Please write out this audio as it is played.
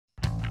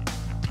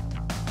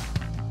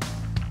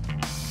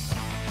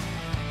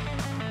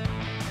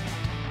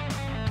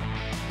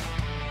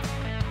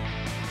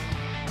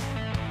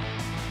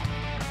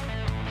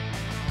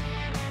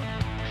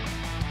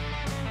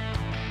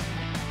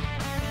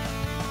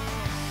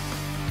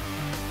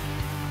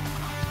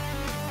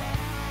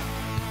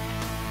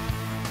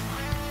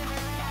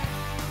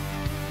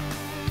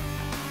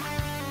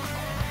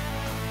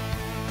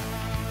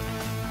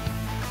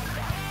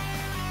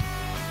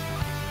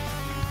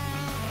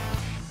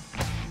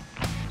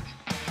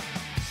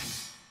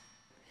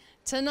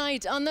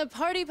Tonight on the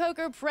Party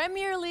Poker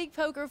Premier League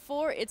Poker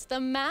 4, it's the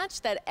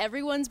match that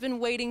everyone's been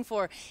waiting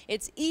for.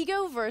 It's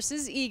ego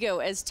versus ego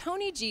as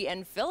Tony G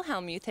and Phil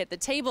Hellmuth hit the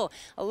table.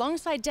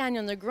 Alongside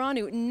Daniel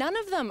Negreanu, none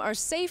of them are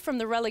safe from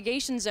the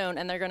relegation zone,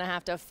 and they're going to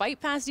have to fight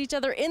past each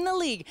other in the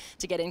league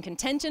to get in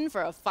contention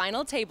for a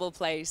final table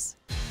place.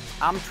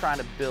 I'm trying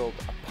to build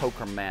a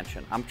poker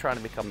mansion. I'm trying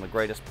to become the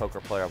greatest poker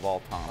player of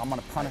all time. I'm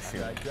going to punish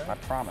you, I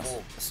promise.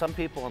 Some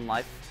people in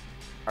life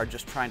are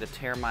just trying to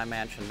tear my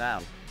mansion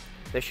down.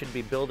 They should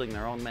be building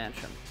their own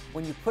mansion.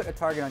 When you put a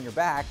target on your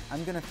back,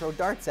 I'm going to throw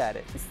darts at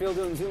it. Is Phil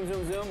doing zoom,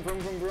 zoom, zoom, vroom,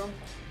 vroom, vroom?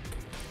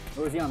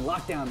 Or is he on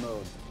lockdown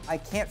mode? I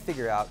can't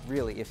figure out,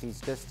 really, if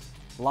he's just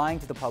lying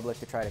to the public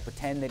to try to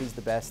pretend that he's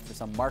the best for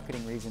some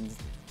marketing reasons,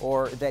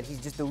 or that he's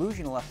just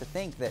delusional enough to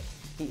think that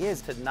he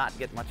is. To not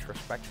get much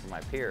respect from my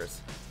peers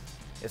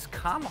is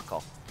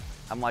comical.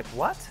 I'm like,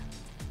 what?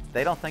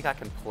 They don't think I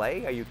can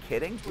play? Are you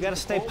kidding? You gotta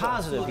stay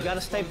positive. You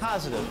gotta stay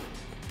positive.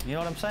 You know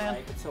what I'm saying?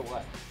 Right, so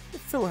what?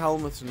 Phil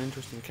Hellmuth's an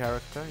interesting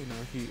character. You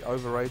know, he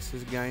overrates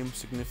his game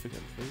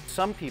significantly.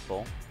 Some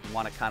people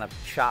want to kind of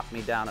chop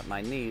me down at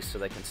my knees so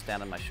they can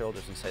stand on my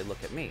shoulders and say,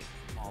 look at me.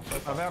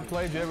 I've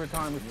outplayed you every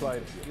time we've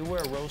played. You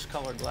wear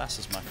rose-colored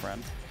glasses, my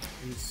friend.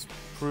 He's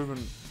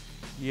proven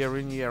year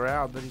in, year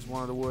out that he's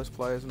one of the worst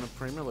players in the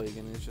Premier League,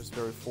 and he's just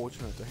very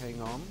fortunate to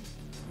hang on.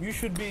 You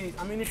should be,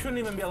 I mean, you shouldn't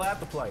even be allowed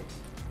to play.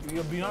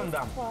 You're beyond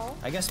dumb.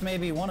 I guess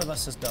maybe one of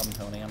us is dumb,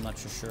 Tony. I'm not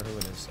sure who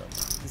it is,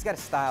 though. He's got a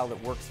style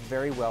that works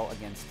very well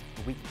against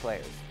weak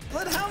players.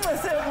 Let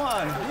Hellmuth hit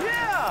one!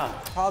 Yeah!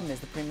 The problem is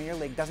the Premier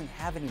League doesn't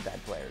have any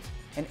bad players,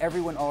 and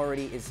everyone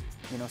already is,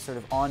 you know, sort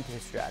of onto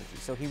his strategy.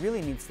 So he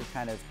really needs to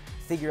kind of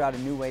figure out a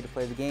new way to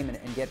play the game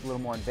and get a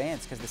little more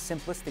advanced, because the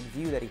simplistic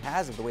view that he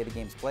has of the way the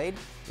game's played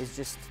is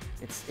just,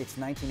 it's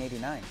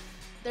 1989.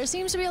 There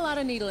seems to be a lot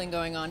of needling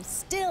going on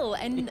still,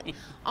 and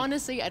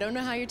honestly, I don't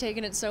know how you're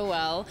taking it so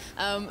well.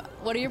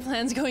 What are your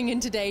plans going in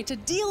today to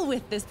deal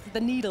with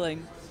the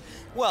needling?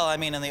 Well, I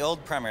mean, in the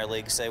old Premier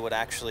Leagues, they'd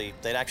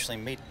actually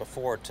meet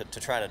before to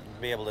try to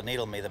be able to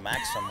needle me the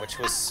maximum, which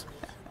was,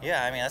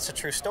 yeah, I mean, that's a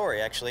true story,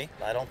 actually.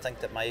 I don't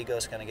think that my ego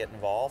is going to get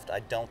involved.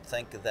 I don't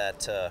think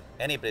that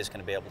anybody's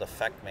going to be able to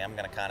affect me. I'm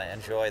going to kind of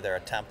enjoy their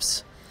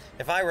attempts.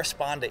 If I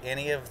respond to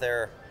any of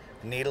their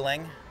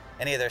needling,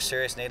 any of their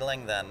serious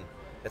needling, then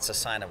it's a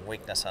sign of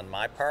weakness on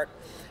my part.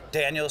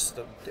 Daniel's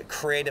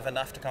creative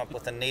enough to come up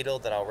with a needle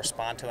that I'll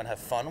respond to and have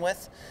fun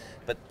with,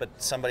 but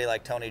somebody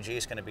like Tony G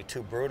is going to be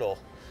too brutal,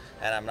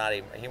 and I'm not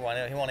even. He won't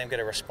even get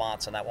a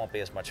response, and that won't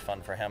be as much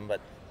fun for him. But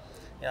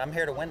you know, I'm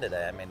here to win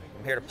today. I mean,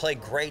 I'm here to play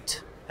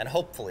great and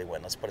hopefully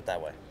win. Let's put it that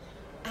way.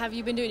 Have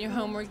you been doing your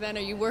homework then?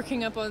 Are you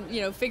working up on,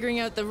 you know, figuring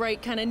out the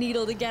right kind of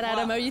needle to get at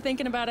him? Are you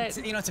thinking about it?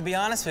 You know, to be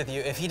honest with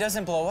you, if he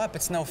doesn't blow up,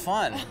 it's no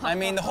fun. I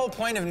mean, the whole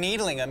point of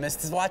needling him is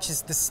to watch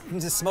the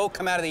smoke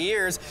come out of the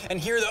ears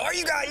and hear the, oh,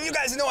 you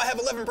guys know I have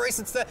 11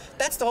 bracelets.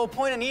 That's the whole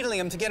point of needling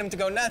him, to get him to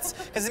go nuts,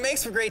 because it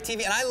makes for great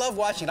TV, and I love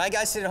watching it. I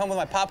guys sit at home with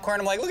my popcorn,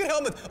 I'm like, look at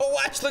Hellmuth. Oh,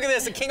 watch, look at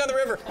this, the king on the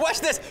river.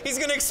 Watch this, he's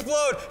gonna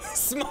explode.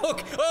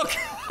 Smoke, oh,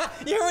 God.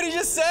 You hear what he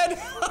just said?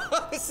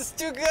 This is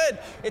too good.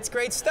 It's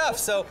great stuff.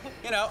 So,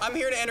 you know, I'm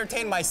here to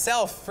entertain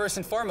myself first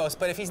and foremost,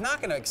 but if he's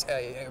not going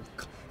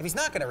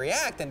to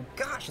react, then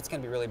gosh, it's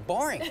going to be really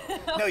boring.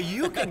 No,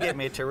 you can get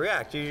me to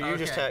react. You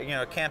Okay. just you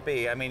know, can't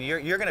be. I mean,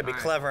 you're going to be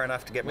clever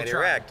enough to get me to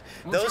react.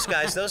 Those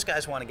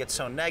guys want to get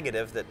so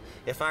negative that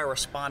if I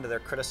respond to their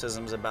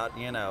criticisms about,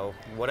 you know,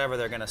 whatever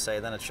they're going to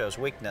say, then it shows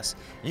weakness.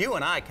 You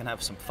and I can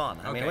have some fun.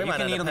 I mean, we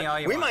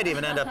might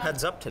even end up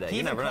heads up today. He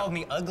you even never called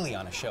know. me ugly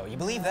on a show. You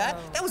believe that?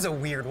 That was a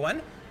weird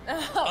one.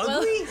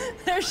 Well,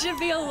 there should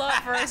be a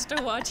lot for us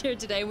to watch here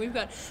today. We've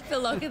got Phil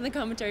Laak in the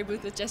commentary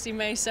booth with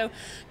Yevgeniy, so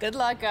good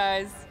luck,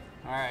 guys.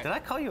 All right. Did I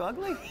call you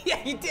ugly?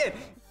 Yeah, you did.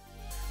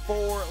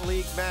 4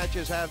 league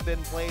matches have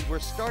been played. We're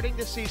starting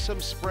to see some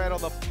spread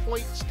on the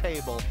points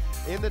table.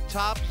 In the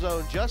top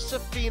zone, just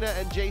Safina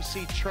and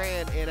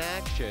Tran in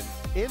action.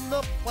 In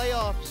the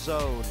playoff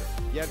zone,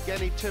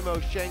 Yevgeniy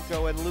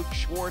Timoshenko and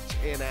Schwartz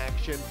in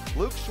action.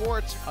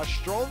 Schwartz, a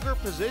stronger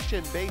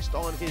position based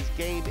on his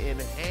game in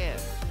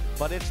hand.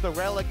 But it's the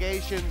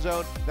relegation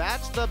zone.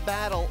 That's the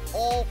battle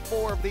all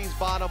 4 of these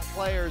bottom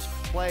players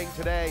playing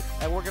today,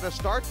 and we're going to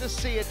start to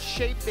see it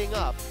shaping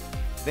up.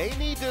 They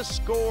need to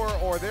score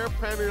or their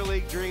Premier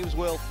League dreams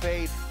will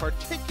fade.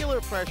 Particular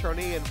pressure on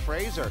Ian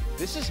Frazer.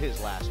 This is his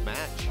last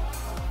match.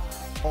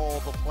 All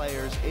the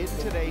players in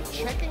today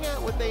checking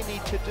out what they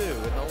need to do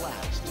in the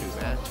last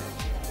 2 matches.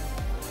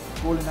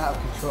 Falling out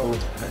of control.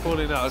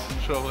 Falling out of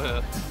control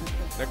here.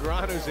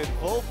 Negreanu's in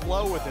full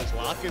flow with his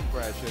Laak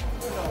impression.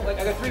 Like,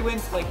 I got 3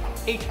 wins, like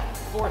 8,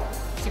 4,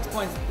 6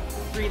 points,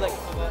 3, like,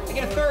 I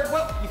get a third,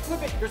 well, you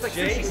flip it, there's like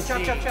sushi,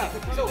 chop, chop, chop.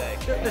 So,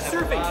 the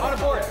surfing on a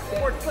board, the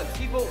board flips,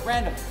 people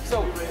random.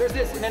 So, there's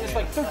this, and then it's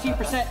like 13%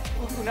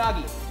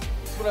 unagi.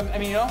 That's what I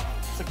mean, you know?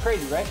 It's like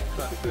crazy, right?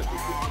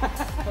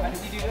 Why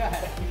did you do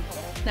that?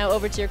 Now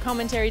over to your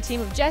commentary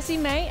team of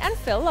Yevgeniy and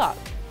Phil Laak.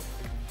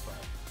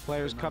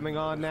 Players coming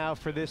on now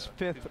for this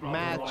 5th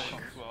match.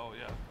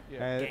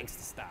 Gangsta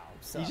style.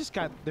 You just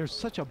got, there's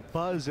such a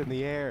buzz in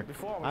the air.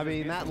 I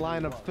mean, that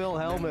line of Phil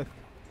Hellmuth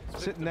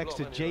sitting next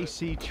to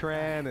JC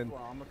Tran, and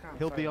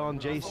he'll be on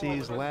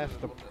JC's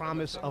left. The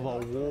promise of a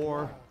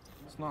war.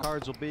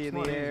 Cards will be in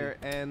the air,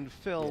 and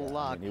Phil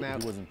Laak. Now,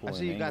 I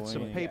see you got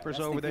some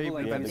papers over there.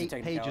 You've got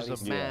 8 pages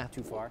of math.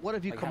 What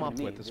have you come up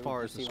with as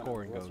far as the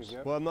scoring goes?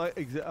 Well, I'm not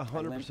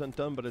 100%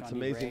 done, but it's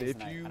amazing.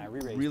 If you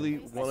really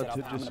wanted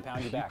to just,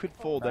 you could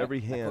fold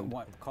every hand,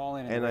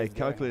 and I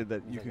calculated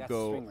that you could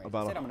go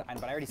about,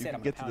 you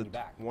could get to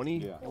the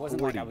 20,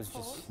 40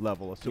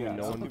 level, assuming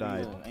no one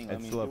died,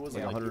 and still have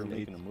like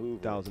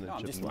 108,000 in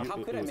chips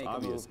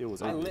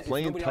left.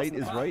 Playing tight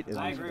is right in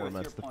these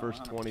formats, the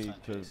first 20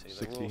 to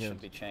 60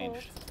 hands.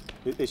 Changed.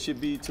 It should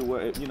be to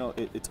where, you know,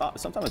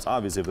 sometimes it's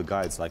obvious if a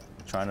guy's like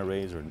trying to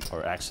raise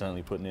or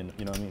accidentally putting in,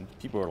 you know what I mean?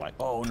 People are like,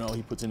 oh no,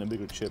 he puts in a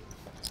bigger chip.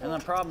 And the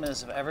problem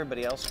is if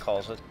everybody else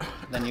calls it,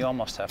 then you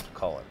almost have to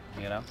call it,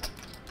 you know?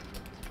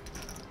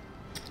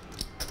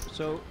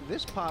 So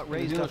this pot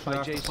raised up by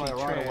JC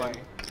Tran.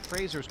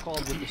 Frazer's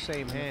called with the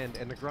same hand,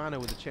 and Negreanu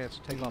with a chance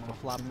to take off a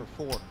flop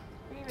for 4.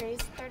 We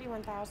raised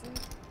 31,000.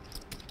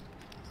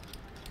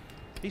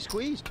 He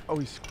squeezed. Oh,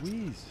 he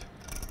squeezed.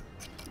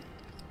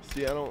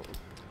 See, I don't,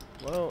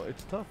 well,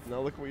 it's tough. Now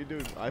look what you do.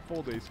 I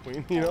fold ace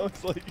queen, you know,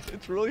 it's like,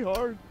 it's really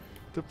hard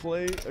to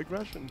play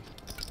aggression.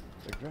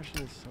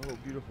 Aggression is so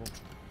beautiful.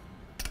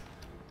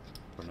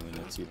 I mean,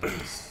 let's see if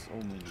there's so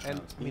many and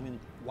I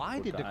mean, why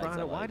did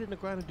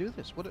Negreanu do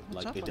this? What's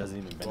like up? It doesn't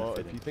even benefit Well,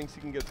 if he thinks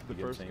he can get to the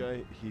first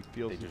guy, he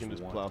feels he can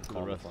just plow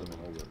through the rest of them.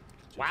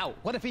 Wow,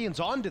 what if Ian's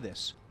on to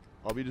this?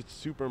 I'll be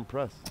just super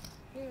impressed.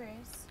 We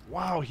raised.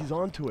 Wow, he's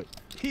on to it.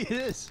 He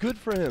is. Good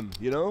for him,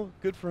 you know?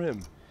 Good for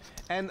him.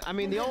 And I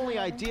mean, the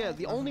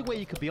only way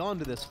you could be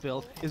onto this,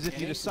 Phil, is if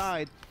you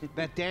decide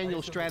that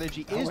Daniel's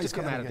strategy is to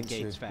come out of the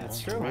gates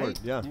fast. True, right?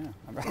 Yeah.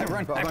 I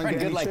run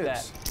good like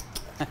that.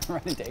 I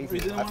run into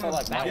aces. I feel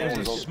like that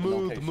was a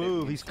smooth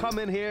move. He's come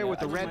in here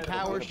with the red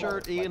power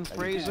shirt, Ian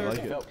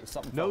Frazer.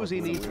 Knows he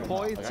needs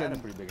points, and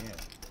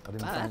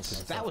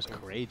that was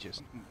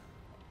courageous.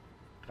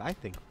 I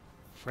think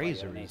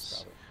Frazer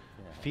is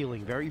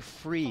feeling very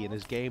free in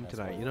his game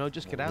tonight. You know,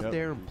 just get out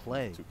there and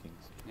play.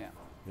 Yeah.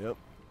 Yep.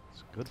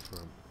 It's good for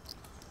him.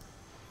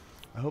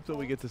 I hope that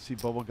we get to see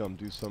Bubblegum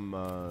do some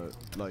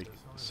like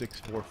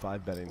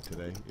 6-4-5 betting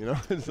today. You know,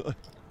 it's like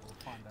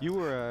you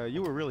were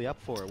really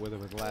up for it with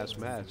him in the last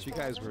match. You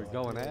guys were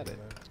going at it.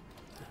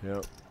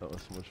 Yep, that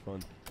was so much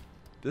fun.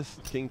 This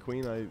King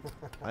Queen,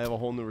 I have a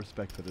whole new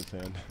respect for this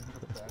hand.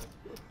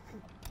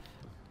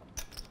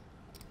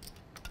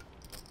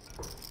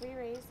 We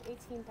raised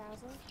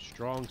 18,000.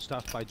 Strong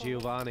stuff by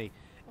Giovanni,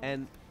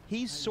 and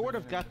he's sort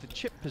of got the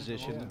chip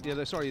position,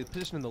 the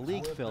position in the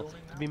league, Phil,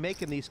 to be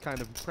making these kind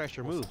of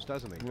pressure moves,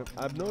 doesn't he? Yep.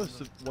 I've noticed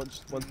that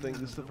one thing,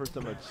 this is the first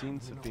time I've seen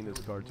Safina's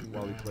cards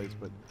while he plays,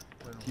 but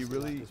he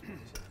really,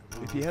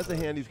 if he has a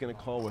hand he's going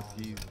to call with,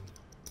 he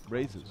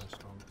raises.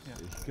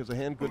 Because a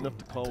hand good enough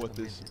to call with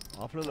is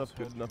often enough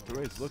good enough to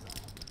raise. Look,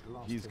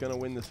 he's going to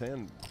win this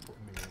hand.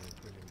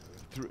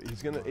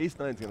 He's going to,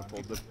 ace-9's going to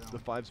fold. The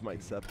 5s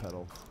might set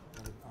pedal,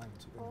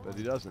 but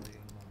he doesn't.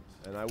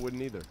 And I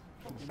wouldn't either.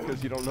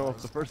 Because you don't know if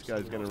the first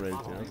guy's going to raise,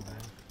 you know?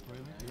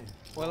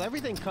 Well,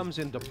 everything comes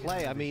into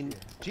play. I mean,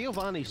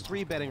 Giovanni's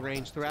 3-betting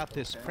range throughout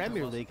this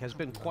Premier League has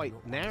been quite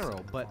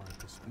narrow, but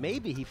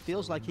maybe he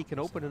feels like he can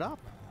open it up.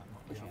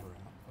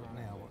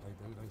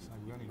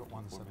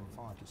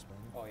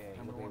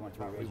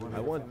 I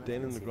want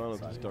Dan and Negreanu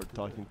to start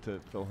talking to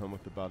Phil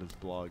Hellmuth about his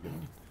blog,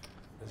 and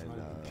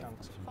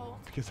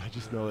because I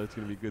just know that it's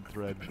going to be a good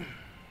thread.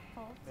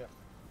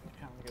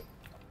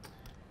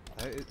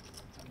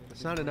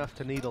 It's not enough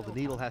to needle. The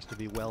needle has to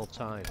be well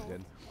timed,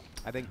 and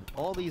I think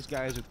all these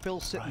guys are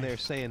Phil's sitting there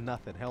saying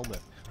nothing, Hellmuth.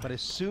 But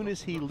as soon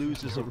as he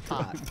loses a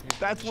pot,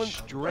 that's when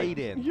straight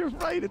in. You're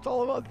right. It's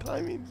all about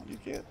timing. You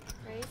can't.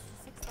 Raise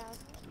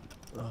 6,000.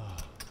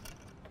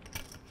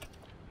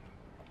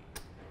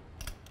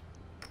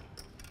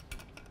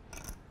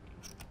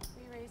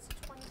 We raised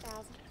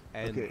 20,000.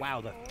 And wow,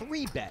 the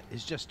 3-bet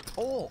is just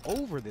all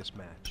over this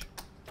match.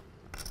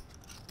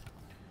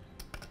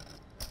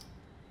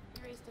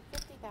 We raised to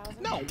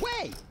 50,000. No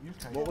way!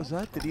 What was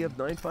that? Did he have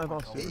 9-5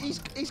 off?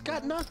 He's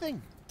got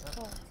nothing.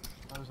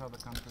 Those are the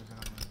countries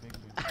that are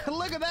big.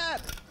 Look at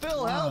that!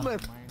 Phil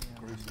Hellmuth!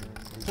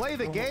 Play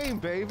the game,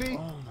 baby!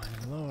 Oh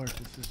my lord,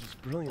 this is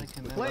just brilliant.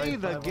 Play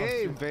the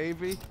game,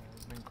 baby!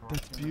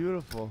 That's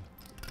beautiful.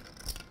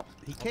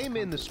 He came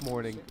in this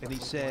morning and he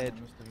said,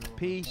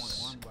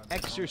 peace,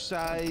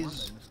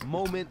 exercise,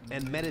 moment,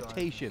 and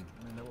meditation.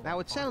 Now,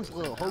 it sounds a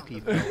little hokey,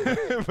 but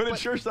it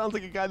sure sounds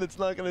like a guy that's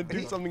not going to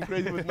do something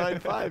crazy with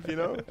 9-5, you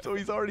know? So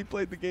he's already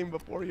played the game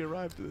before he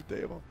arrived to the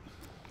table.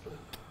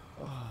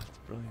 Oh, it's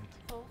brilliant.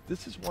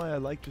 This is why I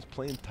like just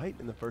playing tight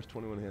in the first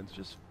 21 hands.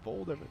 Just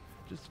fold everything.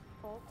 Just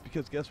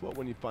because guess what?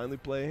 When you finally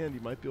play a hand,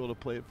 you might be able to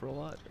play it for a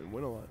lot and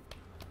win a lot.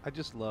 I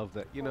just love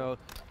that. You know,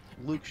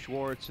 Luke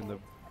Schwartz in the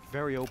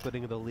very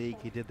opening of the league,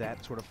 he did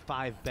that sort of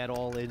 5-bet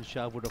all-in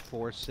shove with a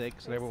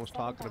 4-6, and everyone was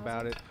talking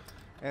about it.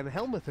 And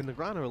Hellmuth and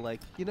Negreanu are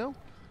like, you know,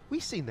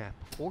 We've seen that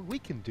before. We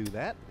can do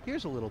that.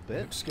 Here's a little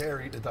bit. It's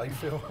scary today,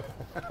 Phil.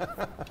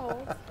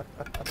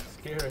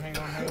 Scary. Hang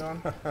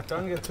on.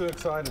 Don't get too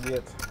excited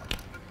yet.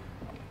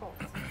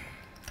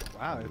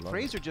 Wow,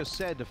 Frazer just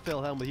said to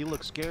Phil Hellmuth, "You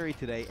look scary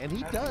today," and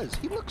he does.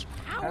 He looks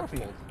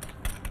powerful.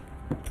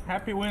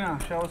 Happy winner.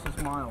 Show us a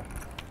smile.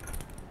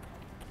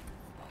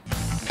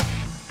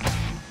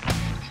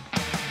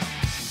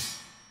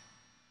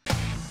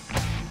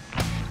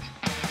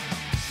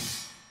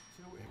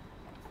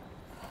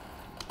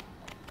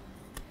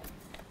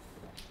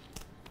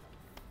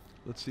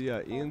 Let's see,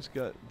 Ian's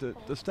got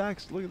the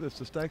stacks. Look at this.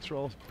 The stacks are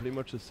all pretty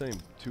much the same.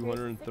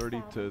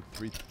 230 to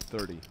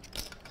 330.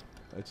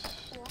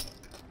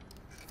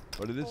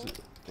 But it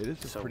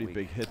is a pretty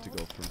big hit to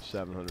go from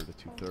 700 to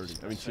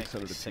 230. I mean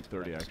 600 to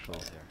 230 actually.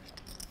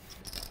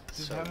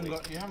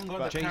 You haven't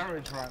got the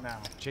courage right now.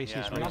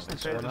 JC's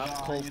raising one up.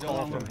 Cold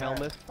call from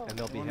Hellmuth, and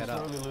they'll be head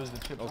up.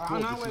 Oh, cool.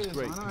 This is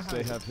great because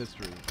they have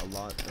history, a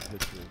lot of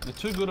history. You're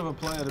too good of a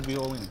player to be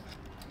all in.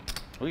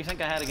 What do you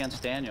think I had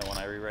against Daniel when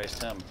I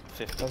re-raised him?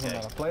 50K. Doesn't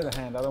matter. Play the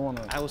hand. I don't want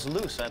to. I was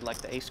loose. I had like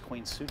the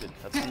ace-queen suited.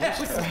 That's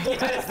loose.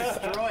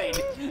 Destroyed.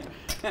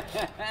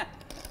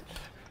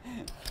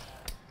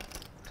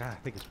 God, I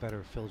think it's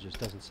better if Phil just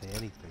doesn't say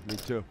anything. Me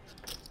too.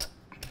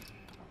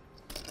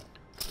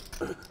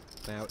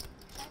 Now,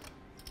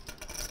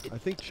 I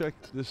think check.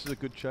 This is a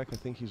good check. I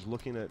think he's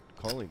looking at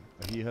calling.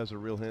 He has a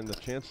real hand. The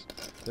chance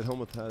that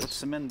Hellmuth has. Would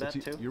Simin bet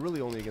too? You're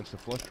really only against the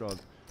flush draw.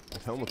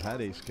 If Hellmuth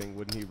had ace king,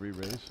 wouldn't he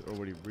re-raise, or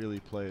would he really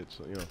play it?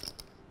 So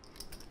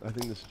I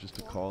think this is just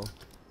a call.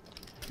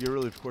 You're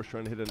really, of course,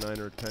 trying to hit a 9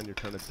 or a 10. You're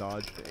trying to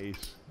dodge the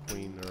ace,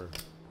 queen, or.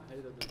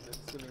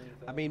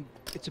 I mean,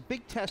 it's a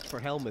big test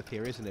for Hellmuth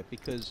here, isn't it?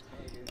 Because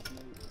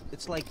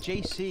it's like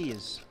JC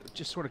is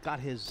just sort of got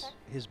his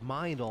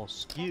mind all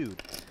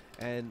skewed,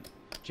 and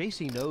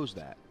JC knows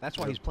that. That's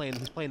why he's playing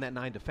that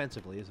 9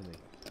 defensively, isn't he?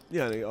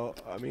 Yeah,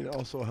 I mean,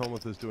 also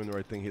Hellmuth is doing the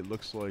right thing. It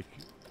looks like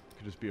it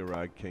could just be a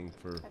rag king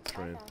for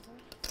Tran.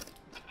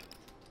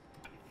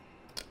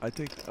 I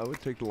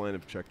would take the line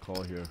of check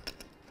call here.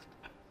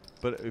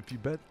 But if you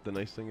bet, the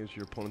nice thing is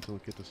your opponent will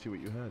get to see what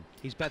you had.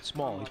 He's bet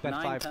small. He's bet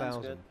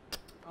 5,000.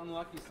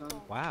 Unlucky,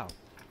 son. Wow.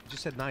 You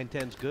just said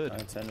 9-10's good.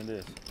 9-10 it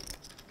is.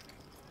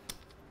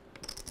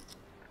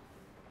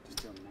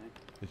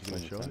 Is he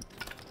going to show it?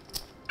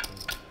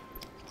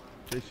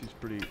 JC's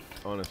pretty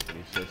honest when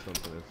he says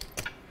something.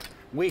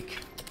 Weak.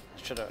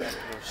 It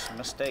was a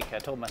mistake. I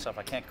told myself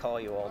I can't call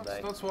you all day.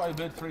 That's why I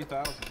bid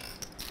 3,000.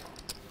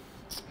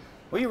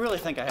 What do you really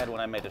think I had when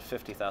I made it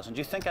 50,000? Do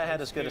you think I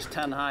had as good as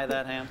 10 high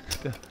that hand?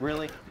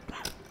 Really?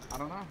 I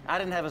don't know. I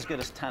didn't have as good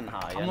as 10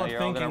 high. I'm I know not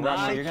you're all going thinking to rush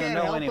that. it. You're going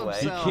to know anyway.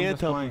 He can't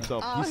help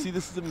himself. You see,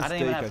 this is a mistake. I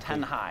didn't even have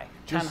 10 high.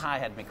 10 high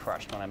had me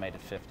crushed when I made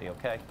it 50,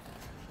 okay?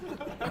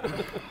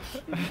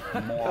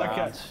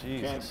 Morons.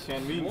 Jesus.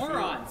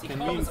 Morons. He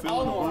called us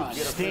all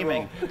morons.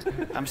 Steaming.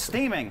 I'm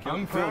steaming.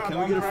 I'm proud. Can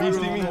we get a free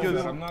steaming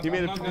because he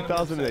made it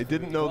 50,000 and they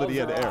didn't know that he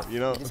had air, you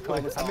know?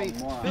 I mean,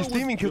 he's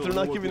steaming because they're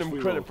not giving him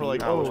credit for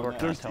like,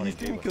 he's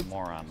steaming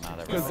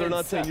because they're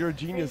not saying you're a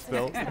genius,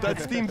 Phil. That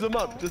steams him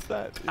up, just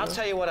that. I'll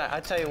tell you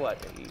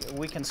what,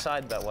 we can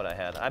side bet what I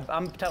had.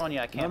 I'm telling you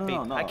I can't beat.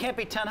 I can't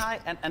beat 10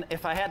 high, and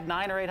if I had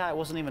 9 or 8 high, it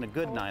wasn't even a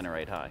good 9 or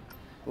 8 high.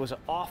 It was an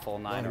awful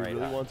 9 or 8 He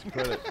really high. wants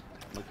credit.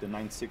 Like the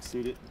 9-6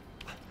 suited.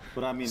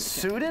 But I mean,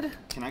 suited?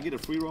 Can I get a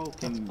free roll?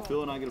 Can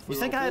Phil and I get a free roll? You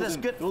think I had as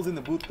good? Phil's in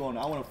the booth going,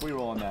 I want a free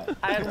roll on that.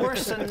 I had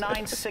worse than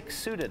 9-6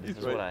 suited.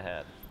 Is what I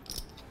had.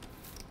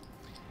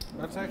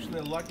 That's actually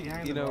a lucky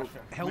hand. You know,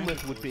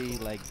 Hellmuth would be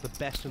like the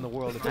best in the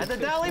world if I had the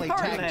Dolly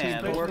Parton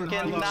hand, working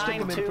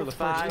 9-2-5.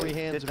 I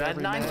had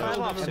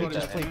 9-5 and he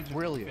just played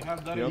brilliant.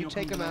 You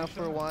take him out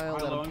for a while,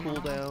 let him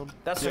cool down.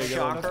 That's a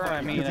shocker.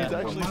 I mean, he's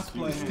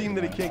actually steamed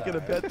that he can't get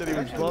a bet that he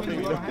was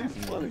bluffing.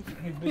 It's funny.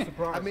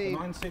 I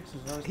mean,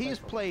 he's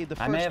played the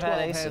first 12 I may have had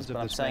hands aces, of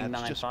but I'm this saying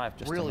match 9-5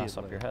 just to mess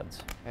up your heads.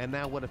 And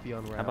now what if he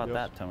unravels? How about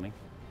that, Tony?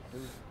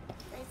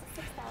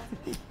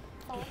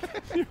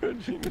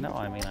 No,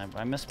 I mean,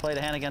 I misplayed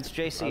a hand against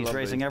JC. He's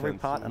raising every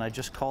pot, and I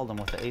just called him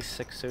with the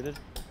ace-6 suited.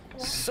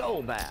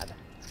 So bad.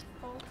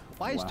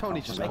 Why is Tony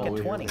just make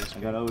it 20? I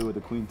got away with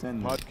the queen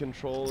 10. Pot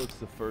control, it's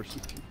the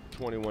first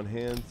 21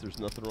 hands. There's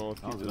nothing wrong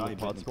with keeping the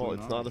pot small.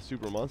 It's not a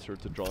super monster.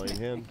 It's a drawing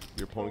hand.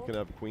 Your opponent can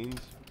have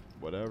queens,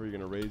 whatever. You're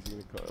going to raise,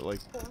 you're going to like.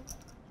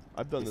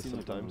 I've done this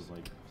sometimes.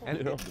 And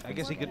you know? I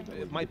guess he could.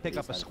 It might pick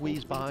up a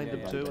squeeze behind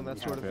him too, and that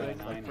sort of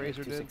thing, like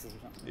Frazer did.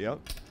 Yep.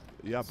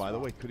 Yeah. By the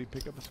way, could he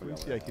pick up a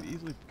squeeze? Yeah, he could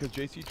easily because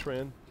JC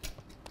Tran.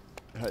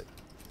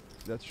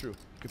 That's true.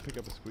 He could pick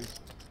up a squeeze.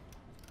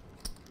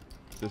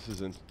 This is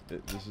an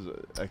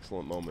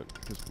excellent moment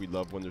because we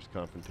love when there's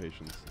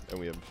confrontations, and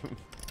we have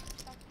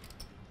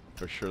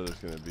for sure there's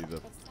going to be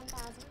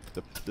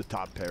the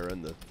top pair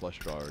and the flush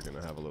draw are going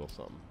to have a little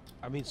something.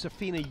 I mean,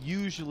 Safina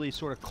usually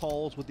sort of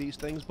calls with these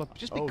things, but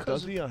just because. Oh,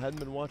 does he? I hadn't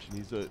been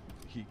watching.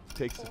 He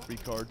takes the free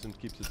cards and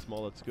keeps it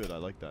small. That's good. I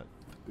like that.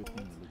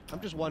 I'm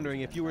just wondering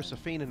if you were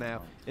Safina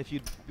now, if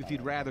you'd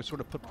rather sort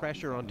of put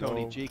pressure on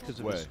Tony G because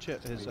of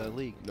his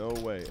league. No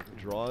way.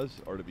 Draws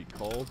are to be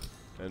called,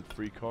 and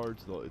free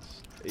cards though.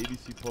 It's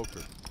ABC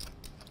poker.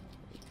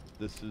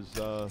 This is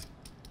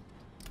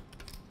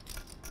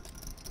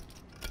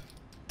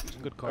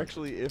good card.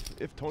 Actually,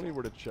 if Tony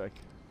were to check,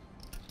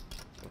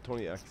 well,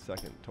 Tony acts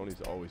second. Tony's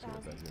always going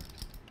to bet here.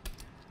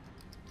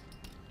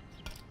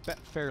 Bet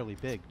fairly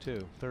big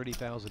too,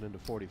 30,000 into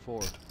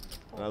 44.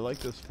 And I like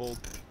this fold.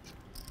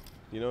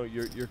 You know,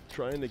 you're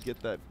trying to get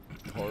that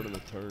card on the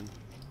turn.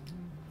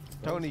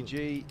 Tony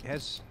G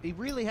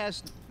really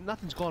has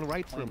nothing's gone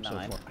right for him so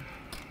far.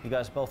 You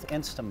guys both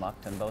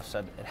insta-mucked and both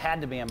said it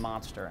had to be a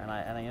monster,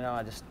 and you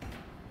know,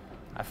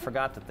 I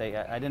forgot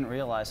that I didn't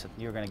realize that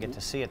you were going to get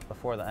to see it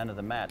before the end of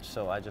the match,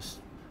 so I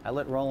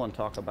let Roland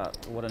talk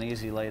about what an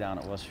easy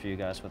laydown it was for you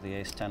guys with the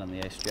ace-10 and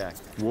the ace-jack.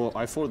 Well,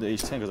 I folded the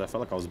ace-10 because I felt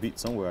like I was beat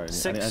somewhere. I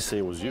didn't say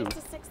it was you.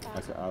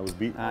 I was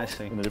beat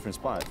in a different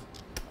spot.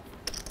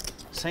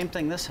 Same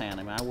thing this hand.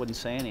 I mean, I wouldn't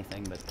say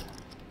anything, but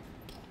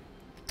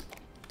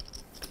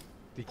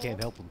he can't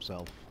help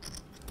himself.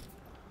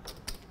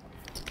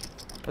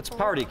 Let's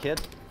party,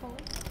 kid.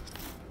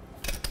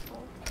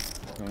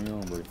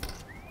 Buddy.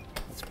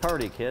 Let's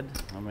party, kid.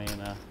 I mean,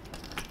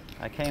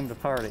 I came to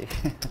party.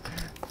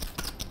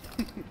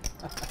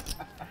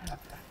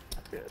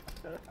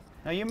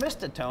 Now, you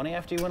missed it, Tony.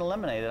 After you went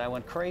eliminated, I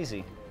went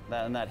crazy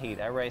in that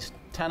heat. I raced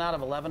 10 out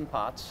of 11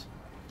 pots.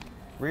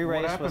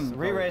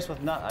 Re-race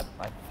with nut.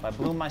 I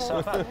blew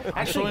myself out.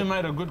 Actually,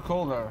 made a good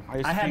call though.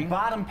 I had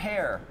bottom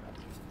pair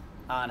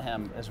on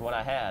him is what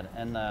I had,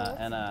 and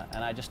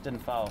I just didn't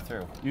follow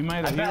through. You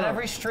made a I bet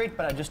every street,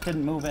 but I just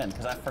didn't move in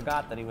because I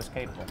forgot that he was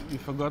capable. You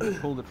forgot to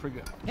pull the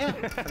trigger. Yeah,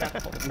 I forgot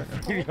to pull the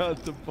trigger. You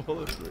got to pull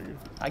the trigger.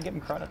 I give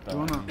him credit though. You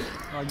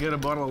wanna get a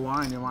bottle of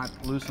wine? You might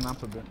loosen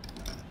up a bit.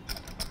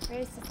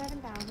 Raise to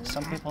 7,000.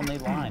 Some people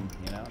need wine,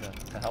 you know,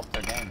 to help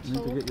their games. You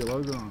need to get your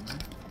logo on, man.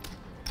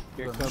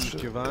 Here comes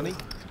Giovanni.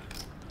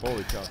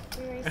 Holy cow.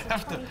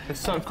 It's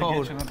so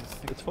cold.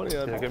 It's funny.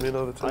 I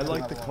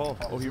like the call.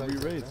 Oh, he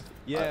re-raised.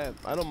 Yeah,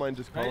 I don't mind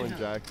just calling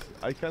jacks.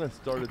 I kind of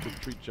started to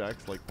treat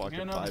jacks like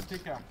pocket fives.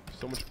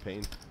 So much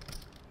pain.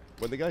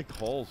 When the guy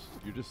calls,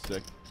 you're just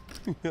sick.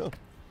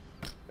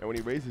 And when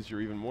he raises,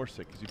 you're even more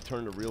sick because you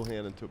turn a real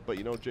hand into. But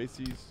you know,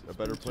 JC's a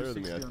better player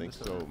than me, I think.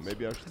 So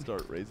maybe I should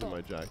start raising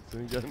my jacks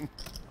again.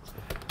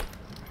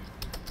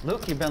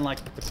 Luke, you've been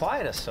like the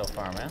quietest so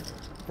far, man.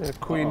 Yeah,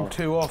 Queen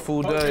 2 off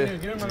all day.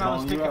 Give him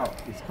another sticker.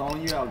 He's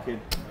calling you out, kid.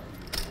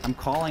 I'm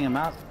calling him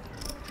out.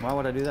 Why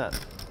would I do that?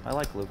 I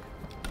like Luke.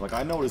 Like,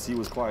 I noticed he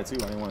was quiet too.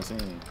 I didn't want to say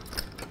anything.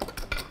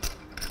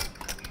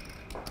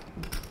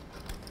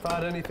 If I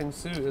had anything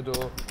suited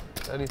or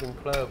anything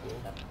playable.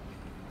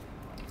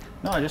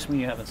 No, I just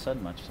mean you haven't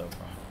said much so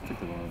far. I think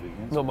they're going to be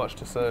against. Not much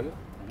to say.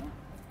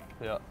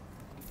 Yeah.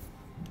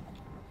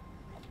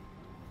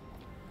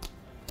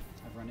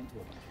 I've run into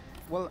it.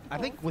 Well, I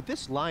think with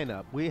this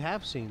lineup, we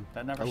have seen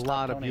a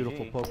lot of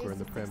beautiful poker in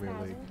the Premier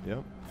League.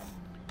 Yep.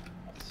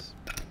 It's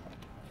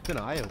been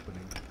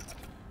eye-opening.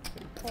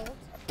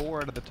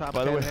 4 out of the top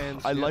 10 By the way,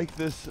 hands. I like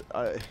this.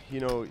 You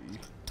know,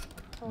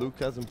 Luke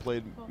hasn't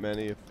played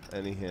many, if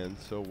any,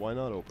 hands, so why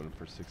not open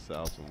for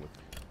 6,000 with?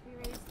 We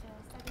raised to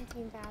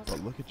 17,000.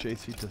 But look at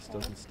JC, just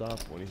doesn't stop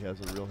when he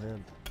has a real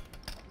hand.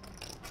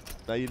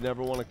 Now you'd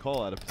never want to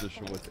call out of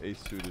position with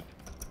ace suited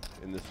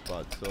in this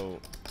spot.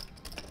 So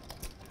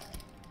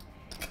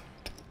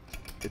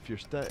if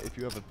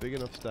you have a big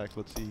enough stack,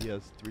 let's see, he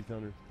has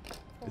 300.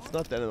 It's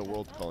not the end of the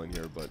world calling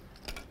here, but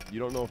you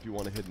don't know if you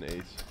want to hit an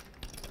ace.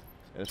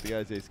 And if the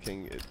guy's ace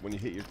king, when you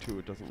hit your 2,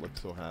 it doesn't look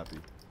so happy.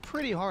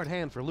 Pretty hard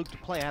hand for Luke to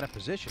play out of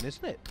position,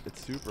 isn't it?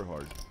 It's super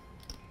hard.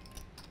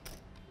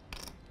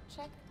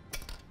 Check.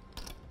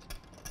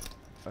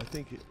 I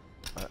think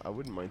I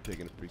wouldn't mind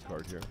taking a free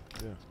card here.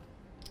 Yeah.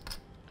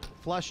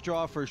 Flush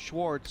draw for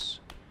Schwartz.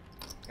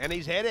 And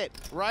he's hit it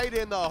right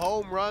in the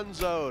home run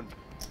zone.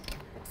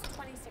 It's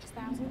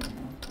 26,000.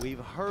 We've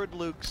heard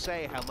Luke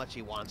say how much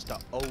he wants to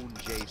own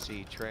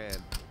JC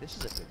Tran. This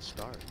is a good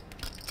start.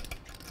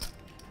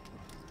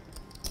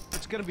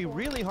 It's going to be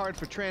really hard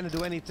for Tran to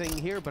do anything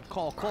here but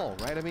call,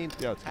 right? I mean,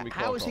 yeah, it's gonna be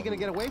how is he going to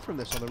get away from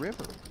this on the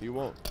river? He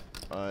won't.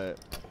 I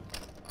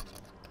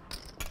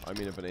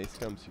mean, if an ace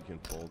comes, you can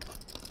fold.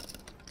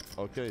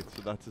 Okay,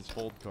 so that's his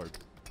fold card.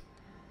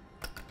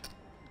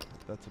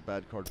 That's a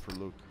bad card for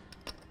Luke.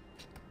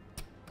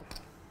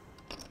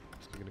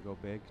 He's going to go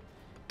big.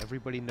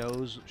 Everybody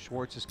knows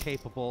Schwartz is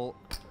capable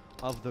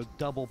of the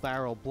double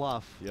barrel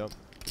bluff. Yep.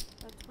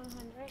 That's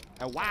 100.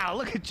 And wow,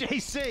 look at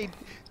JC.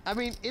 I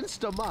mean,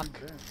 insta-muck.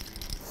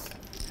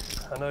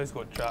 I know he's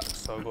got jacks,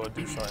 so I've got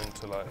to do something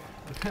to like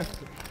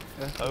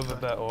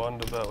overbet or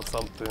underbet or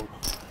something.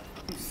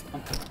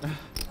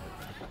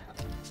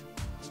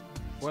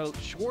 Well,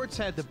 Schwartz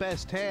had the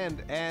best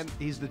hand, and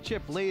he's the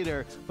chip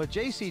leader, but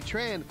JC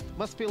Tran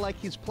must feel like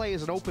his play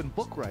is an open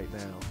book right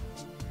now.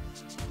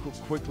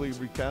 Quickly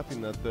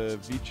recapping that, the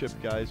V-chip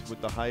guys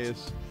with the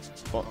highest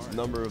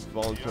number of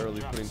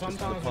voluntarily putting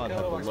chips in the pot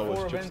have the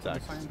lowest chip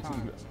stack.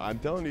 I'm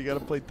telling you, you got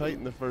to play tight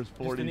in the first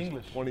 40,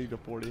 20 to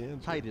 40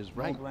 hands. Tight is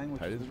right.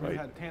 Tight is right. We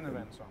had 10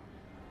 events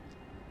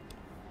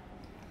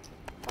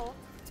on.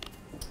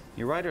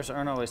 Your writers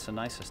aren't always the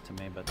nicest to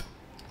me, but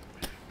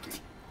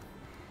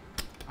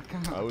I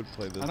I would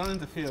play this. I don't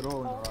interfere at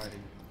all in the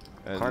writing.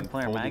 And Card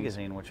Player folding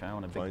Magazine, which I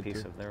own a big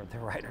piece of, their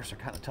writers are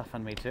kind of tough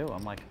on me too.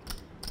 I'm like,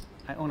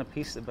 I own a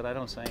piece, but I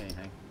don't say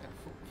anything.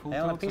 I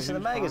own a piece of the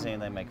magazine,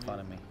 they make fun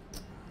of me.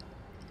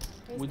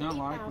 We don't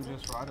like, we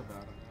just write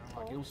about it. You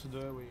know? Like used to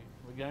do,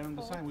 we gave them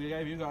the same. We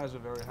gave you guys a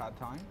very hard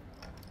time,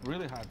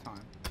 really hard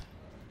time.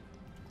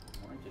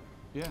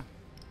 Yeah,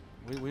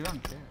 we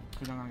don't care.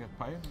 If you're not going to get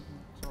paid,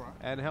 it's all right.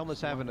 And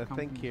Hellmuth's having to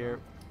think here.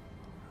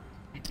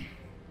 We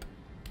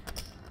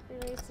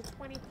raised to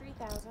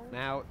 23,000.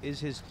 Now, is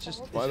his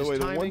just? By the way,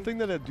 the one thing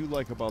that I do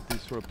like about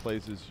these sort of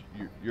plays is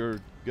you're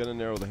gonna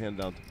narrow the hand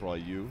down to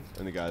probably you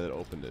and the guy that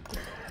opened it.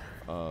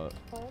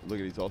 Look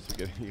at, he's also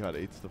getting, he got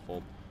 8s to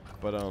fold,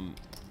 but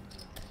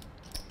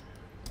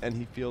and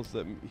he feels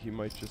that he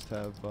might just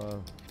have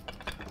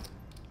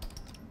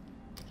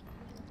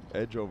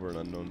edge over an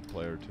unknown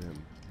player to him.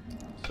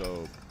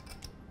 So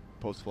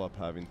post flop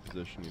having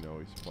position, you know,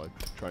 he's probably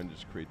trying to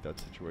just create that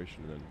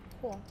situation and then.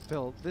 Cool.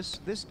 Phil,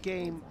 this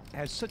game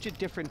has such a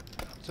different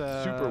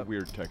super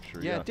weird texture.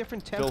 Yeah,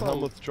 different tempo. Phil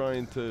Hellmuth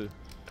trying to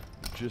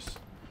just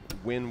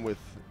win with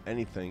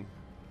anything.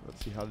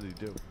 Let's see, how did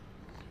he do?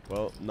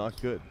 Well,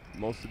 not good.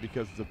 Mostly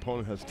because his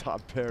opponent has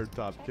top pair,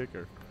 top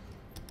kicker.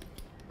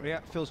 Yeah,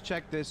 Phil's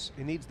checked this.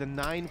 He needs the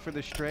 9 for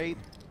the straight,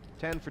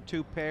 10 for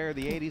 2 pair.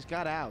 The 8, he's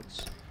got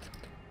outs.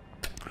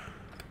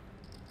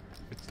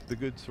 It's the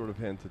good sort of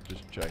hand to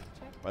just check.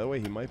 By the way,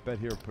 he might bet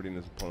here, putting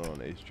his opponent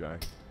on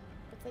ace-jack.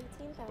 It's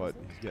 18,000. But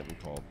he's getting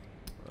called.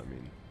 I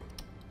mean,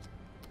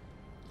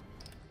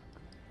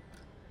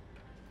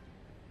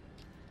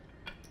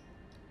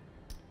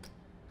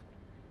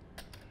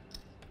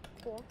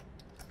 Cool.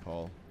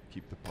 call.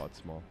 Keep the pot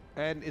small.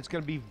 And it's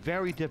going to be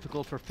very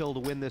difficult for Phil to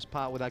win this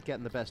pot without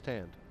getting the best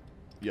hand.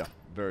 Yeah,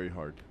 very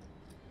hard.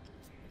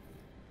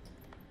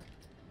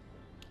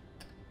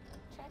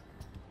 Check.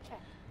 Check.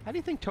 How do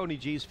you think Tony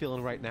G's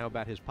feeling right now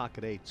about his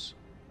pocket 8s?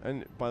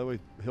 And by the way,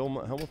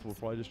 Hellmuth will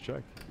probably just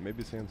check.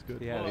 Maybe his hand's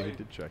good. Yeah, he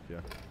did check.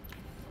 Yeah.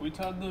 We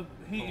turned the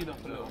heat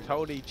up now.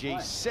 Tony G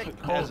sick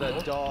as a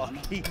dog.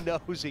 He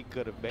knows he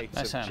could have made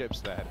some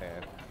chips that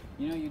hand.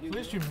 You know, you do. At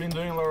least you've been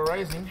doing a lot of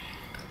raising.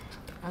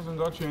 Hasn't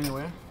got you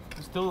anywhere.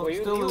 He's still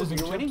losing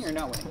chips. You're winning or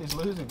not winning? He's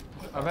losing.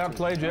 I've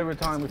outplayed you every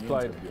time we've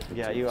played.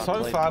 Yeah, you so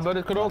outplayed far, me. but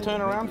it could all turn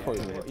around for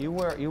you. You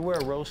wear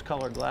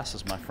rose-colored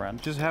glasses, my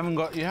friend. You haven't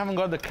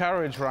got the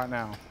courage right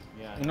now.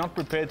 Yeah. You're not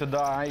prepared to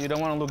die. You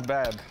don't want to look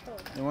bad.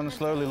 You want to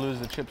slowly lose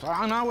the chips.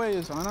 I know where it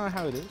is. I know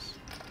how it is.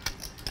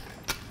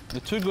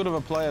 You're too good of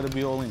a player to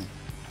be all in.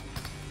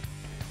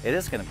 It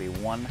is going to be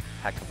one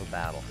heck of a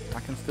battle. I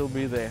can still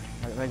be there.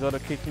 They got to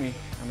kick me,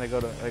 and they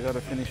got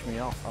to finish me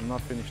off. I'm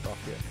not finished off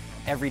yet.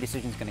 Every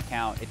decision's going to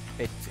count.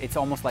 It's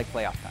almost like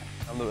playoff time.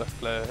 I'm the best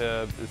player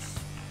here.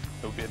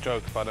 It would be a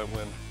joke if I don't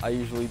win. I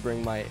usually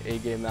bring my A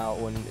game out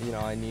when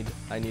I need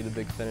a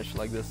big finish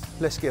like this.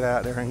 Let's get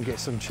out there and get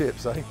some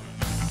chips, eh?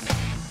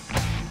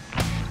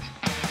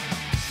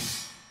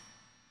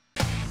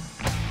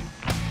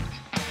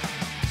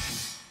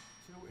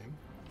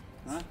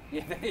 Huh?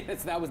 Yeah,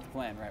 that was the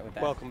plan, right? With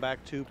that. Welcome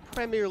back to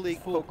Premier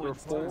League Poker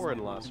 4 in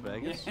Las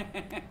Vegas.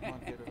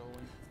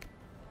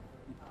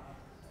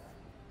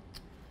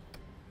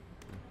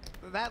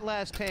 That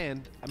last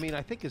hand, I mean,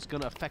 I think it's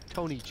going to affect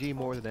Tony G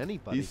more than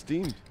anybody. He's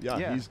steamed.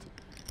 Yeah.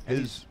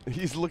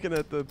 He's looking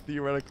at the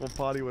theoretical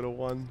pot he would have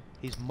won.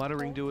 He's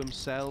muttering to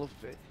himself.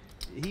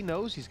 He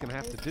knows he's going to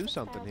have to do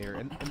something here.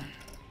 And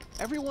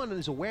everyone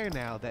is aware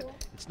now that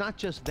it's not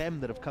just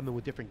them that have come in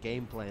with different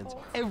game plans.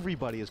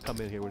 Everybody has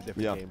come in here with a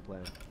different game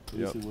plan. At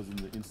least it wasn't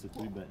the insta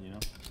 3-bet, you know?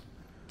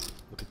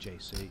 Look at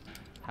JC.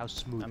 How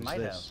smooth is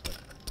this?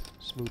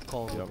 Smooth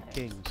call with the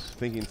kings.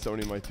 Thinking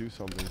Sony might do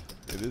something.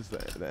 It is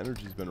the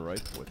energy's been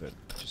right with it.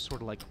 Just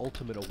sort of like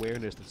ultimate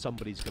awareness that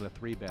somebody's going to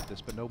 3-bet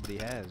this, but nobody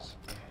has.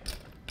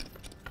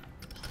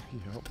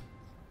 Yep.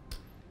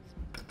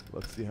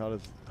 Let's see how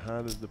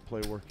does the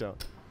play work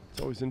out.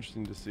 It's always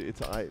interesting to see.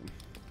 If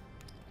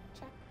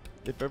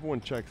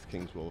everyone checks,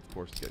 kings will of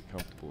course get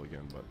comfortable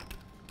again.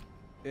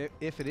 But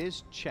if it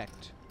is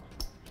checked,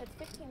 That's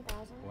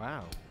 15,000.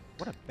 wow,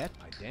 what a bet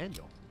by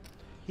Daniel.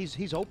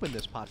 He's opened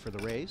this pot for the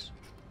raise.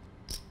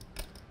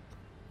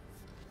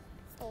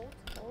 Fold.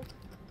 Fold.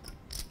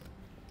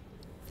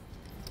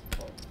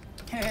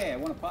 Hey, I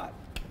won a pot.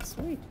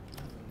 Sweet.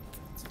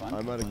 It's fun.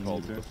 I might have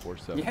called with a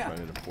 4-7, Yeah,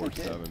 trying to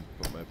 4-7,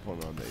 put my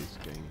opponent on the ace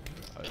king.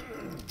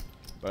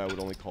 But I would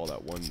only call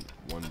that one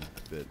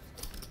bit.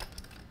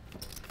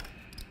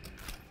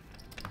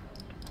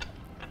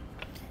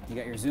 You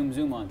got your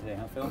zoom on today,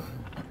 huh, Phil?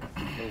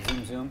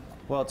 Little zoom.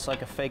 Well, it's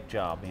like a fake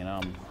job, you know.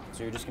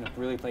 So you're just going to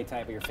really play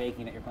tight, but you're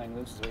faking that you're playing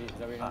loose? Is that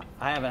what you're doing?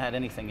 I haven't had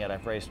anything yet.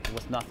 I've raised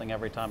with nothing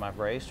every time I've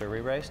raised or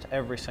re-raised,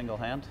 every single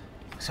hand.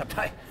 Except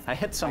I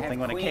hit something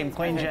when it came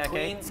queen, jack, 8.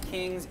 Queens,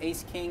 kings,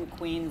 ace, king,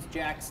 queens,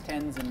 jacks,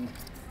 10s, and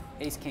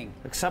ace, king.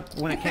 Except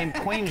when it came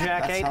queen,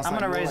 jack, 8, I'm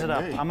going to raise it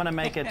up. I'm going to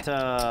make it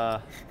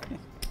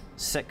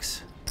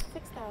 6.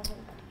 6,000.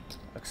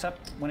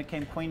 Except when it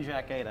came queen,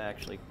 jack, 8, I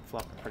actually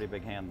flopped a pretty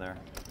big hand there.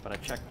 But I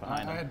checked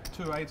behind I him. had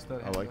 2 8s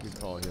that I like your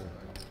call here.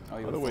 Oh,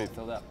 you By the were way,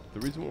 filled up.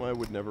 the reason why I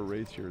would never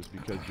raise here is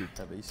because you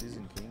have aces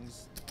and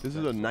kings. This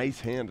is a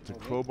nice hand. It's a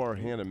crowbar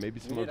hand, and maybe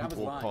some other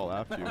people will call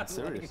after you.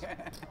 Serious.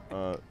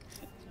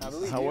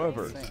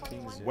 However,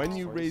 when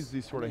you raise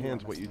these sort of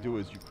hands, what you do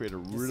is you create a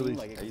really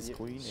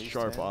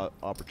sharp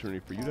opportunity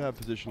for you to have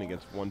position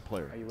against one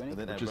player,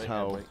 which is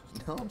how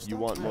you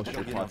want most of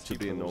your pots to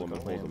be in no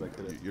limit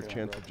hold'em. Your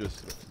chance of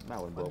just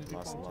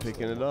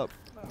picking it up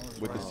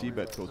with the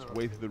c-bet goes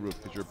way through the roof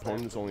because your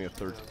opponent is only a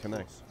third to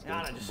connect.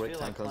 God, I just feel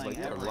like playing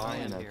every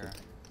hand here.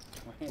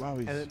 Wow,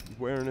 he's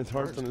wearing his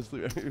heart on his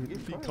sleeve.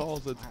 If he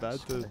calls, it's bad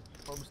to.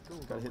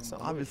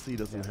 Obviously, he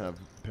doesn't have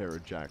a pair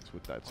of jacks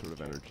with that sort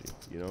of energy.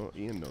 You know,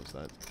 Ian knows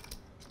that.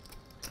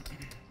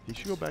 He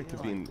should go back to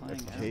being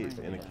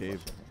in a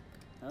cave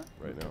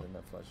right now.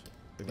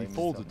 If he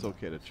folds, it's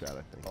okay to chat,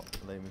 I think.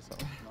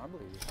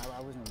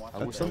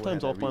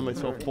 Sometimes I'll find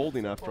myself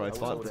folding after I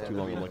thought for too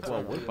long. I'm like,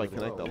 well, what if I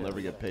connect? I'll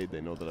never get paid.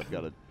 They know that I've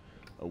got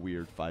a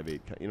weird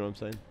 5-8. You know what I'm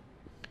saying?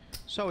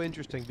 So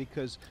interesting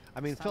because,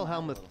 I mean, Phil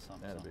Hellmuth,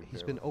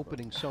 he's been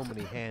opening so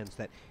many hands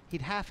that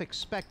he'd half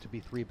expect to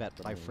be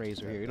 3-bet by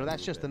Frazer here. You know,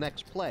 that's just the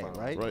next play,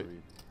 right? Right.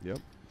 Yep.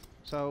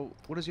 So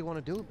what does he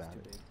want to do about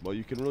it? Well,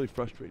 you can really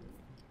frustrate.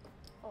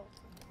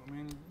 I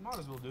mean, might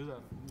as well do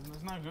that.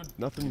 It's no good.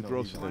 Nothing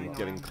grosser than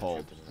getting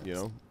called, you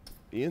know?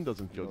 Ian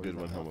doesn't feel good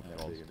when Hellmuth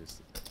calls.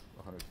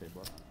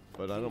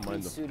 But I don't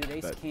mind that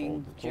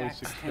fold. It's only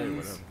 6K,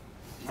 whatever.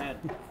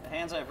 The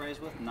hands I've raised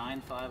with,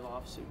 9-5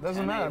 offsuit.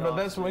 Doesn't matter, but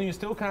that's when you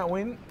still can't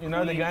win. You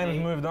know the game has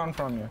moved on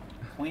from you.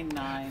 Queen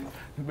 9.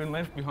 You've been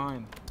left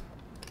behind.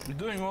 You're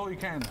doing all you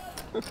can.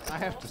 I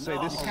have to say,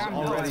 this is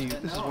already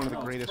this is one of the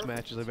greatest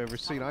matches I've ever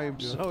seen. I am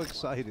so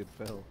excited,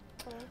 Phil.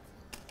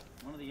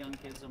 One of the young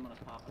kids, I'm going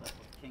to pop it up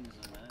with kings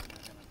in a minute.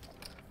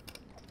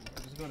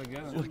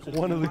 Like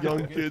one of the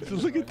young kids.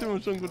 Look at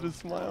Timoshenko just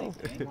smile.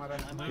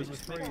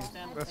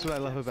 That's what I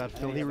love about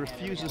Phil. He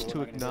refuses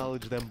to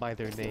acknowledge them by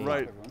their name.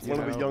 Right. One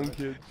of the young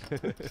kids.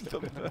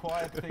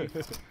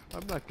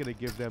 I'm not going to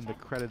give them the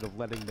credit of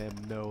letting them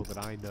know that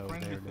I know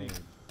their name.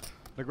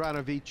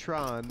 Negreanu v.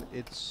 Tran.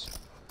 It's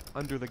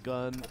under the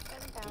gun.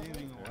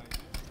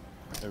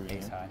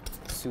 Ace high.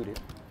 Suited.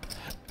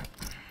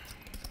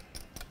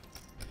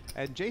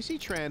 And JC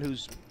Tran,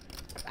 who's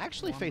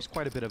actually faced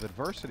quite a bit of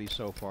adversity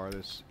so far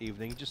this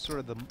evening, just sort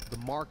of the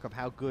mark of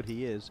how good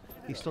he is.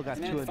 He's still got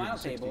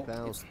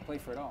 260,000. Play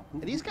for it all.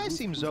 And these guys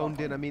seem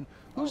zoned in. I mean,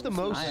 who's the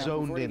most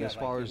zoned in as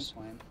far as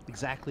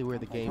exactly where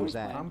the game's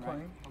at? I'm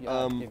playing.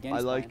 I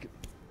like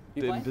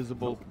the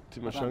invisible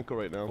Timoshenko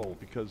right now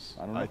because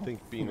I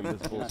think being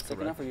invisible is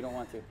correct. Enough or you don't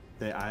want to?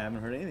 I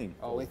haven't heard anything.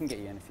 Oh, we can get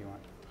you in if you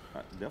want.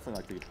 I'd definitely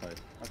like to get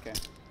played. Okay.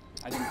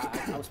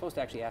 I was supposed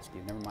to actually ask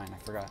you. Never mind. I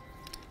forgot.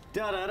 I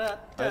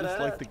just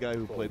like the guy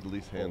who played the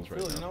least hands right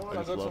Phil, now. you know what?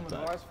 I got some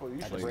advice for you.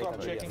 You should stop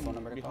checking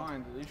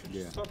behind. You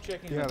should stop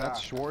checking the back.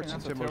 That's Schwartz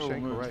and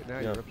Timoshenko right now.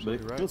 You're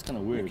absolutely right. It feels kind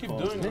of weird. You keep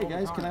doing hey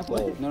guys, can I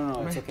play?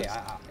 No, it's okay.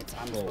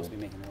 I'm supposed to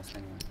be making the list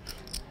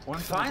anyway.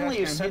 Finally,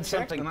 you said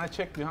something. And I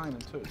checked behind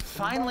him too.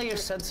 Finally, you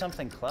said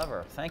something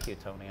clever. Thank you,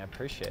 Tony. I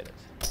appreciate it.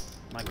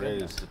 My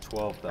goodness. To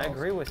 12,000. I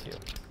agree with you.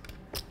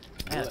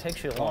 Man, it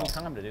takes you a long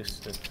time to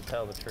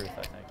tell the truth,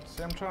 I think.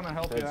 See, I'm trying to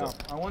help you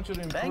out. I want you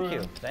to improve. Thank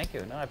you, thank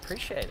you. No, I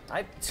appreciate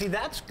it. See,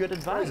 that's good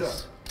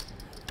advice.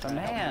 But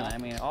man, I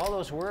mean, all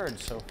those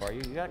words so far,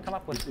 you got to come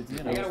up with,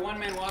 you know. You got a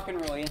one-man walking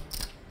rule, Ian.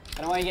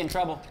 I don't want you to get in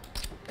trouble.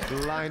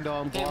 Blind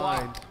on You can't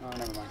blind. walk. Oh,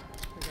 never mind.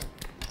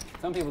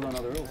 Some people don't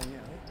know the rules.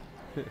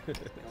 Don't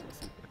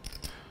listen.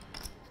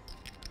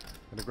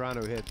 And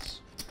Negreanu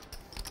hits.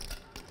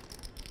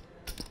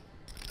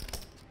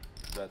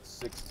 That's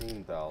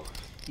 16,000.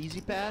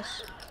 Easy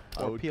pass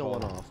I or would peel call.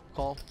 one off?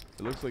 Call.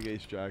 It looks like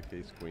ace jack,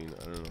 ace queen.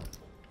 I don't know.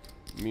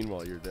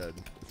 Meanwhile, you're dead.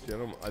 See, I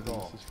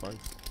think this is fine.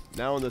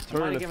 Now in the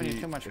turn, if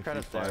he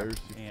fires,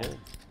 you fold.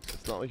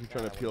 It's not like you're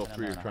trying to peel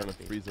through. You're trying to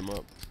freeze him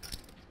up.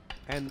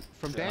 And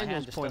from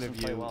Daniel's point of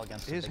view,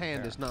 his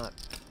hand is not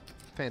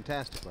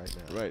fantastic right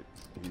now. Right.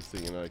 He's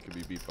thinking I could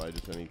be beat by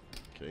just any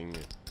king.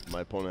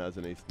 My opponent has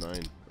an ace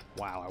 9.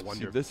 Wow, I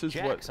wonder. See, this is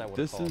what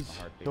this is.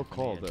 He'll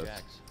call this.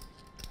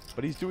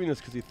 But he's doing this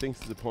because he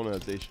thinks his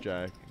opponent has ace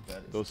jack.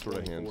 Those sort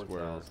of hands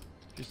where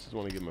he just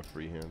want to give him a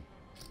free hand,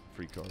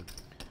 free card.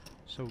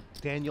 So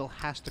Daniel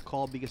has to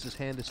call because his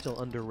hand is still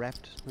under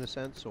repped in a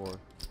sense, or?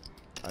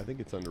 I think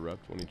it's under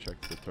repped when he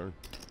checks the turn.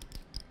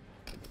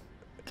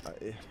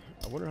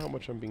 I wonder how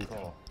much I'm being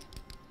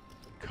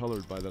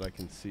colored by that I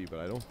can see, but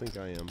I don't think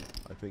I am.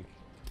 I think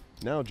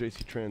now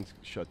JC Tran's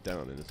shut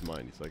down in his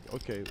mind. He's like,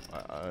 okay,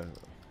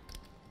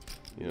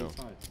 you know,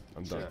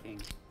 I'm done.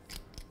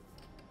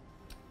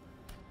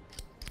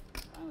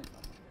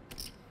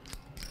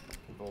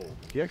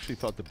 He actually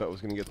thought the bet was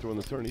going to get through on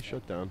the turn. He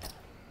shut down.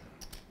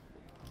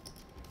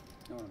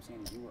 You know what I'm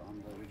saying? You were on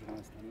the original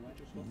list anyway.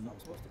 I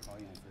was supposed to call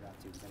you and I forgot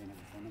to because I didn't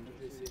have your phone number.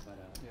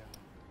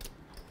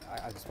 But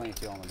I'll explain it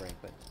to you all on the break.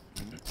 But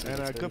and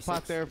a good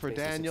pot there for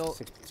Daniel.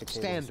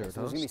 Standard,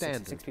 huh?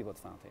 Standard. 6 people at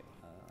the final table.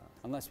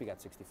 Unless we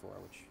got 64,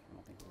 which I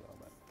don't think we will.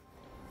 But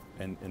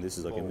And this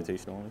is like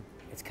invitation only?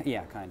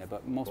 Yeah, kind of,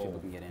 but most people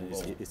can get in.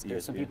 It's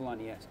There's some ESPN? people on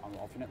on the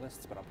alternate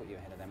lists, but I'll put you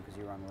ahead of them because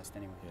you were on the list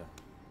anyway.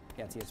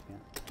 Yeah, it's ESPN.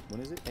 When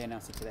is it? They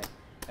announced it today.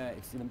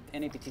 It's the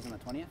NAPT's on the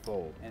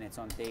 20th, and it's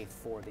on day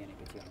 4 of the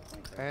NAPT on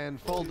the 23rd. And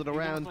folded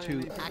around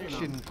to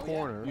Action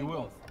Corner. You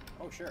will.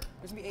 Oh, sure.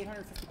 There's going to be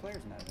 850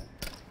 players in that event.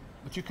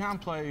 But you can't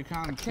play, you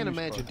can't. I can't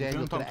imagine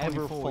Daniel could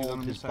ever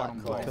fold his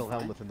button to Phil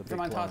Hellmuth in the big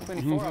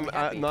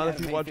blind. Not if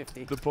you watched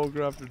the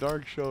Poker After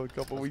Dark show a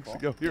couple weeks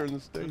ago here in the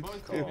States.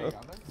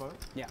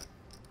 Yeah.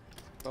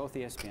 Both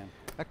ESPN.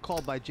 That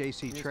call by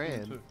J.C.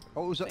 Tran.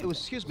 Oh, it was.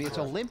 Excuse me. It's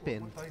a limp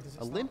in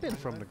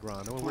from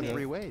Negreanu. It went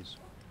 3 ways.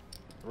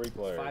 3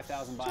 players.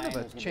 5,000 buy-in.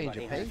 Sort of a change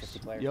of pace.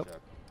 Yep.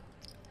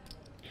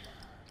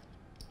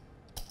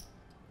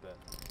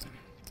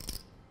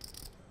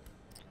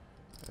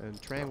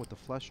 And Tran with the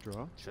flush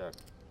draw. Check.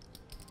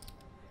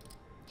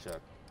 Check.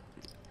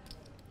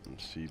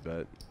 C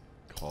bet,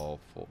 call,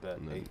 fold. Bet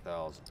and then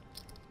 8,000.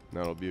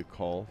 now it'll be a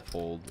call,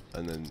 fold,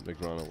 and then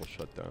Negreanu will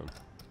shut down.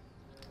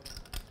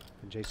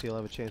 And JC will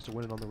have a chance to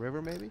win it on the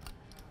river, maybe?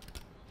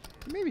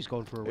 Maybe he's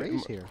going for a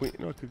raise here. Queen,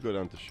 no, it could go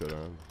down to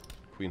showdown.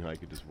 Queen high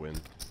could just win.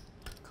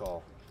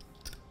 Call.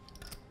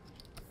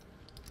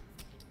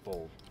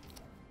 Fold.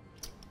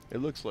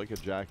 It looks like a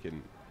jack,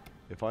 and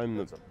if I'm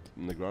the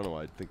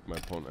Negreanu, I think my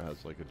opponent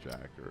has like a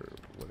jack or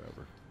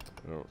whatever.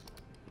 I don't.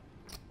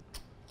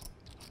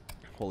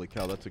 Holy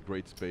cow, that's a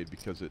great spade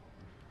because it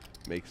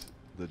makes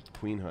the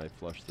queen high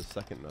flush the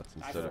second nuts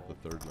instead of the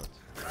third nuts.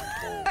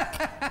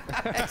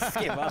 Just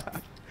give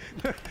up.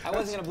 I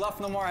wasn't going to bluff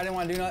no more. I didn't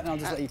want to do nothing. I'll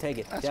just let you take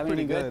it. That's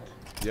pretty good.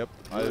 Yep.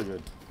 Really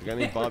good. A guy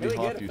named Bobby Really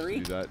Hoff good, used 3?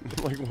 to do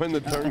that. Like when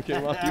the turn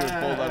came up, he would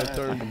fold out a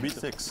turn.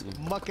 B6.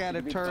 Muck at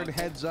a turn,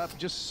 heads up,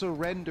 just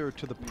surrender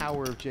to the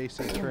power of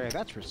JC Tran.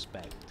 That's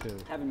respect, too.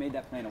 Haven't made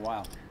that play in a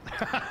while.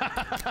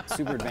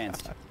 Super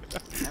advanced. I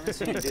haven't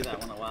seen you do that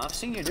one in a while. I've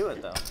seen you do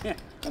it, though. Yeah.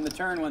 On the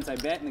turn, once I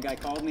bet, and the guy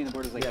called me, and the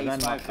board was like Yeah,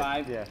 ace, then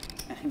 5-5. yeah.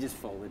 And I just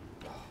folded.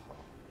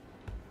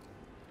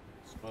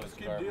 Just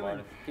keep dealing.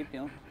 Keep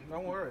dealing.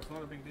 Don't worry, it's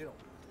not a big deal.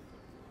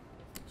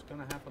 It's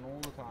going to happen all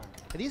the time.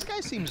 And these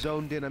guys seem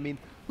zoned in. I mean,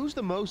 who's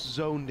the most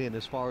zoned in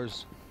as far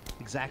as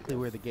exactly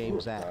where the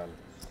game's at?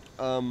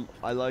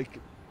 I like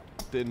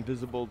the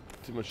invisible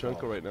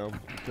Timoshenko right now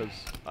because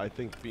I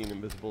think being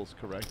invisible is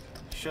correct.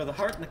 Show the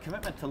heart and the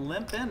commitment to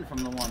limp in from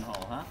the 1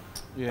 hole, huh?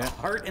 Yeah. The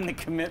heart and the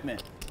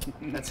commitment.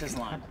 That's his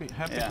line.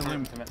 Happy yeah, to heart and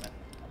limp. commitment.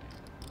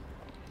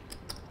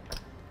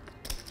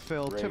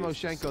 Phil, Raise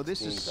Timoshenko,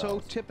 this is so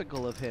 16,000.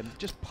 typical of him.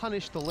 Just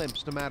punish the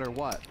limps no matter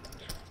what.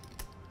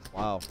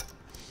 Wow.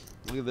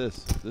 Look at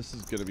this. This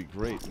is going to be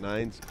great.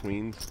 9s,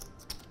 queens.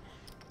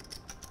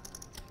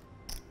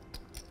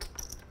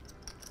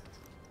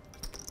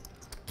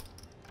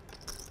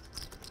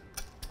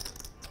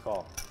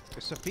 Call.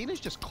 Safina's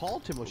just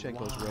called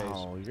Timoshenko's raise.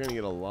 Wow, you're going to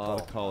get a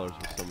lot of callers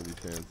with some of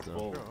these hands now.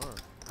 Fold.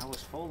 I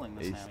was folding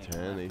this Ace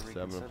hand. 10, ace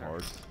 7 of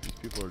hearts. These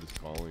people are just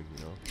calling,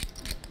 you know.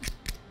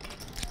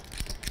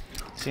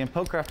 See, in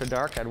Poker After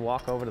Dark, I'd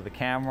walk over to the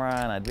camera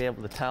and I'd be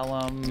able to tell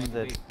them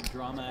that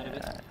Drama out of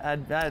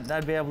it.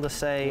 I'd be able to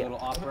say, A little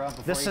opera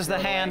before this you is the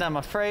throw it hand away. I'm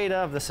afraid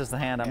of, this is the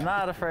hand I'm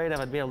not afraid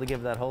of. I'd be able to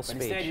give that whole But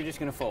speech. instead, you're just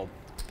going to fold.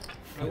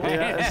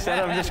 Yeah, instead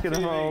I'm just going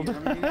to fold.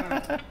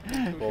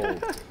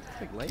 Fold.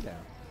 Big laydown.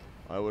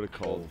 I would have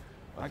called.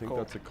 I think called.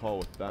 that's a call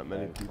with that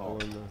many people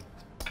in the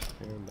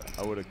hand.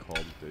 I would have called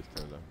with ace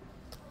 10 down.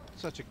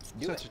 Such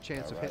a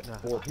chance of hitting a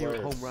 4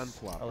 players. home run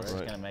flop, Oh, this is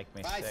right? going to make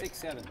me 5, sick. 6,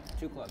 7.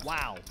 2 clubs.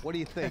 Wow. What do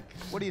you think?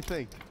 What do you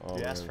think? Oh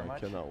You man, asked for I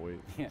much? cannot wait.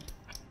 Yeah.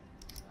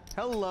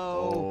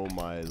 Hello. Oh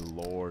my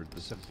lord,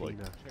 this is like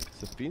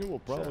Safina will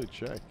probably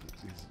check.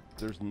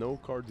 There's no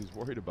cards he's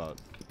worried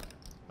about.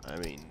 I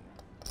mean,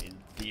 in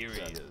theory,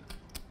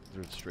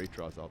 there's straight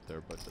draws out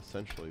there, but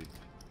essentially,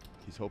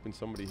 he's hoping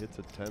somebody hits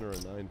a 10 or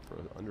a 9 for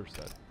an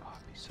underset. Oh,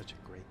 it'd be such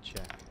a great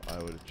check. I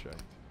would have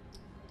checked.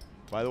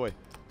 By the way,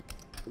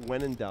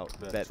 when in doubt,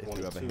 Bet bet if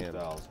you have a hand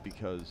 22,000.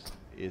 because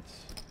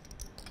it's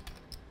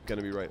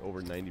gonna be right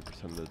over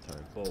 90% of the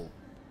time. Fold.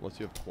 Unless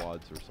you have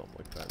quads or something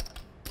like that.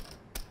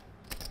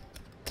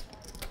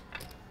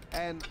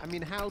 And I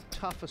mean, how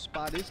tough a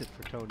spot is it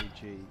for Tony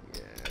G?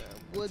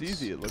 It's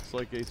easy. It looks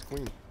like ace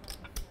queen,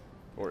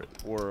 or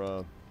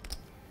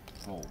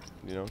Fold.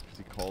 you know, because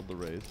he called the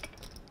raise.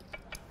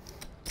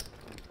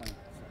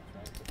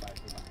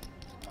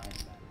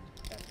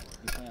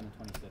 You play on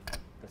the 25th.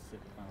 That's the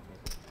final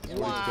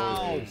paper.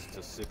 Wow. Raise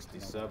to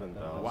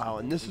 67,000. Wow,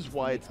 and this is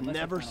why it's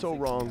never so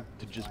wrong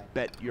to just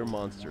bet your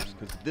monsters,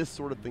 because this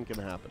sort of thing can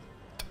happen.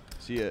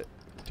 See,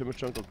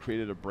 Timoshenko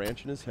created a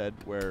branch in his head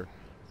where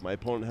my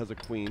opponent has a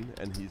queen,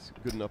 and he's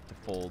good enough to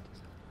fold,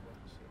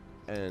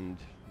 and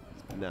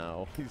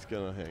now he's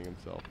gonna hang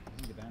himself.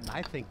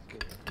 I think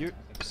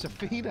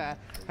Safina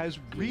has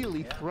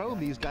really thrown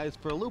these guys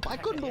for a loop. I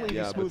couldn't believe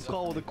Yeah, a smooth but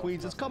call with the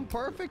queens. It's come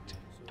perfect.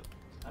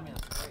 I mean,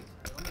 that's great.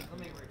 Let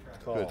me retract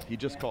Good. He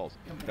just calls.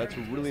 That's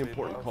a really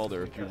important call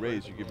there. If you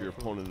raise, you give your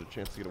opponent a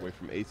chance to get away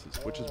from aces,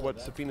 which is what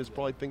Safina's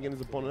probably thinking his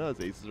opponent has.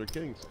 Aces or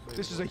kings.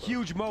 This is a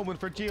huge moment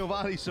for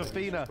Giovanni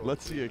Safina.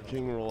 Let's see a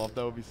king roll off.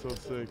 That would be so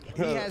sick.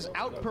 He has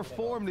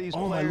outperformed these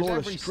oh my players lord,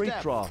 every a straight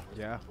step. draw.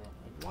 Yeah.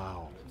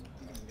 Wow.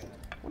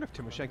 I wonder if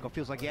Timoshenko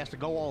feels like he has to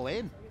go all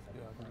in.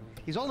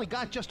 He's only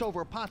got just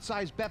over a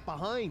pot-sized bet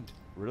behind.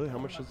 Really? How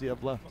much does he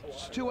have left?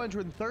 It's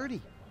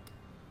 230.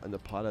 And the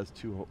pot has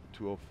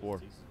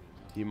 204.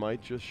 He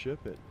might just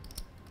ship it.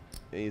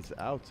 And he's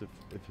out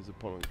if his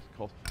opponent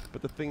calls.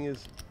 But the thing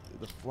is,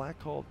 the flat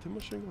call,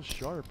 Timoshenko's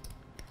sharp.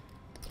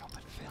 No,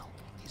 but Phil,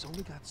 he's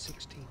only got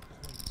 16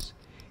 points.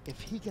 If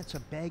he gets a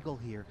bagel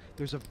here,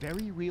 there's a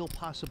very real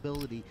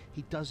possibility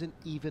he doesn't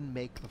even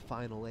make the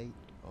final 8.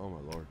 Oh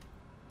my lord.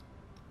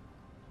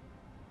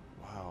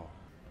 Wow.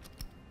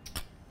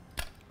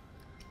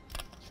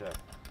 Check.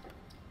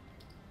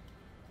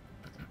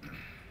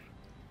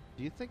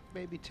 Do you think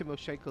maybe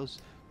Timoshenko's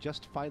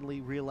just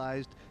finally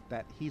realized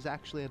that he's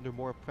actually under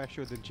more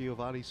pressure than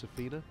Giovanni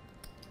Safina?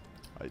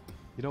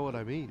 You know what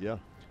I mean? Yeah.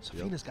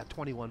 Safina's got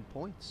 21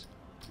 points.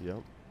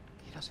 Yep.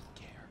 He doesn't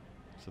care.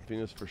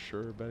 Safina's for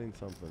sure betting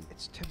something.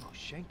 It's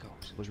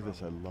Timoshenko's. Look at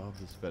this. I love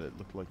this bet. It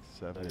looked like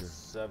 7 That or is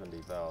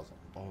 70,000.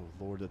 Oh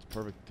lord, that's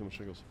perfect.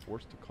 Timoshenko's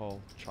forced to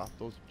call. Chop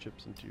those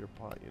chips into your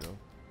pot, you know.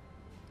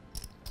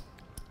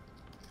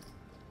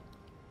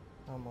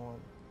 I'm on.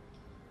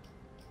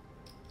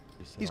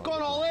 He's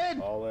gone all in.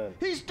 All in.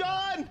 He's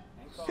done.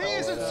 He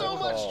is in so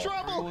much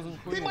trouble.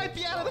 He might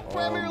be out of the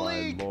Premier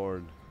League. Oh my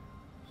lord.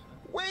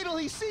 Wait till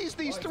he sees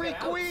these 3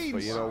 queens.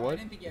 But you know what?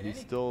 He's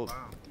still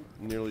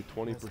nearly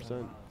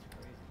 20%.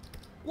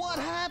 What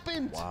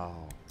happened?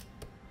 Wow.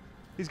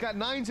 He's got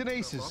 9s and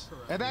aces,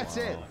 and that's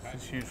it.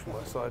 It's huge for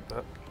my side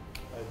bet.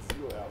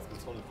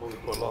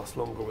 Will last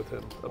longer with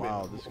him.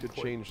 Wow, this could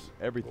change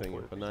everything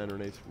if a 9 or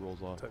an ace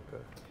rolls off.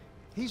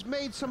 He's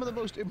made some of the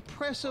most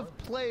impressive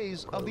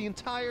plays of the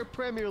entire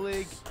Premier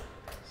League,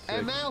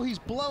 and now he's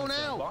blown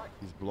out.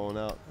 He's blown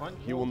out.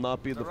 He will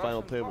not be at the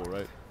final table,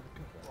 right?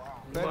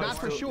 Not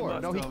for sure.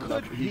 No,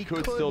 he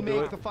could still do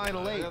make it. the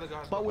final 8,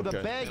 but with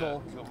a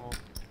bagel.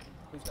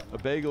 A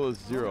bagel is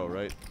 0,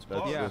 right?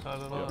 That's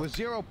Yeah, with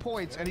 0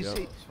 points, and he's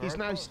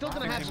still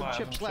going to have some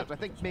chips left. I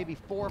think maybe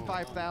 4,000 or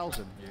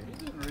 5,000.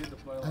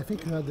 I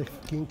think you had the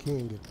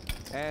king.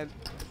 And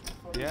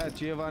yeah,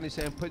 Giovanni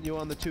saying putting you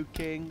on the 2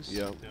 kings.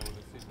 Yeah.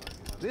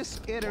 This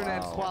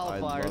internet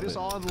qualifier, this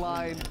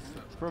online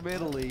from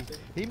Italy,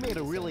 he made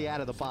a really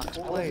out-of-the-box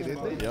play,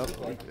 didn't he? Yep.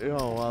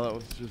 Oh wow, that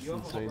was just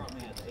insane.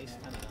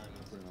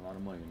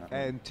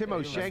 And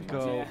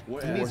Timoshenko,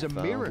 he needs a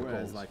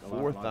miracle.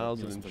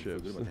 4,000 in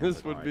chips.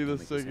 This would be the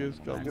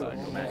sickest comeback.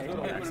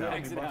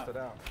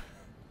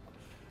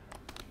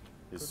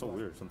 It's so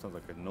weird. Sometimes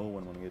like I know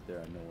when I'm gonna get there,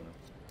 I know when I'm.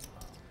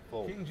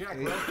 You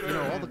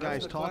know, all the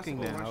guys talking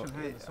now,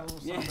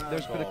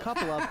 there's been a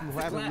couple of them who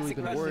haven't really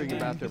been worrying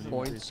about their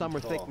points. Some are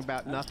thinking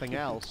about nothing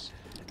else.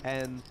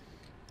 And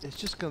it's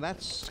just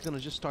that's gonna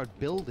just start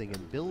building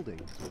and building.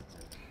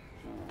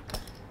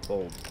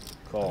 Fold.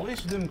 Call. At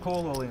least he didn't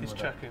call all in. He's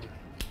checking.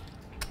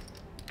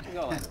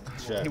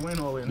 He went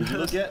all in. Did you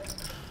look at?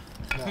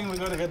 I think we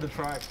gotta get the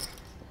track.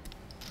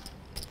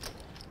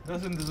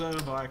 Doesn't deserve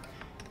a black.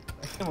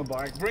 Give him a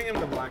black. Bring him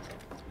the black.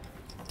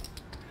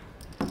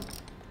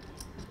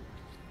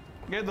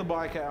 Get the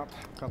bike out.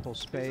 Couple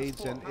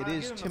spades, and it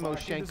is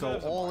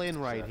Timoshenko all in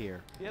right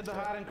here. He had the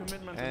heart and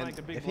commitment to And make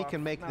a big if he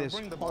can make this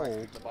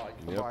hold,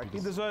 he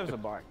deserves a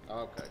bike.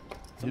 Okay.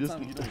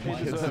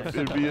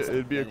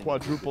 It'd be a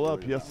quadruple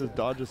up. He has to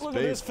dodge a spade. Look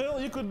at this,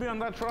 Phil. You could be on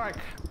that track.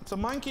 It's a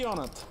monkey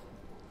on it.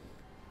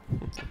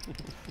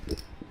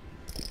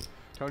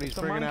 Tony's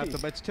bringing out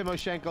it's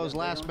Timoshenko's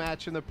last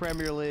match in the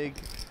Premier League.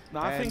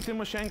 No, I think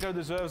Timoshenko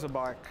deserves a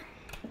bike.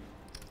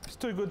 It's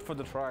too good for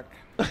the track.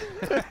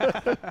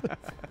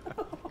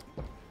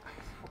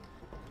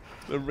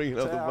 They're bringing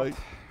out the bike.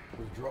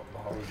 We've dropped the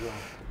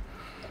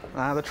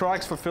horizontal. The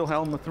trike's for Phil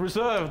Hellmuth.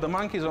 Reserve, the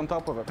monkey's on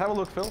top of it. Have a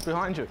look, Phil,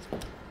 behind you.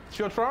 It's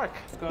your trike.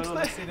 What's going on?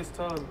 Let's see this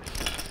time.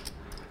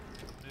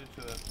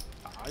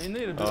 You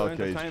need to do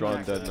Okay, he's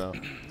drawn dead now.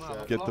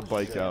 Get the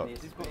bike out.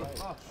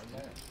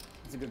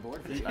 It's a good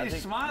board for you.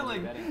 He's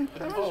smiling.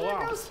 Oh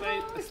wow, a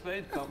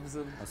spade comes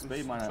in. A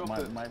spade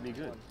might be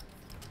good.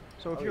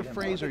 So if you're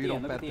Frazer, you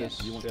don't bet this.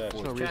 There's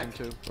no reason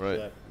to.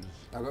 Right.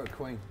 I got a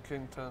queen.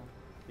 King 10.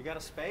 You got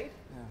a spade?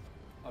 Yeah.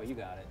 Oh, you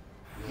got it.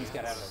 He's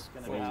got out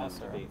of the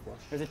house.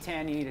 There's a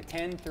 10. You need a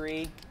 10,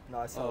 3. No,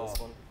 I saw this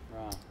one.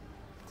 Wrong.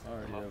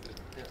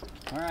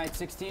 All right,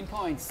 16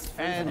 points.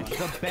 And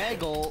the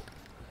bagel,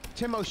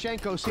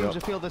 Timoshenko seems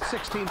to feel that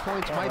 16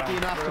 points might be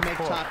enough to make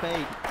top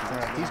 8.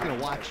 He's going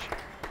to watch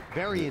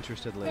very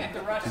interestedly.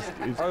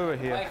 He's over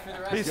here.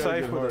 He's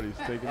safe with it.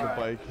 He's taking the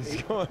bike.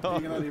 He's going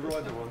off. You can only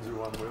ride the ones who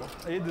won, Will.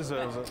 He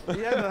deserves it.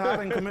 He had the heart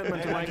and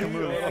commitment to make a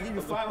move. I'll give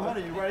you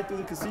 500. You ride through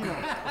the casino.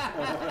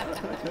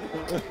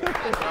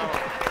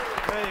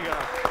 There you go.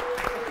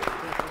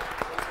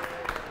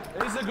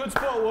 He's a good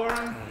sport,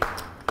 Warren.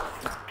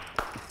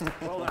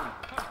 Well done.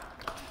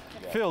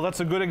 Phil, that's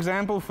a good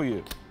example for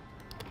you.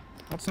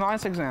 That's a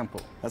nice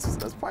example.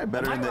 That's probably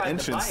better than the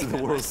entrance to the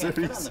World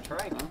Series.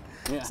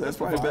 Yeah. So that's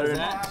probably better.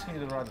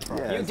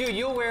 Yeah. Dude,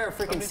 you'll wear a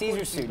freaking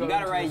Caesar suit. You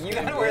gotta ride. You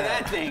gotta wear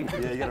that thing.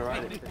 Yeah, you gotta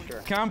ride it. For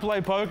sure. Can't play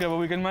poker, but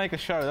we can make a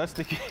show. That's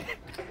the key.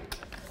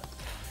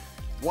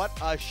 What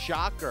a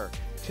shocker.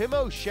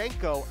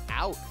 Timoshenko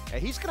out.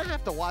 And he's going to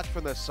have to watch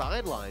from the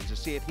sidelines to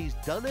see if he's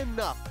done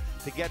enough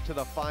to get to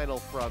the final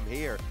from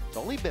here. It's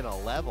only been a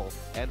level.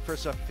 And for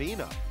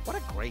Safina, what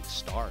a great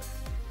start.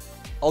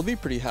 I'll be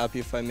pretty happy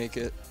if I make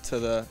it to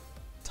the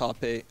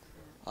top 8.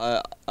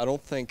 I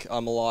don't think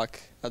I'm a lock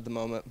at the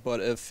moment, but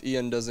if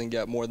Ian doesn't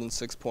get more than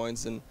 6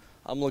 points, then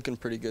I'm looking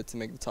pretty good to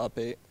make the top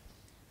 8.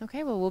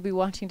 Okay, well, we'll be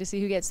watching to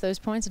see who gets those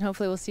points, and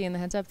hopefully we'll see you in the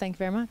heads up. Thank you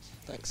very much.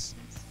 Thanks.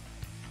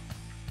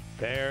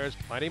 There's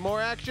plenty more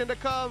action to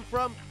come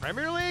from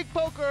Premier League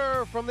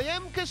Poker from the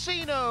M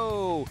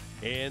Casino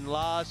in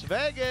Las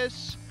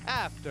Vegas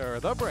after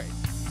the break.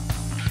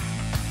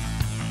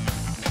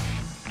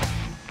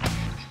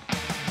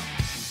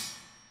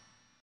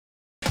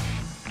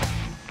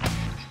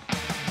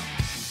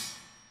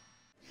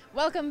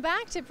 Welcome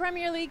back to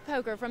Premier League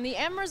Poker from the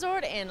M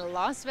Resort in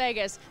Las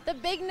Vegas. The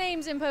big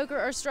names in poker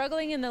are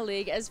struggling in the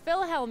league as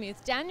Phil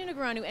Hellmuth, Daniel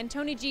Negreanu, and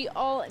Tony G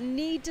all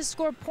need to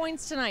score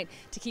points tonight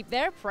to keep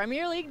their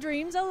Premier League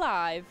dreams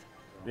alive.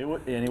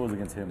 And it was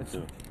against him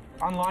too.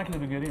 Unlikely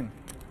to get in.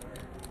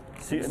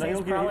 See, he's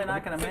probably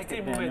not going to make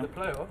it, Daniel.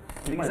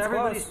 Because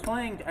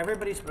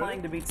everybody's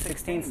playing to beat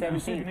 16,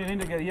 17.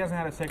 He hasn't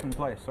had a second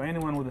place, so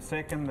anyone with a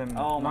second, then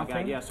oh my nothing.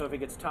 God, yeah, so if he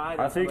gets tied,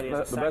 I think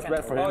the best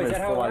bet for him is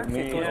for like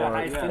me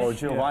or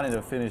Giovanni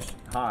to finish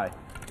high.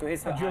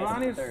 So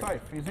Giovanni is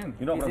safe, he's in.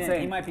 You know what I'm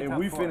saying? If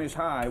we finish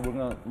high, we're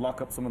going to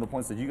lock up some of the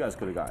points that you guys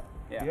could have got.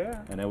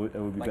 Yeah. And it would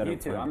be like better you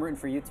two. for him. I'm rooting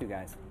for you two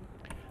guys.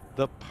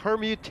 The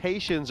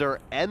permutations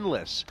are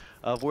endless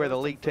of where the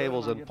league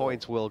tables and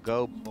points will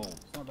go.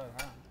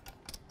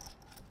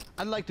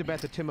 I'd like to bet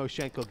that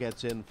Timoshenko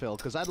gets in, Phil,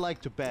 because I'd like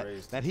to bet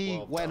that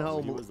he went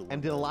home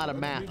and did a lot of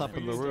math up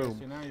in the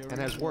room and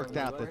has worked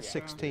out that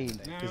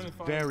 16 is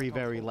very,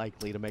 very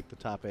likely to make the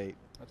top 8.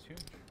 That's huge.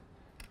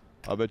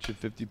 I'll bet you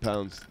 50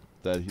 pounds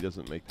that he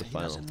doesn't make the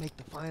final. He doesn't make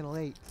the final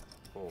 8.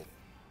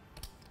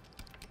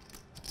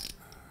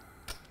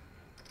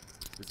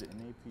 Is it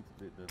an AP,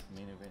 the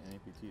main event in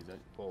APT, is that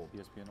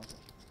ESPN also?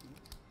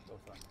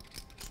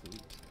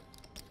 Sweet.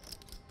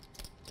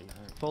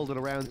 Fold it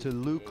around to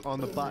Luke on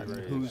the button,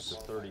 who's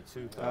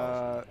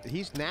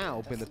he's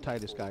now been the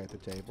tightest guy at the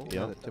table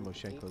now that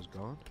Timoshenko's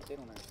gone.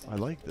 I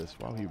like this.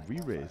 Wow, he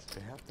re-raised.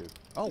 They have to.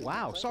 Oh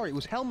wow, sorry, it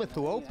was Hellmuth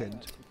who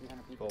opened.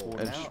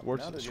 And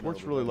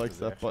Schwartz really likes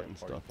that button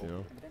stuff, you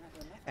know.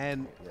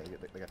 And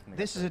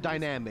this is a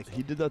dynamic.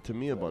 He did that to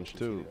me a bunch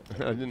too.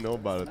 I didn't know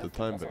about it at the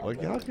time, but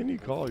like, how can you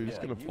call? You're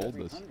just gonna fold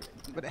this.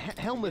 But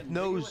Hellmuth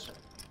knows.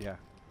 Yeah,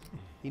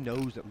 he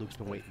knows that Luke's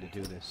been waiting to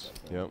do this.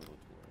 Yep.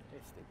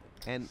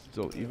 And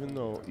so even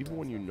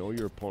when you know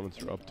your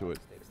opponents are up to it,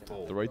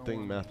 the right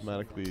thing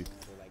mathematically,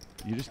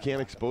 you just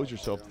can't expose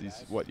yourself to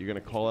these. What, you're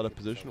gonna call out a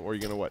position, or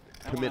you're gonna what,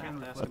 commit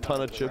a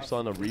ton of chips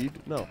on a read?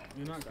 No.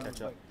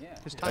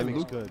 His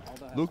timing's good.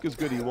 Luke is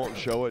good. He won't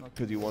show it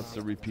because he wants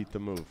to repeat the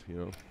move, you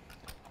know.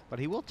 But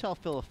he will tell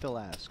Phil if Phil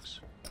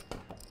asks.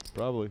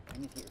 Probably.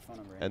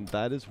 And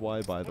that is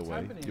why, by the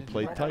way, you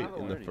play tight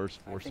in the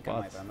first 4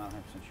 spots. I'm not 100%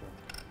 sure.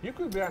 You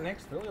could be out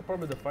next, Phil. You're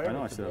probably the favorite. I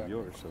know I still have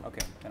yours. So.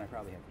 Okay, then I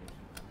probably have yours.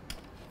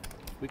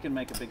 We can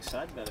make a big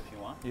side bet if you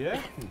want. Yeah.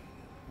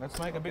 Let's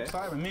make a big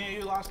side bet. Me and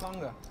you last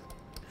longer.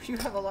 You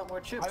have a lot more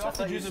chips. I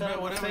offered you to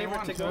bet whatever you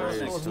want. To go out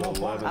next.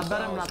 I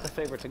bet I'm not the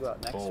favorite to go out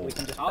next. We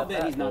can just I'll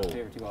bet he's not the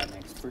favorite to go out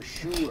next, for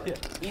sure.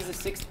 He's a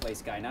 6th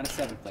place guy, not a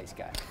 7th place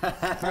guy.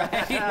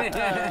 Right?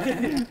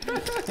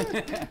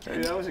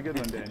 Hey, that was a good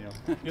one, Daniel.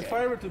 Your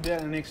favorite to be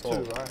out next too,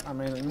 right? I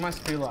mean, you must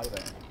feel like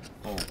that.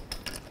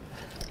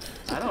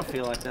 I don't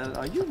feel like that.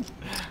 Are you?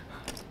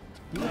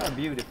 You are a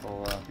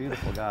beautiful,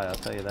 beautiful guy. I'll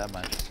tell you that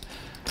much.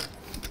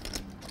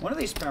 One of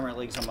these Premier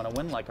Leagues, I'm going to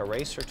win like a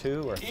race or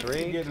 2 or 3.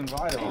 If you get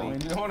invited, I mean,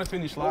 you don't want to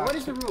finish last. Well, what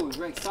is the rule? It's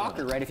like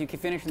soccer, right? If you can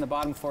finish in the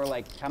bottom 4,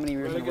 like how many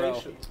years in a row?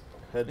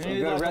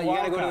 You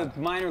got to go to the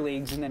minor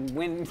leagues and then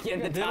win, get in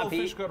the top 8.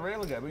 Devilfish got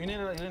relegated, but you need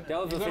a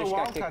Devilfish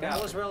got kicked out.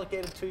 I was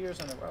relegated 2 years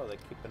in a row. They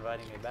keep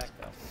inviting me back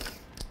though.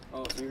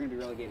 Oh, so you're going to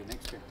be relegated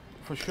next year?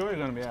 For sure, you're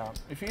going to be out.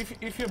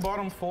 If you're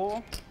bottom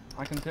 4,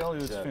 I can tell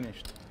you it's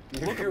finished.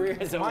 Your career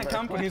is over. My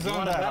company's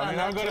on that. I mean,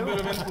 I've got a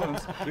bit of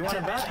influence. You want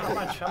to bet? How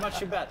much? How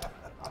much you bet?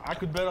 I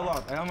could bet a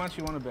lot. How much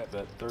you want to bet?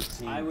 Bet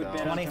 13. I would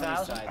bet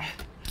 20,000.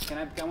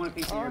 I want a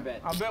piece of your bet.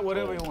 I'll bet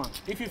whatever you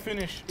want. If you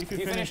finish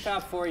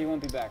top 4, you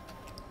won't be back.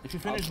 If you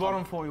finish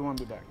bottom 4, you won't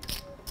be back.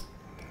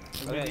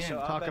 Okay, so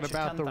talking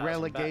about the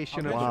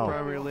relegation of the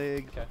Premier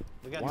League. Okay.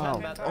 We got Wow.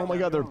 10 bets. Oh my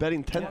God, they're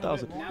betting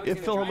 10,000.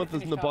 If Phil Hellmuth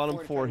is in the bottom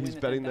 4, he's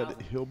betting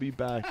that he'll be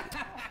back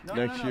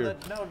next year.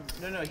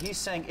 No, he's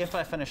saying if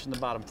I finish in the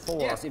bottom 4,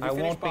 Yes, if you I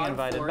finish won't be bottom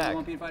invited 4, back. you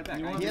won't be invited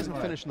back. He hasn't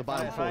finished in the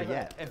bottom 4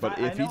 yet. But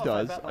if he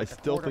does, I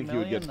still $250,000, think he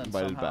would get then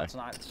invited somehow back. it's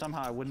not-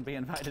 somehow I wouldn't be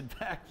invited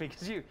back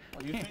because you.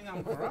 Oh, you think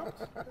I'm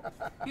corrupt?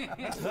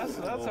 that's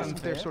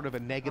Isn't there sort of a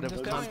negative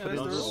just telling you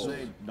confidence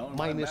there's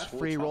minus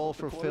free roll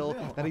for Phil?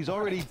 And he's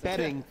already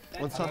betting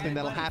on something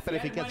that'll happen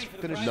if he gets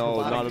finished. No, in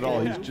the not bottom at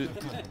all.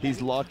 four.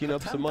 He's locking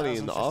up some money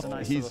in the off.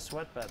 He's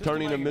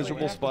turning a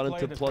miserable spot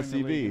into plus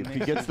EV. If he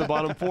gets the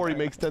bottom 4, he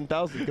makes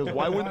 10,000. Because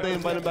why wouldn't they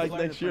invite him back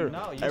next year?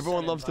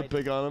 Everyone loves to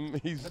pick on him.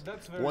 He's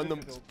won the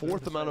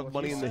 4th amount of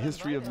money in the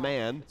history of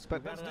man,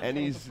 and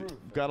he's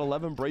got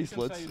 11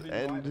 bracelets,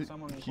 and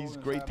he's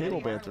great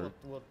table banter.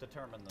 We'll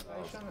determine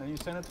the. You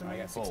send it to me. I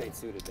got 6-8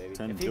 suited,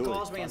 baby. If he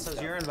calls me and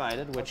says you're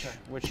invited,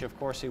 which of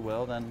course he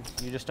will, then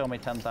you just owe me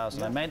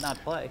 10,000. I may not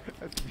play.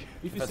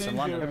 If it's in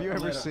London. Have you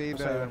ever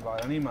seen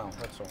an email?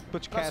 That's all.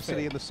 Butch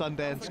Cassidy and the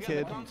Sundance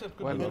Kid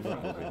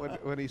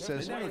when he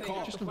says,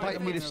 "Just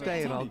invite me to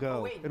stay and I'll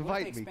go.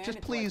 Invite me.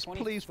 Just please,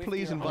 please,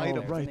 please invite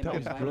him." Right, that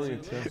was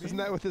brilliant. Isn't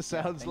that what this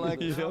sounds like?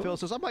 Phil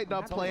says, "I might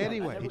not play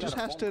anyway. He just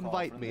has to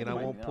invite me and I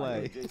won't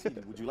play."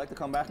 JC, would you like to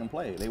come back and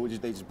play? They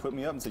just put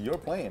me up and said you're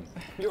playing.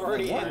 You're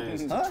already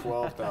in. Huh?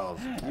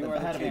 12,000. You I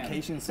had a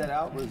vacation set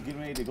out. Was getting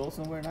ready to go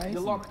somewhere nice.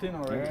 You're locked in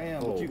already. Here I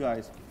am with you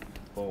guys.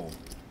 Fold.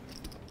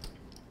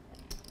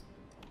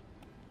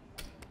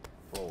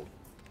 Fold.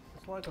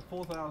 It's like a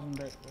 4,000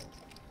 bet.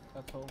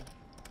 That's all.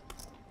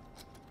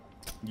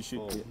 You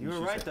should. You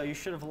were right though. You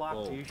should have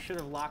locked. You should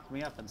have locked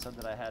me up and said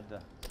that I had to.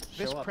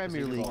 This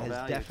Premier League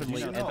has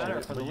definitely it's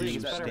better for the league.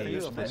 It's better for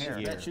you this here.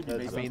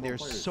 year. I mean,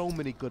 there's so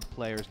many good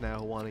players now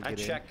who want to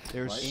get in.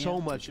 There's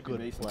so much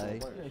good play,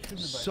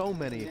 so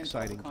many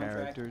exciting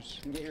characters.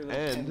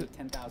 And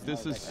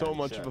this is so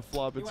much of a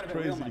flop, it's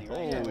crazy.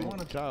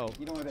 Holy cow.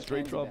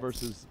 Straight draw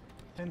versus...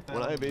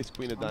 When I have ace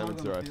queen of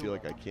diamonds there, I feel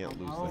like I can't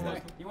lose the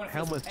hand.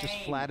 Hellmuth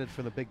just flatted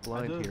for the big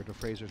blind here to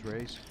Frazer's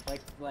raise.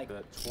 Like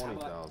 20,000.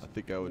 I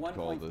think I would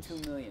call this.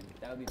 1.2 million.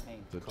 That would be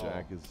pain. The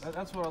jack is...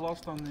 That's what I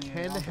lost on the.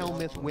 Can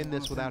Hellmuth win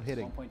this without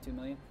hitting? 1.2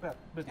 million. Yeah,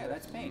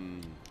 that's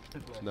pain.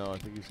 No, I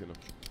think he's gonna...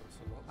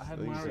 I had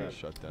he's Mario. gonna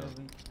shut down.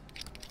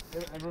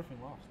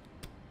 Everything lost.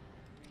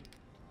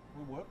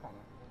 We work on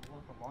it. We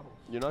work on models.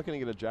 You're not gonna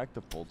get a jack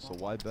to fold, so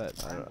why bet?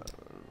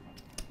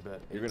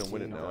 You're gonna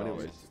win it now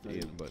anyways,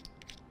 Ian, but...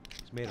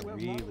 He's made a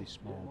really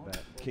small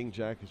bet. King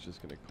Jack is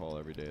just gonna call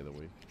every day of the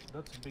week.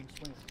 That's a big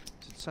swing.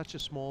 Is it such a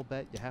small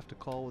bet you have to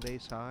call with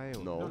ace high?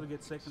 Or? No. To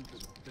get second to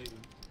David.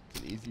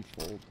 It's an easy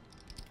fold.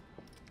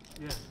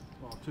 Yeah,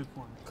 well, 2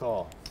 points.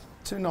 Call.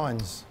 2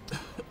 9s.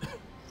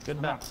 Good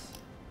bet.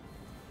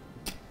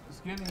 It's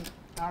getting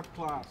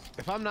outclassed.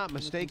 If I'm not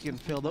mistaken,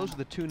 Phil, those are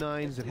the 2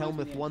 9s that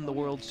Hellmuth won the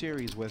World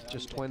Series with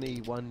just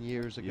 21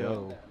 years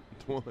ago.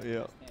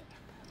 Yeah.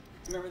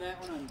 Remember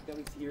that one on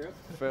WC Europe?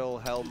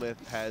 Phil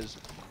Hellmuth has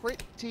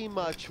pretty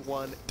much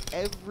won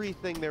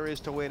everything there is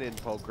to win in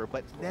poker,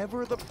 but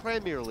never the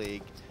Premier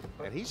League.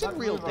 And he's in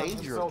real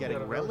danger of getting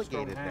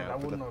relegated now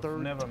for the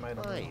third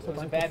time. It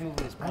was a bad move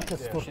with his point.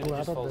 Should have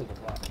just folded the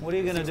flop. What are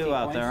you gonna do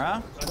out there,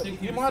 huh?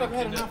 You might have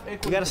had enough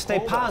equity. You gotta stay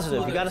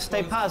positive. You gotta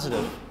stay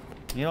positive.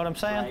 You know what I'm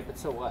saying? Right, but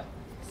so what?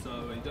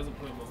 So he doesn't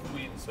put him on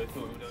queen, so he thought he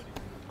would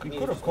only... You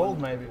could have called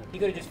maybe. He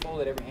could have just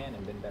folded every hand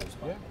and been better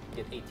spot.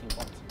 Get 18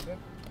 points. Yeah.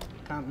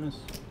 Can't miss.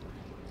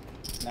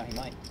 Now he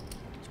might.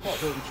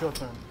 It's your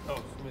turn.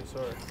 Oh, I mean,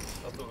 sorry. I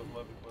thought it was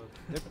my big bird.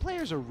 The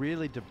players are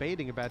really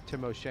debating about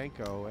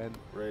Timoshenko and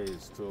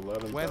Raise to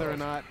 11. whether or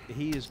not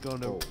he is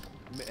going to,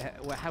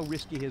 how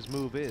risky his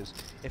move is.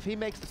 If he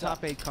makes the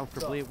top 8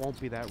 comfortably, it won't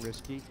be that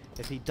risky.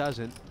 If he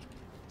doesn't,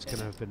 it's going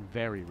to have been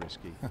very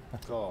risky.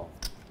 Call.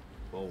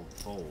 Fold.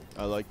 Fold.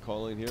 I like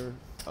calling here.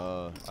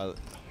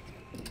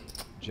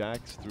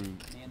 Jacks through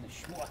And the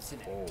Schwartz in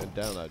it. and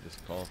down, I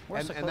just call.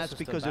 And that's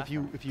because if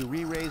you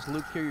re-raise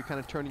Luke here, you're kind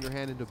of turning your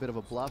hand into a bit of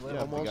a bluff Yeah, if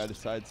the almost. guy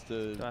decides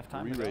to I have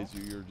time to re-raise go?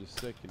 you, you're just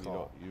sick, and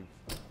you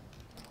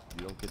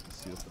don't get to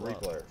see the 3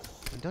 flop. players.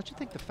 And don't you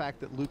think the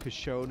fact that Luke has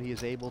shown he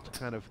is able to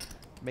kind of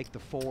make the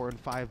 4 and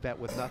 5 bet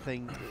with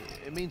nothing,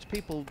 it means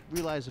people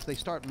realize if they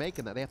start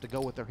making that, they have to go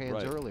with their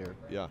hands Right. earlier.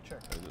 Yeah,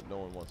 and no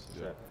one wants to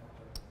do it.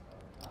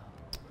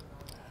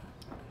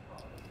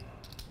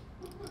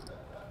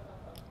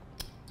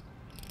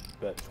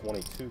 Bet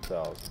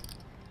 22,000.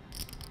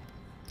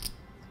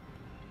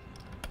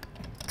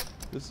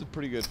 This is a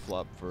pretty good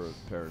flop for a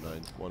pair of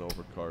 9s. 1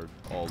 over card,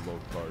 all low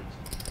cards.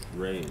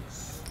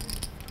 Raise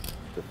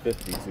to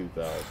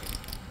 52,000.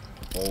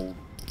 Fold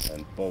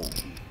and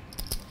fold.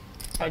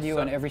 Had you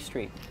on every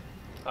street.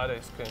 I had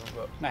ace king,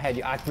 but... I had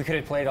you. We could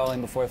have played all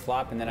in before the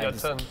flop, and then I Yeah,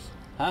 just... 10s.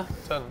 Huh?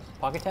 10s.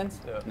 Pocket 10s?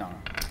 Yeah. No.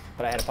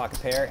 But I had a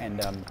pocket pair, and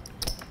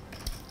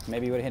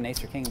maybe you would have hit an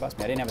ace or king and bust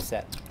me. I didn't have a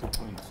set.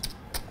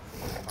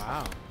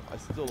 Wow. I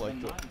still like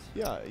the...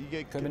 Yeah, you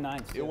get... Could have been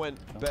 9s. It went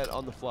bet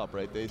on the flop,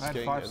 right? The ace I had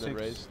king 5, and then 6.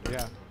 raised.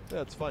 Yeah.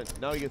 Yeah, it's fine.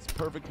 Now he gets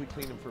perfectly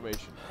clean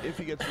information. If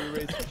he gets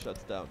re-raised, he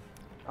shuts down.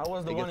 I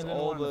was the He one gets who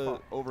didn't all want the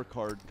pot.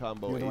 overcard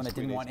combo. You were the one ace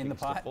that didn't queen, want ace in the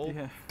kings to pot? fold.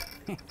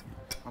 Yeah.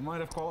 I might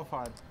have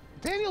qualified.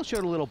 Daniel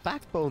showed a little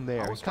backbone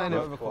there. was Kind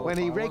trying of, to when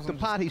he overqualify. I raked the wasn't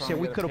pot, he just said,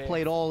 trying we to could have get a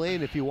played all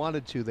in if you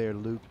wanted to there,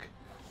 Luke.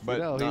 But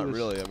You know, he not was-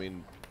 really. I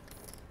mean,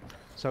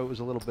 So it was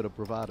a little bit of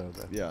bravado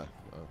then. yeah.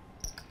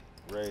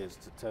 Raise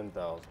to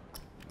 10,000.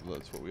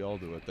 That's what we all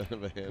do at the end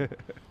of a hand.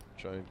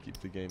 Try and keep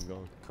the game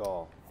going.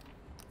 Call.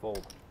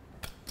 Fold.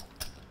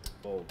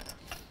 Fold.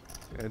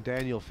 And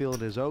Daniel feeling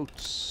his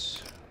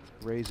oats,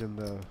 raising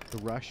the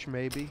rush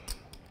maybe.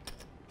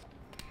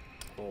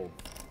 Fold.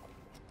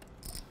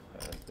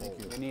 Thank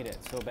you. We need it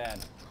so bad.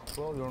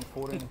 Well, you're on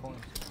 14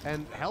 points.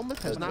 And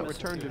Hellmuth has not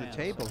returned to the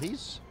table.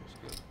 He's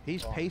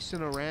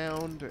pacing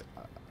around.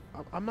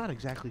 I'm not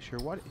exactly sure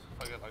what.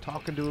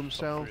 Talking to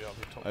himself.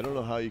 I don't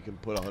know how you can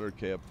put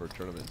 100K up for a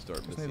tournament and start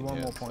Just missing need one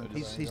more hands. point.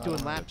 He's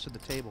doing laps of the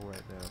table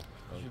right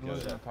now. You should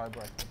lose in a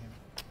tiebreak for him.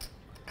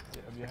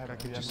 I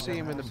can just see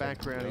him in the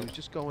background. He was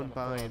just going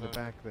by in the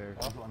back there.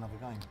 Yeah,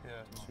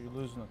 so you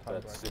lose in a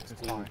tiebreak. That's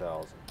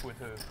 16,000. With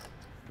who?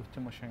 With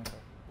Timoshenko.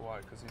 Why?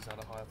 Because he's had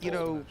a higher. You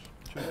know,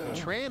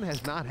 Tran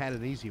has not had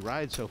an easy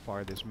ride so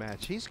far this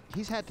match. He's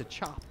had to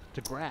chop,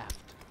 to graft.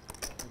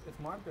 It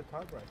might be a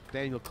tiebreak.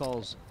 Daniel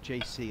calls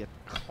JC a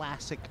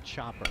classic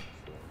chopper.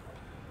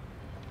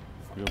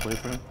 You gonna play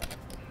for him?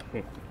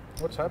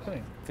 What's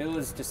happening? Phil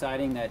is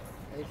deciding that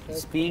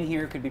his being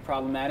here could be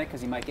problematic because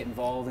he might get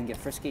involved and get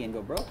frisky and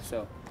go broke.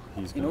 So,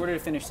 in order to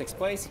finish 6th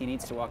place, he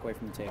needs to walk away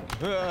from the table.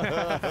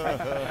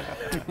 I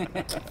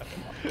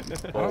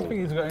don't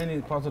think he's got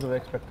any positive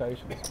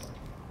expectations.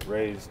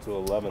 Raise to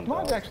 11,000.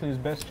 Might actually his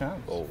best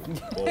chance.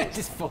 Fold.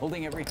 Just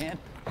folding every hand.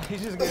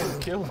 He's just getting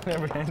killed in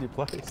every hand he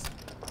plays.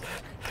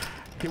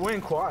 He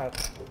went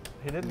quiet.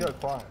 He did go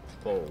quiet.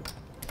 Fold.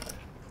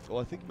 Well,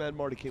 I think Mad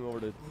Marty came over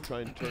to try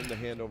and turn the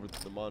hand over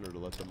to the monitor to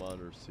let the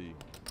monitor see.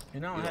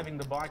 You're now having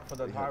the bike for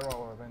that high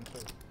roller event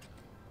too.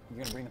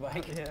 You're gonna bring the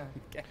bike? Yeah.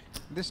 Okay.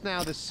 This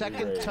now the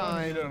second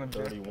time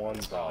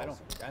 31,000.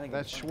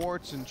 that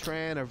Schwartz and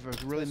Tran are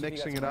really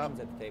mixing it up.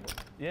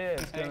 Yeah,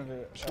 it's gonna be.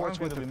 Schwartz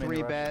with the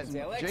 3-bet.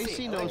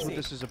 JC knows what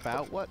this is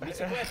about. What?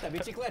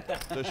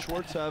 Bicicleta. Does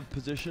Schwartz have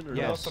position or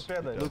Yes. no?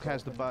 Luke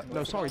has the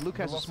no, sorry, Luke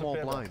has a small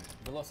blind.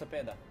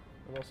 Velocipeda.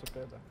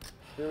 Velocipeda.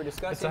 We were It's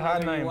discussing a hard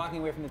whether you name. walking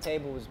away from the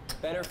table was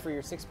better for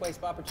your 6th place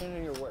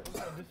opportunity or worse.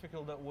 How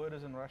difficult that word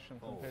is in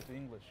Russian compared to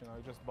English, you know,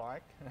 just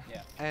bike.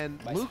 Yeah.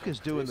 And Luke is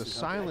doing the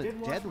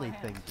silent deadly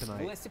thing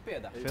tonight.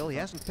 Velocipeda. Phil, he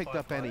hasn't picked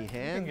up any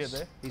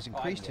hands. He's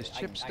increased his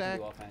chip stack.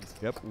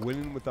 Yep,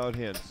 winning without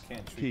hands.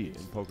 Key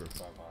in poker.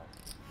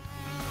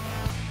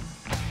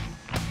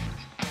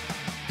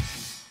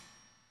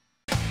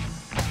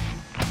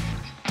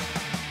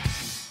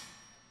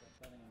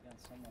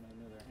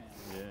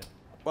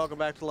 Welcome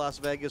back to Las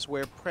Vegas,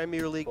 where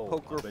Premier League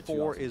Poker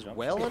 4 is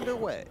well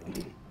underway.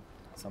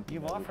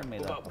 You've offered me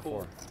that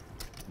before.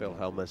 Phil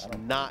Hellmuth's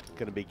not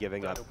going to be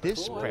giving up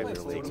this Premier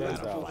League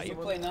match. You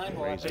play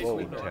 9-ball, I play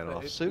Fold, snooker. 10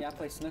 off-suit. Yeah, I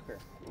play snooker.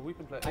 We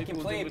can play. I can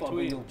play 8-ball,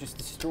 but you'll just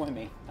destroy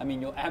me. I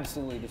mean, you'll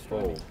absolutely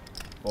destroy me.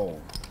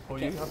 Fold.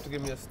 Well, you have to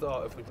give me a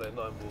start if we play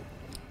 9-ball.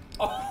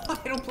 Oh, I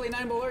don't play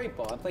 9-ball or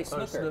 8-ball. I play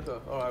snooker. Oh,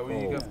 snooker. All right,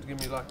 well, you have to give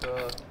me like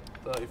a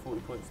 30,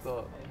 40 point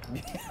start.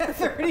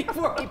 30,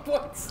 40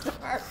 point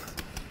start.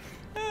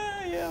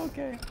 Yeah,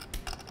 okay.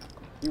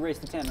 You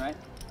raised to 10, right?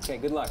 Okay,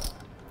 good luck.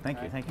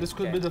 Thank you, thank you. This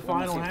could be the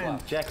final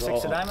hand. Jack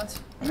 6 of diamonds?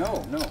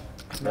 No, no.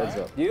 Heads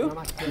up. You?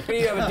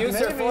 You have a deuce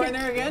or 4 in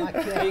there again?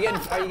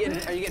 Are you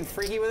getting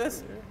freaky with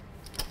us?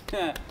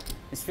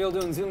 Is Phil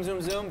doing zoom,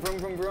 zoom, zoom, vroom,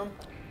 vroom, vroom?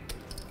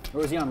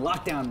 Or is he on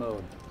lockdown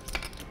mode?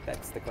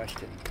 That's the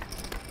question.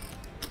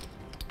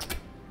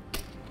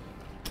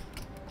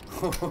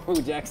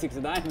 Oh, Jack 6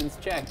 of diamonds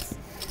checks.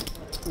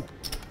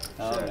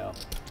 Oh no.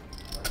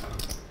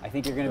 I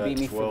think you're going to beat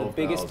me for the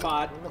biggest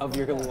pot of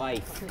your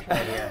life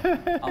right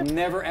here. I'll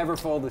never ever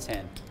fold this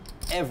hand.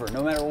 Ever.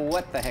 No matter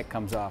what the heck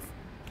comes off.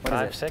 What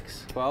 5, is it?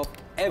 6? 12?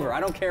 Ever. I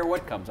don't care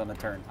what comes on the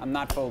turn. I'm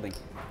not folding.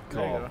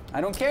 Call.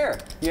 I don't care.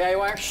 Yeah, you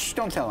are. Shh,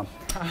 don't tell him.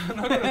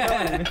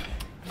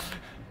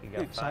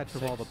 Aside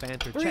from all the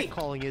banter, 3. check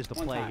calling is the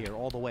One play time. here,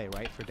 all the way,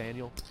 right, for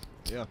Daniel?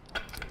 Yeah.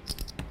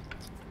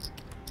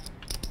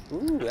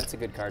 Ooh, that's a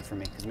good card for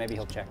me, because maybe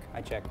he'll check.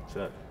 I check.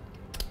 Check.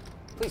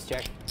 Please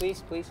check.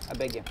 Please, please. I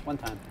beg you. One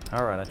time.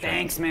 All right, I check.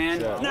 Thanks, man.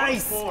 Check.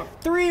 Nice.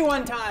 3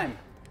 one time.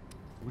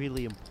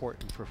 Really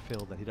important for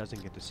Phil that he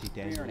doesn't get to see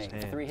 3 or Daniel's an 8.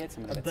 hand. 3 hits.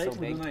 I'm going A to bet date so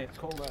with big. an 8,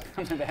 call that.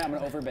 I'm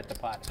going to overbet the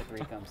pot if 3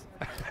 comes.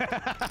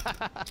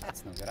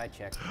 That's no good. I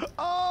check.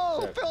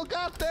 Oh, Check. Phil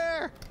got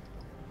there!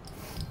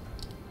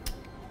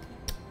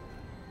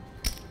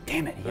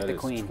 Damn it. He hit That the is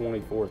queen.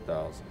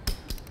 24,000.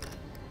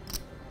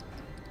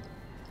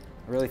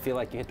 I really feel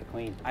like you hit the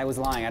queen. I was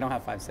lying. I don't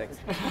have 5-6.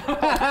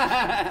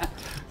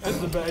 That's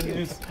the bad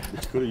news. You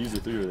could have used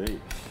a 3 or an 8.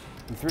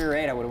 In 3 or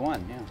 8, I would have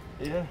won.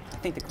 Yeah. Yeah. I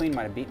think the queen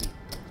might have beat me.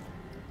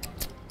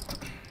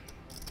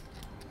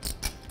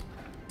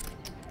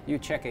 You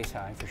check ace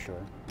high for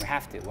sure. You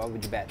have to. Why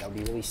would you bet? That would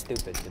be really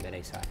stupid to bet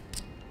ace high.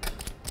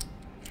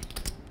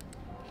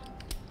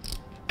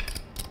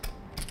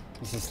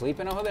 Is he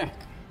sleeping over there?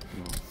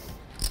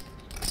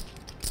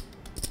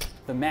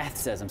 The math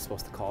says I'm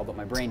supposed to call, but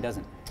my brain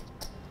doesn't.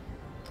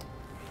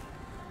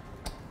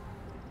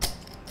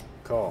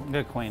 Call.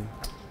 Good queen.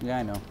 Yeah,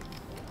 I know.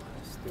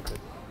 Stupid.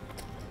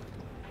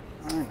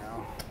 I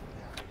know.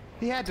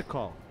 He had to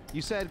call.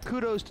 You said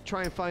kudos to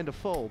try and find a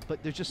fold,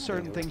 but there's just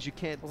certain things you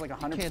can't, I was like you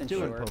 100% can't do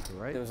sure. in poker,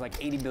 right? There was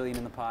like 80 billion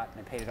in the pot,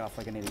 and I paid it off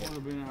like an idiot. It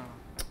would have been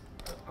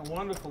a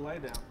wonderful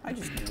laydown. I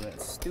just knew it.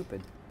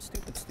 Stupid.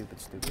 Stupid, stupid,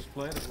 stupid. Just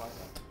played it like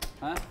that.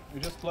 Huh? You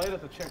just played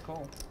at the check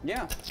call.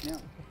 Yeah, yeah.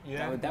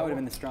 Yeah. That would have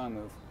been the strong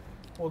move.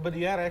 Well, but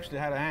he had actually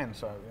had a hand,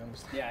 so you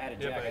understand. Yeah, I had a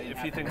jack. Yeah, but if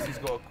he thinks he's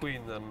got a queen,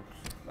 then...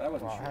 But I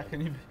wasn't Well, sure. how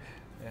can you be?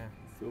 Yeah.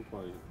 Phil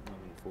probably not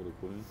going to fold a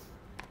queen.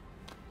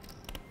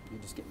 You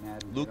just get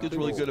mad. And Luke get is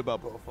really good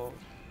about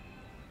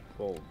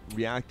Fold.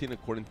 reacting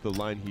according to the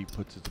line he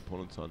puts his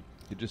opponents on.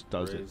 He just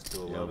does Raise it. to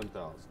Yeah.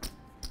 11,000.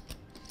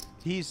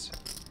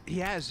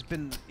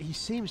 He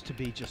seems to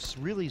be just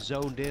really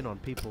zoned in on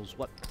people's,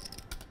 what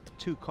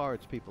 2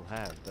 cards people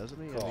have,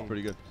 doesn't he? That's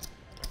pretty good.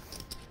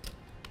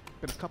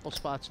 Been a couple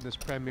spots in this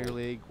Premier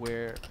League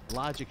where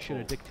logic should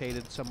have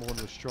dictated someone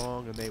was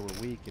strong and they were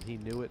weak, and he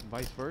knew it, and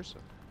vice versa.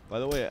 By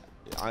the way,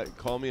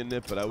 call me a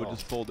nip, but I would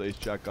just fold ace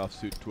jack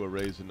offsuit to a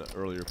raise in the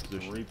earlier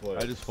position.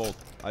 Replay. I just fold.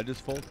 I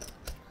just fold.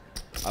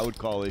 I would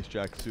call ace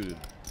jack suited,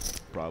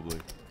 probably,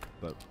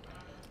 but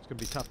It's gonna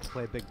be tough to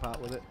play a big pot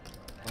with it,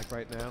 like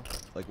right now.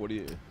 like, what are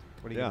you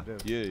gonna do?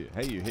 Yeah.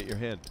 Hey, you hit your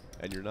hand,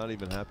 and you're not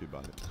even happy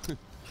about it.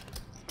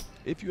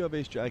 If you have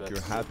ace jack, you're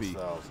happy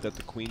that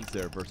the queen's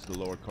there versus the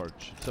lower card.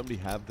 Should somebody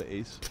have the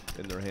ace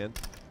in their hand?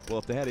 Well,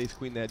 if they had ace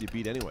queen, they had you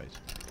beat anyways.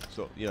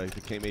 So, you know, it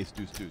became ace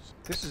deuce deuce.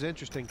 This is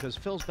interesting because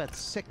Phil's bet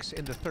 6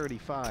 into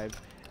 35,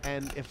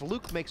 and if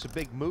Luke makes a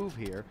big move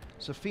here,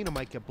 Safina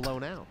might get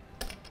blown out.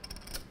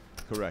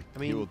 Correct. I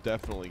mean, he will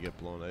definitely get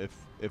blown out.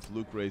 If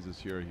Luke raises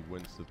here, he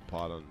wins the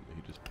pot on.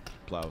 He just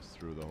plows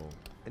through the hole.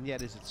 And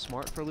yet, is it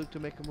smart for Luke to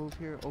make a move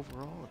here?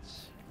 Overall,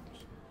 it's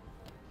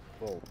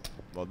Fold.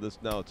 Well, this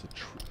now it's a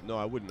no.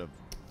 I wouldn't have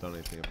done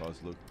anything if I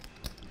was Luke.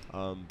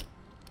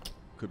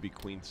 Could be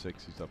queen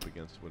 6. He's up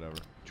against whatever.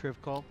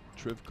 Triv call.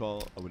 Triv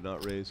call. I would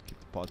not raise. Keep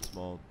the pot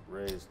small.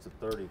 Raise to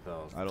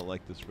 30,000. I don't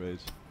like this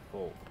raise.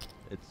 Fold.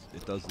 It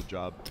does the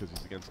job because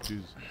he's against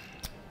twos.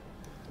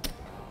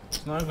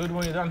 It's no good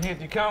when you don't hit.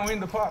 You can't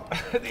win the pot.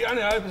 The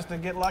only hope is to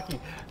get lucky.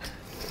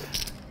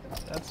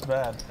 That's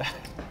bad.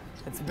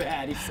 That's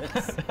bad, he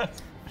says.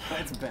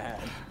 That's bad.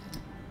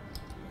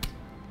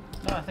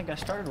 No, I think I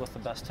started with the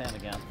best hand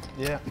again.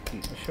 Yeah,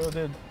 you sure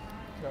did.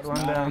 Got It's run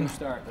not how down. you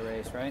start the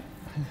race, right?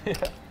 Yeah.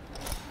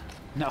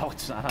 No,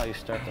 it's not how you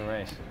start the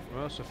race.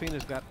 Well,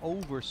 Safina's got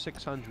over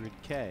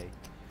 600K.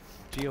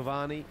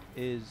 Giovanni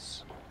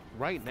is,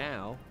 right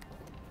now,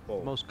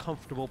 the most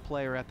comfortable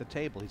player at the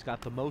table. He's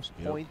got the most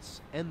points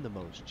and the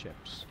most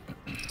chips.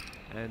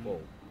 And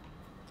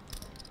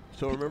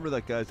So remember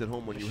that, guys at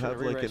home, when you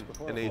have like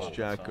an ace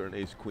jack or an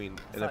ace queen,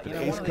 and if an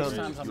ace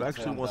comes, you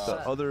actually want the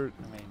other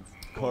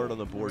card on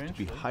the board to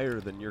be higher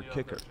than your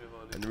kicker.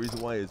 And the reason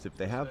why is if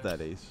they have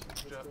that ace,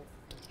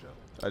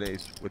 an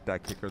ace with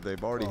that kicker,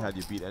 they've already had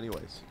you beat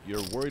anyways.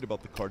 You're worried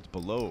about the cards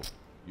below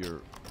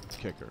your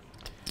kicker,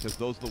 because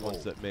those are the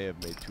ones that may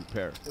have made 2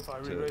 pair to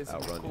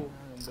outrun you.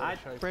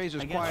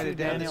 Frazer's quieted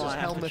down. This is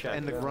Hellmuth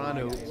and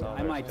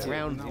Negreanu.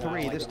 Round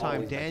 3. This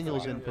time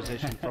Daniel's in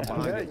position from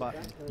behind the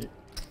button.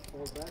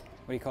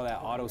 What do you call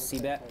that? Auto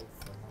C-bet?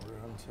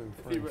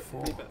 If he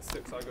bet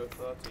 6, I go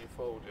 30, you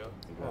fold,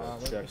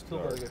 yeah? You still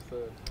got to get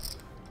third.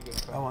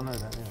 Oh, I know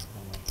that,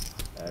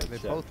 yeah. They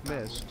both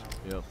missed.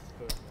 Yeah.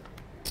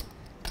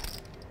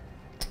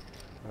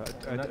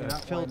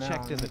 Phil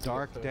checked in the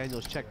dark.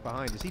 Daniel's checked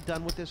behind. Is he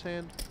done with this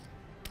hand?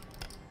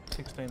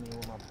 16 you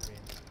will not be.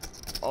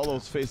 All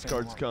those face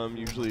cards come.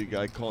 Usually a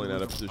guy calling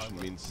out of position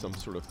means some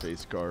sort of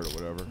face card or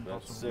whatever.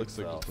 That's Looks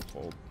like 6,000. just a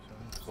fold.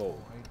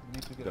 Fold.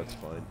 That's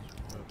fine.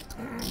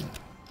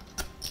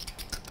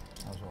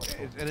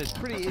 And it's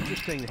pretty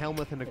interesting.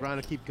 Hellmuth and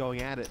Negreanu keep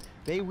going at it.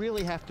 They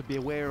really have to be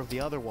aware of the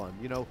other one.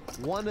 You know,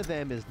 one of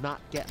them is not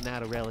getting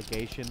out of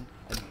relegation,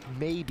 and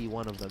maybe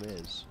one of them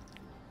is.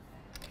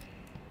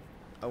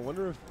 I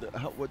wonder if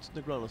what's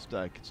Negreanu's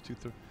stack? It's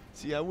 213.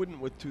 See, I wouldn't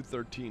with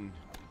 213.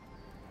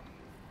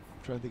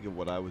 I'm trying to think of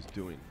what I was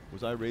doing.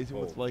 Was I raising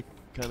with like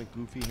kind of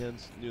goofy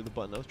hands near the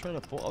button? I was trying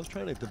to fold. I was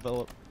trying to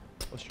develop.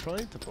 I was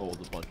trying to fold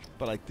a bunch,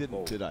 but I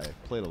didn't. Did I? I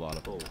played a lot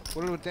of fold.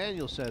 What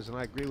Daniel says, and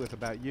I agree with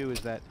about you,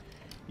 is that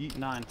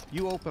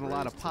you open a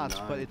lot of pots,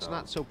 but it's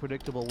not so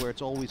predictable where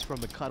it's always from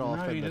the cutoff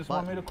No, and you the just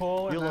want me button. to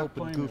call and You'll not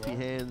open play me, goofy right?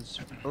 hands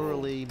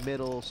early,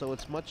 middle, so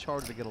it's much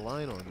harder to get a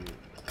line on you,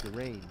 your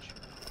range.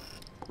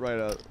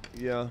 Right.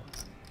 Yeah.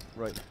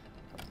 Right.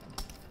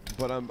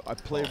 But I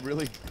play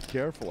really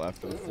careful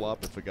after the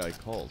flop if a guy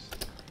calls,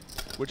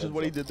 which is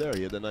what he did there.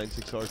 He had the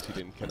 9-6 hearts. He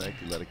didn't connect.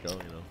 He let it go. You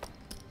know.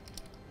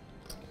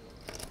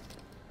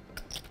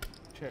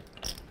 Check.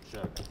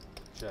 Check.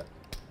 Check.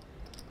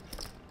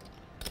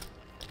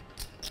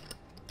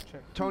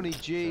 Check. Tony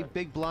G,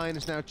 big blind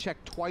is now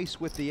checked twice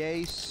with the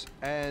ace,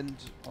 and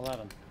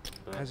 11.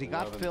 Has he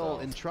got Phil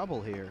in trouble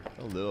here?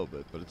 A little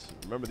bit, but it's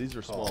remember these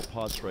are small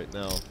pots right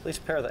now. Please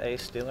pair the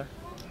ace, dealer.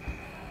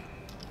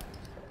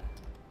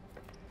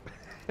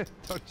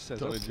 Tony says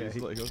Tony okay.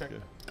 G's like, okay.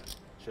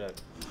 Check.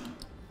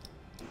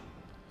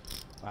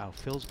 Wow,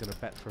 Phil's going to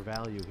bet for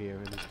value here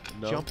and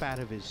No. jump out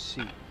of his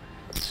seat.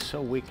 It's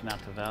so weak not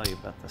to value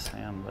bet this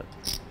hand, but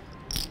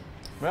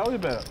Value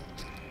better.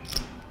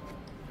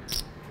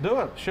 Do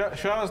it. Show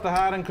us the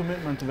heart and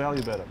commitment to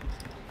value better.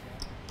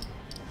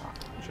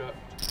 Check.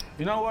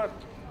 You know what?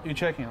 You're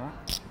checking,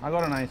 right? I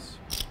got an ace.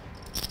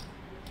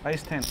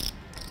 Ace 10.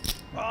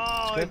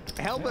 Oh, Good.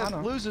 Hellmuth Yeah, I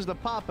know. loses the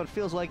pot, but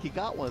feels like he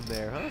got one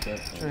there, huh?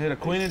 Should I hit a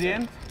queen at the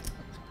end?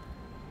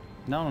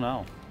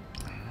 no.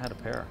 I had a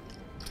pair.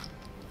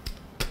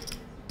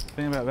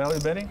 Think about value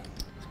betting?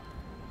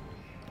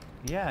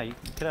 Yeah, you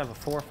could have a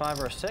 4, 5,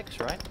 or a 6,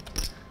 right?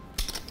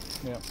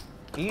 Yeah.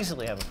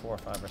 Easily have a 4,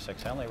 5, or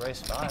 6. I only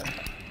raised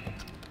 5.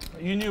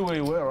 You knew where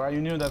you were, right?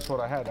 You knew that's what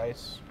I had,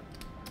 ace.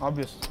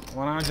 Obvious.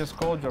 When I just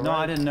called you, No,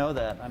 right? I didn't know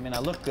that. I mean, I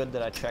looked good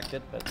that I checked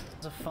it, but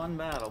it's a fun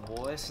battle,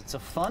 boys. It's a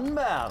fun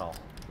battle.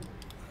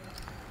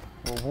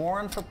 We're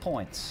warring for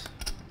points.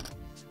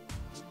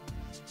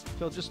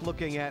 Phil, just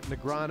looking at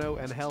Negreanu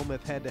and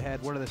Hellmuth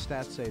head-to-head, what do the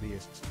stats say to you?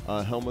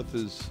 Hellmuth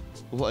is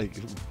like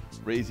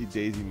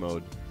crazy-daisy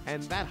mode.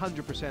 And that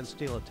 100%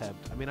 steal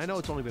attempt, I mean, I know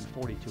it's only been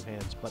 42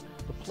 hands, but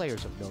the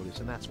players have noticed,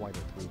 and that's why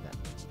they're 3-bet.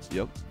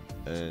 Yep.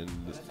 And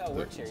That's how it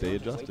works here. they You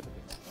don't just adjusted.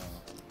 wait for people.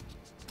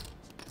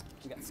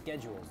 We got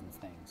schedules and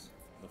things.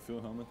 The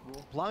Phil Hellmuth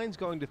rule? Blind's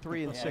going to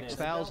 3 and Yeah, it is.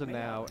 6,000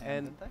 now,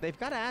 and they've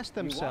got to ask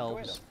You walked away,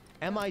 themselves,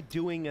 am I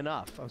doing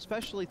enough? I'm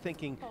especially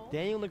thinking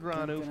Daniel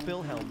Negreanu,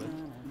 Phil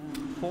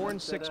Hellmuth, 4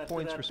 and 6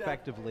 points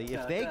respectively.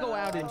 If they go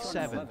out in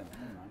 7,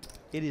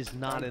 it is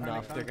not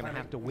enough. They're going to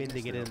have to win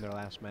to get in their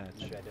last match.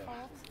 Maybe I do.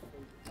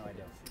 No, I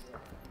don't.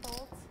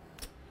 Fold.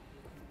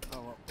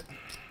 Oh, well.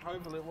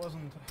 Hopefully it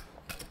wasn't.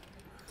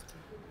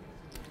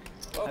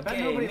 I bet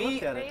Okay, nobody me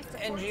looked at it.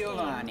 and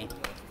Giovanni.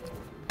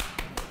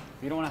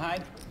 You don't want to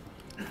hide?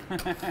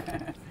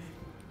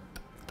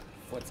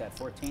 What's that,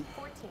 14?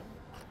 14.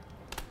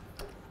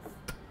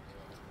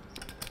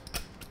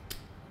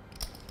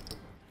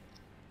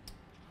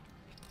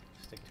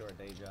 Stick to our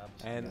day jobs.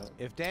 And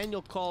if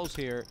Daniel calls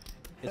here,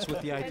 it's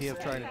with the idea of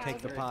trying to take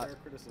the pot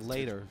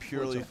later.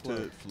 Purely towards a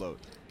float. to float.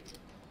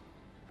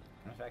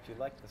 In fact, you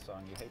like the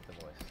song, you hate the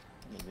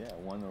voice. Yeah,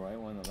 one the right,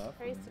 one the left.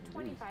 Raise to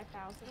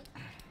 25,000.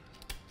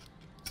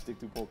 Stick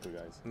to poker,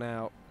 guys.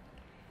 Now,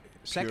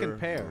 second Pure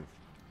pair. move.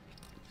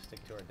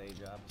 Stick to our day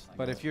jobs.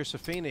 But if you're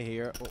Safina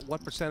here,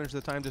 what percentage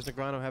of the time does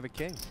Negreanu have a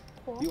king?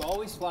 You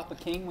always flop a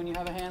king when you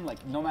have a hand,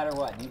 like no matter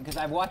what. Because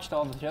I've watched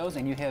all the shows,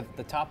 and you have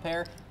the top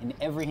pair in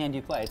every hand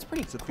you play. It's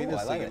pretty cool. Safina's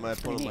I like thinking it. my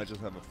It's pretty opponent might neat.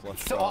 just have a flush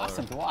It's so draw.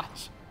 awesome to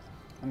watch.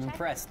 I'm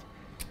impressed.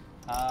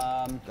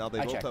 Now they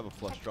I both check. have a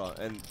flush draw,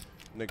 and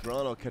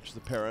Negreanu catches the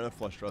pair and a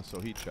flush draw, so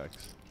he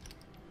checks.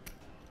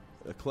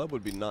 The club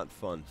would be not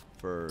fun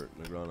for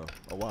Negreanu.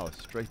 Oh wow, a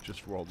straight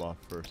just rolled off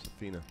for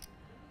Safina.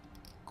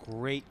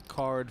 Great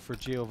card for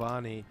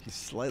Giovanni. He's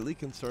slightly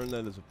concerned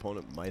that his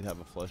opponent might have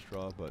a flush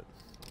draw, but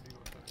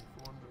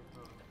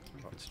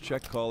it's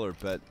check, call, or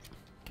bet.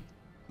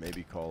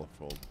 Maybe call or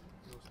fold.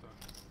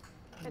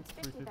 That's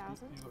 50,000. That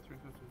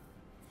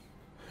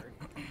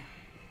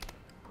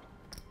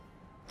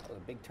was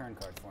a big turn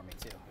card for me,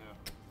 too.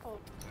 Fold.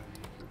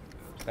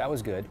 That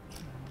was good.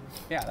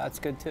 Yeah, that's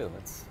good, too.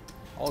 It's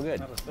all good.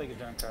 Not as big a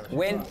turn card as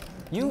When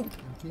you...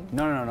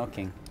 No,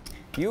 king.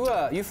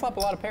 You flop a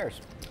lot of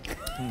pairs.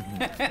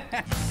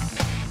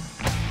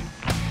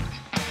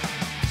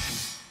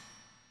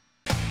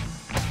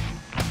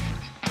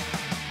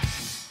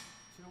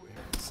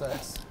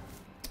 Sex.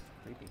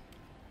 Creepy.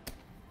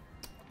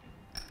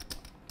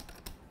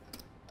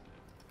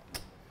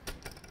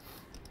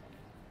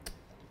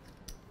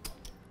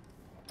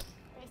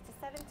 Raise to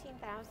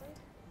 17,000.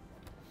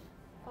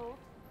 Fold.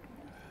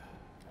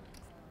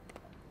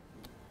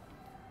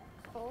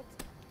 Fold.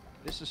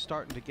 This is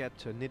starting to get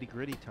to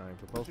nitty-gritty time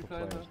for both the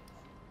players.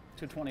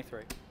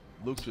 223.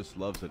 Luke just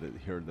loves it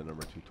here at the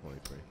number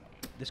 223.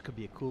 This could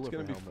be a cooler It's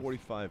going for to be Hellmuth.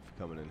 45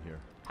 coming in here.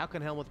 How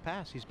can Hellmuth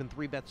pass? He's been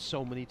 3-bet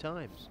so many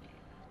times.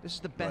 This is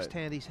the best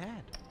Right. hand he's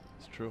had.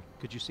 It's true.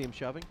 Could you see him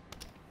shoving?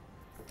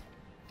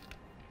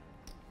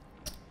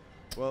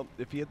 Well,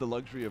 if he had the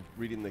luxury of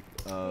reading the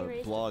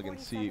raised blog and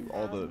see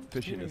all the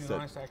fishiness that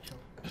Nice action.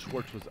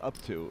 Schwartz was up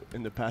to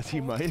in the past, he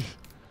might.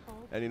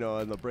 And you know,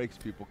 on the breaks,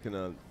 people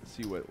can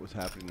see what was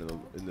happening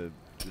in the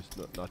just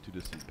not too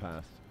distant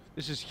past.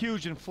 This is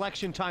huge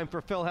inflection time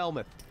for Phil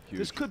Hellmuth.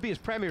 This Huge. could be his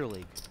Premier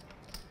League.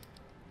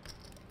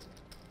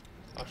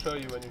 I'll show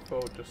you when you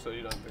fold, just so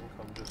you don't think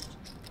I'm just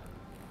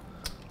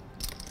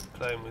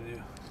playing with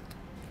you.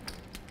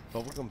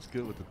 Bubblegum's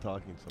good with the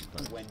talking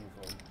sometimes. When you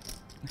fold.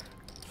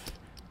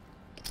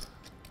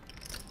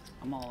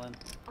 I'm all in.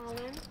 All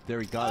in. There,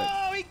 he got it.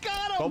 Oh, he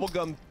got him!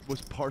 Bubblegum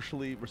was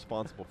partially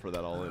responsible for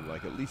that all in,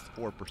 like at least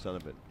 4%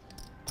 of it.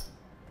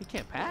 He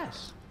can't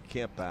pass.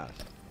 Can't pass.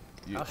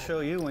 I'll show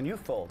you when you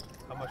fold.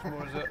 How much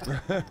more is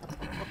it?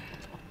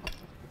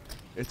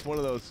 It's one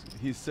of those,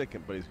 he's sick,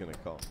 but he's going to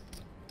call.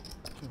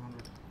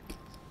 200.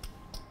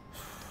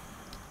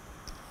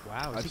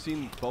 Wow. I've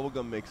seen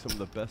Bubblegum make some of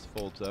the best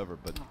folds ever,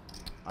 but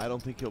I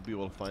don't think he'll be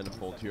able to find a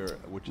fold here,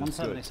 which is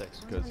good 176.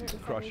 because he's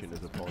crushing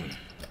his opponent.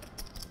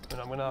 And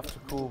I'm gonna have to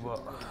call,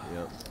 but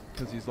Yeah,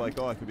 because he's like,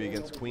 oh, I could be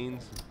against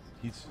queens.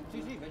 He's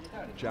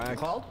jack.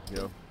 Called?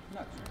 Yeah.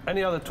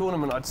 any other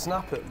tournament I'd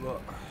snap it, but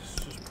it's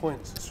just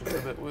points. It's just a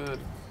bit weird.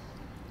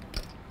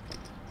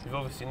 You've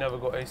obviously never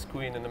got ace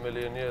queen in a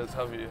million years,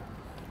 have you?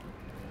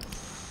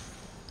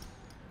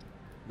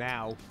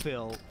 Now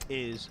Phil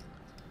is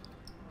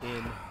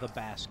in the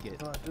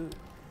basket. I do.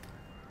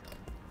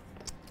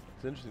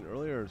 It's interesting.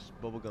 Earlier,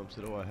 Bubblegum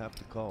said, oh, I have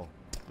to call,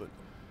 but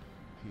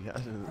he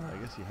hasn't. I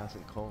guess he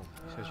hasn't called.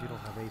 He says you don't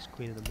have ace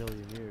queen in a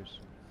million years.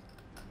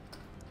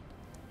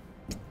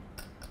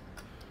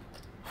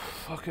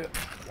 Fuck it.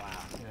 Wow.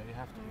 Yeah, you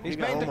have to. He's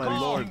got- made the oh my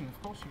call. Lord.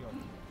 Of course you got it.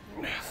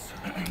 Yes.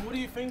 What are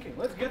you thinking?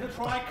 Let's get the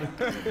trike.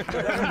 Doesn't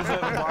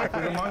deserve a bike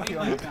with a monkey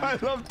on it. I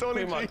love Tony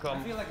Queen G. might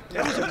come. It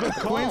was a good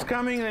call. Queen's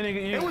coming, and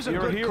It was a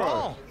you're a good hero.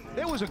 call.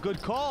 It was a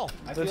good call.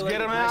 Let's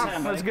get him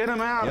out. Let's get him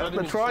out.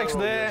 The trike's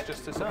there. It's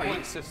just a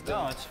point system.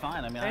 No, it's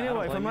fine. I mean, I Anyway,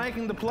 don't for blame you.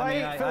 making the I play,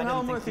 mean, I Phil didn't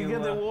Hellmuth, think you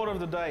get the award of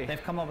the day.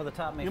 They've come over the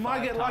top me You might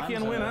 5 get lucky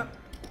times, and win it.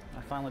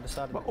 I finally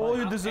decided to All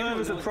play. you deserve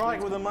is a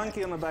trike with a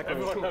monkey on the back of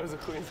it. Everyone knows the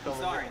queen's coming.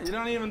 Sorry. You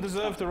don't even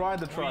deserve to ride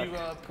the Will trike.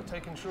 you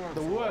take insurance?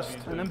 The worst,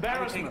 an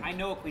embarrassment. I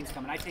know a queen's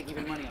coming. I take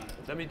even money on it.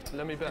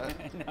 Let me bet.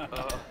 This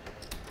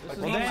is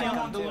what you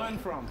want to learn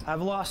from.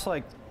 I've lost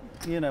like,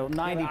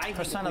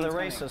 90% of the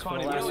races for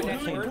the last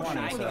 15, 20.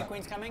 I think So. the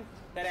queen's coming.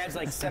 That adds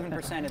like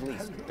 7% at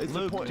least.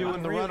 Luke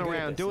doing the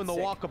runaround, doing the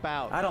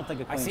walkabout. I don't think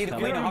a I queen's see the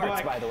coming. queen of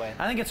hearts, by the way.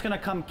 I think it's going to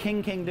come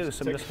king, king,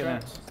 deuce. I'm just going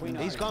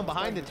to. He's gone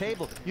behind the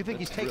table. You think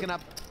he's taken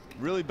up?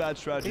 Really bad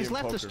strategy. He's in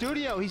left the poker.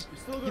 studio. You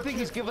think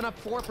he's given up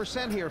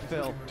 4% here,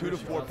 Phil? 2 to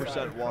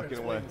 4% walking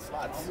away.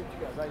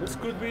 This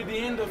could be the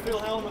end of Phil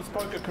Hellmuth's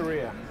poker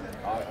career.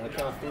 All right, on the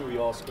count of 3, we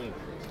all scream.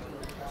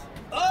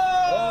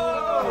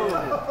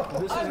 Oh!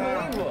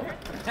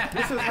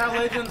 This is how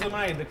legends are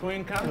made. The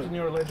queen comes and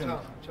you're a legend.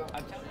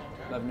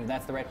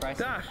 That's the right price?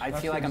 Dash. I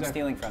feel like I'm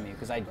stealing from you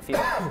because I feel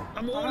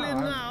I'm all in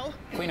now.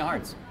 Queen of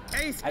hearts.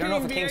 Ace I don't know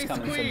if king, the the king's ace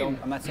coming, so queen.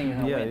 I'm not saying you're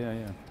gonna win.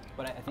 Yeah.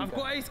 But I think I've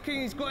got ace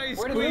king, he's got ace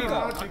Where did queen. Luke go?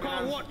 I've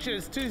got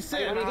watchers, 2 Where sit.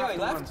 did he go? He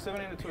left?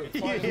 17 to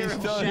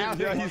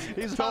 2.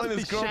 He's telling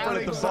his girlfriend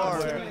at the bar.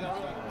 He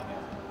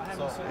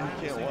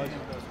can't watch.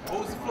 What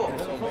was the flop?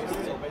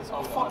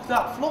 Oh, fuck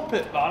that. Flop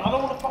it, man. I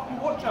don't want to fucking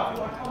watch that.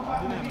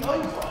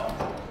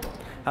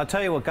 I'll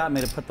tell you what got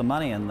me to put the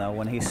money in, though,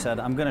 when he said,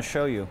 I'm going to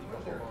show you.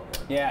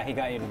 Yeah, he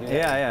got you to do that.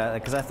 Yeah,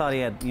 because I thought he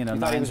had, thought he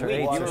 9s was or weak.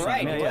 8s You or were something.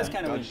 right, he Yeah, was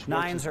kind of weak.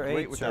 9s or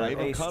 8s or I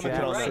even ace commented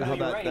jack. on that, how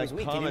You're right, he that was weak.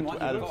 He didn't comment want you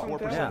to added call.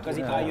 4%. Because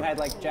he thought you had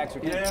like jacks or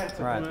kings. Yeah, it's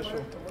a Right.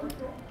 commercial.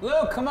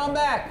 Luke, come on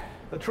back.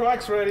 The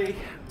trike's ready.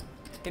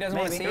 He doesn't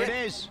want to see Here it.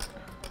 it is.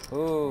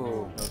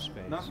 Ooh. No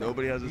space.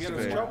 Nobody has a You get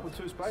a spade. chop with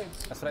 2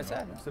 spades. That's what I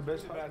said. It's the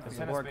best bad. Does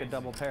it work a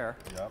double pair?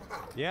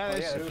 Yeah,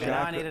 this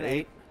Now I need an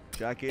 8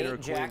 Jack 8 or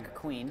 8 jack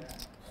queen.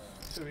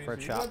 for a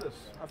You chop. got this.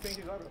 I think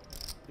you got it.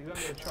 You got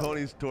the chop.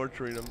 Tony's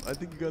torturing him. I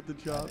think you got the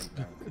chop.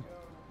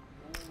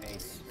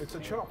 Ace. It's a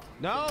chop.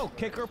 No,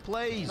 kicker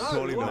plays.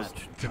 Tony knows.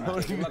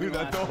 Tony knew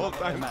that the whole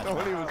time.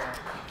 Tony was.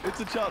 It's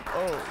a chop.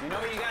 Oh. You know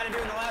what you got to do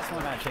in the last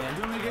one? Do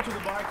you want me to get you the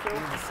bike, Phil?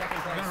 The second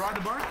You place. gonna ride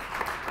the bike?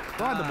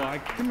 Ride the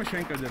bike.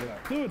 Timoshenko did it.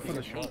 Do it for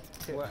the shot.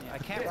 I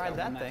can't ride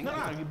that thing.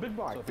 No, you big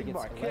bike. Big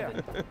bike. Yeah.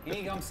 You need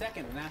to go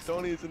second and ask.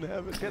 Tony is in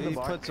heaven. He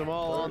puts them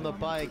all on the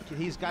bike.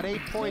 He's got 8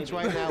 points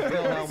right now,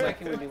 Phil Hellmuth.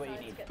 Second would be what you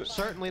need.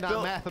 Certainly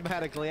not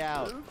mathematically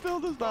out. Phil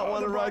does not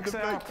want to the ride the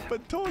bike's out. bike,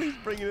 but Tony's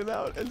bringing it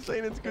out and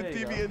saying it's good There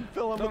you TV, go. and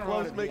Phil Don't Hellmuth ride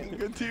loves it making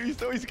good TV,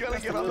 so he's got to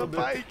get on the little bit.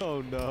 bike.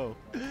 Oh no.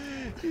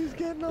 He's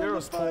getting on You're the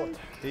a sport.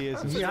 bike. He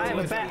is. Yeah, I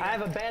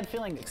have a bad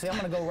feeling. See, I'm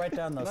going to go right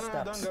down those No,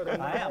 steps. don't go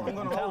down. I am. I'm I'm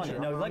gonna telling hold you. you.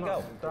 No, let I'm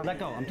go. not. Let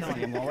go. I'm telling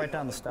you. I'm going right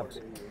down the steps.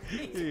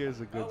 He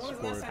is a good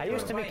sport. I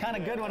used to be kind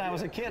of good when I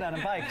was a kid on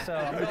a bike, so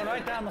I'm going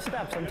right down the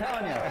steps. I'm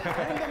telling you.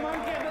 Bring the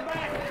monkey in the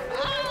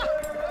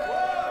back.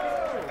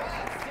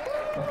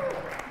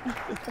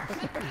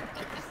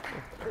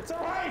 It's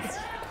all right.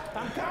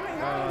 I'm coming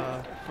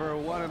home. For a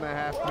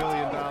 $1.5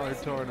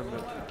 million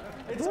tournament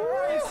It's all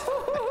right.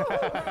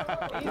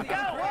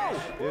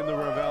 in the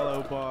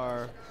Ravello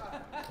bar.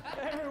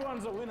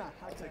 Everyone's a winner.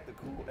 I take the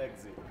cool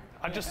exit.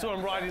 I just saw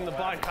him riding the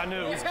bike. I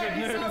knew it was good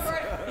news.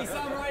 He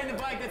saw him riding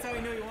the bike. That's how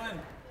he knew he won.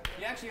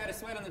 You actually got a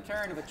sweat on the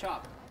turn of a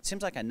chop. It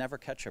seems like I never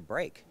catch a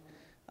break.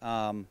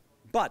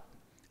 But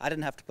I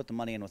didn't have to put the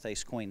money in with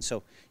ace queen.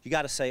 So you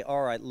got to say,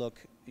 all right, look,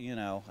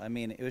 I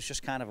mean, it was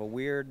just kind of a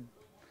weird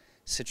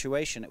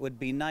situation. It would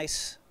be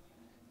nice,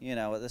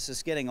 this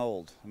is getting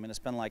old. I mean, it's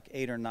been like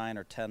 8 or 9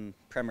 or 10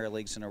 Premier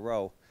Leagues in a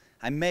row.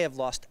 I may have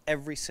lost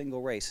every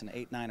single race in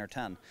 8, 9, or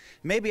 10.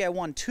 Maybe I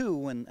won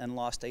 2 and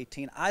lost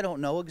 18. I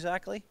don't know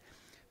exactly,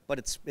 but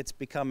it's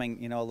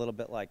becoming, a little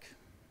bit like,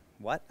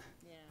 what?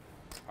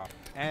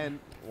 And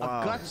a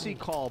gutsy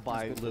call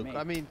by Luke.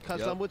 I mean,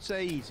 Custom would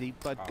say easy,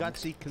 but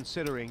gutsy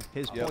considering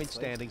his point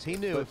standings. He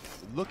knew. But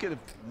look at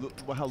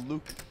how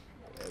Luke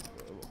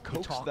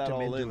coaxed talked that him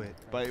all into in.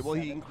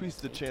 it. He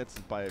increased the chances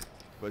by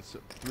but it's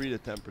 3 to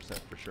 10%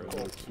 for sure. 2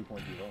 points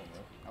below,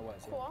 right? I was.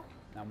 Cool.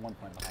 Now I'm 1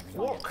 point behind.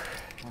 Walk.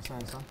 What's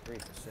that, son? 3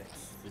 for 6.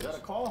 Is that a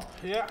call?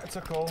 Yeah, it's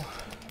a call.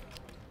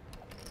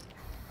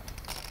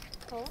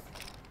 Cool.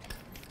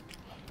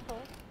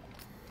 Cool.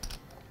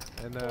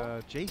 And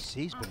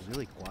JC's been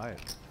really quiet.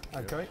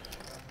 Okay.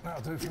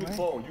 That'll do You for can me.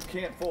 fold. You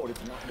can't fold.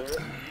 It's not there.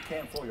 You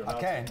can't fold. You're not.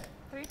 Okay.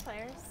 3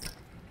 players.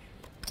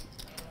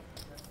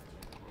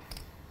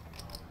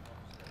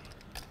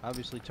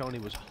 Obviously, Tony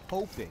was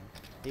hoping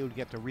he would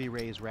get to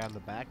re-raise round the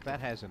back. That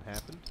hasn't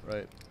happened.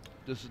 Right.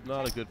 This is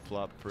not a good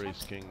flop for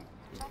ace king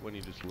when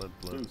you just limp.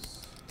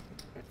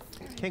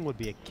 King would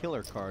be a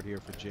killer card here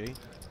for G.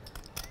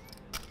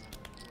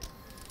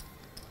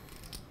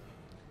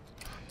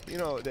 You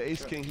know, the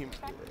ace king, he.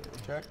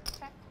 Check.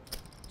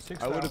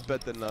 I would have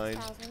bet the 9.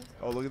 6,000.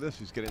 Oh, look at this.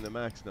 He's getting the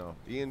max now.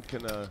 Ian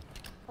can.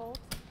 Fold.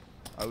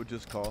 I would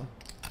just call.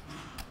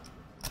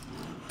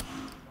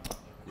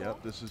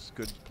 Yep, this is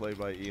good play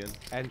by Ian.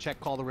 And check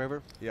call the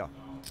river? Yeah.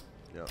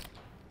 Yeah.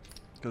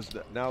 Because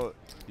now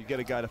you get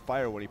a guy to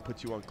fire when he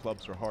puts you on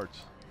clubs or hearts.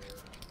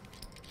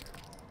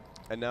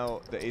 And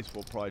now the ace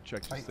will probably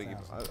check just thinking,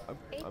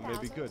 I may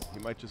be good. He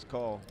might just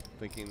call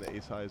thinking the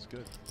ace high is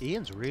good.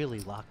 Ian's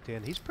really locked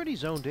in. He's pretty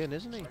zoned in,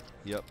 isn't he?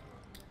 Yep.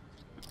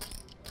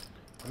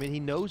 I mean, he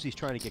knows he's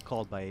trying to get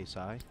called by ace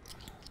high.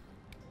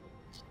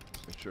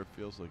 It sure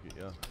feels like it,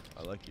 yeah.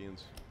 I like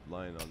Ian's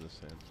line on this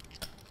hand.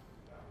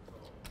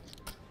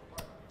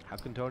 How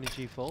can Tony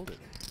G fold it?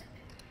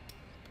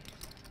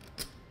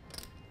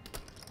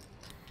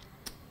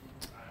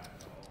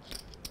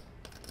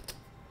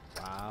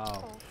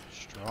 Wow.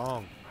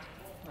 Strong.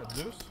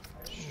 Deuce?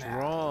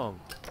 Strong.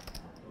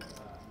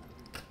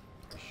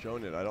 He's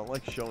showing it. I don't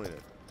like showing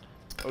it.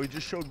 Oh, he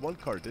just showed one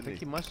card, didn't I think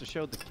he must have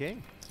showed the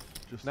king.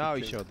 Just No, the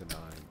he king. showed the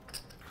 9.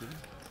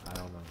 I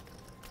don't know.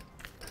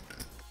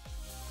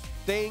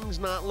 Things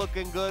not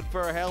looking good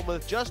for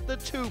Hellmuth, just the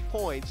 2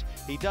 points.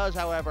 He does,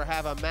 however,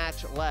 have a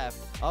match left.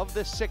 Of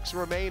the 6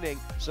 remaining,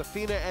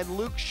 Safina and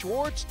Luke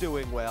Schwartz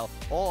doing well.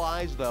 All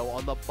eyes, though,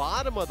 on the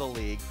bottom of the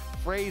league,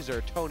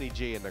 Frazer, Tony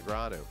G, and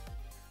Negreanu.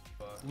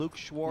 Luke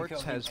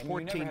Schwartz has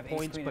 14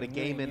 points, but a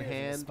game in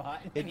hand.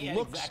 It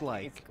looks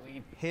like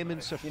him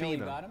and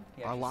Safina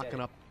are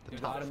locking up the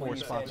top 4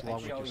 spots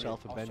along with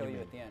yourself and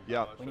Benjamin.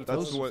 Yeah,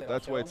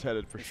 that's why it's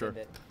headed for sure.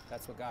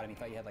 That's what got him. He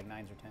thought you had like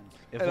 9s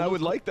or 10s. And I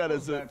would like that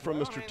as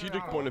from a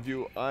strategic point of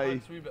view. I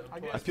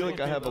feel like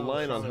I have a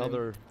line on how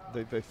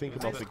they think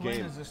about the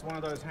game, Is just one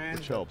of those hands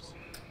which helps.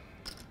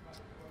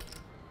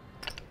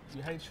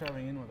 You hate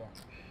shoving in with that.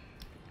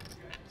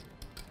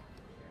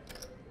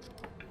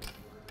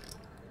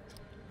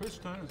 Whose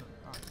turn is it?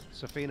 Oh.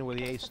 Safina with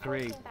the ace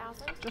 3,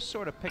 just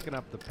sort of picking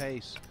up the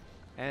pace.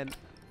 And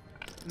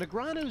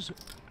Negreanu's,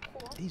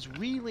 he's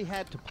really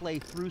had to play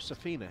through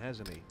Safina,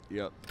 hasn't he?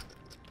 Yep.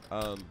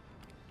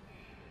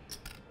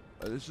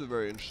 This is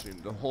very interesting.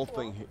 The whole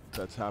thing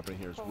that's happening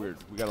here is weird.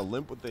 We got a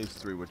limp with ace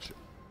 3, which,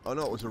 oh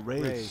no, it was a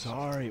raise.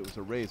 Sorry, it was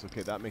a raise.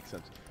 Okay, that makes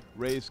sense.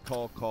 Raise,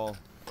 call, call.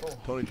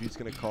 Tony G's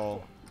gonna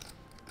call.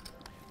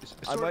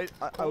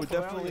 I would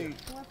definitely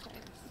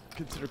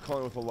consider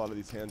calling with a lot of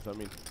these hands. I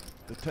mean,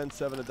 the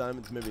 10-7 of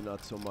diamonds, maybe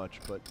not so much,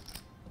 but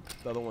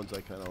the other ones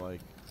I kind of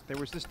like. There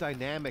was this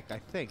dynamic, I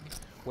think,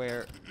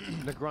 where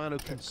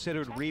Negreanu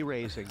considered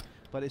re-raising,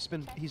 but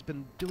he's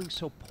been doing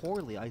so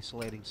poorly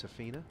isolating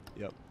Safina.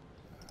 Yep.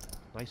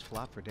 Nice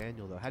flop for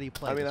Daniel, though. How do you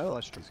play I mean, this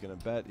flush draw? he's going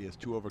to bet. He has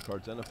 2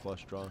 overcards and a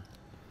flush draw.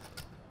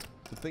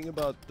 The thing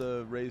about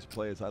the raise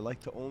play is I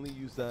like to only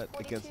use that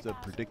against a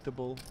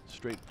predictable,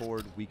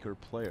 straightforward, weaker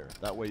player.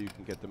 That way you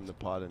can get them in the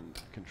pot and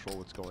control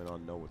what's going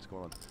on, know what's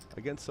going on.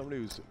 Against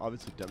somebody who's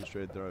obviously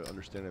demonstrated their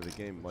understanding of the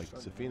game, like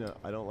Safina,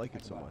 I don't like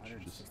it so much.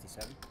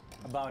 167?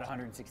 About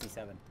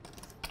 167.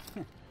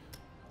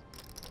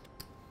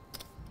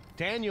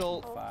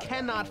 Daniel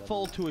cannot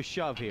fold to a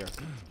shove here.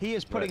 He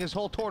is putting his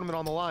whole tournament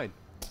on the line.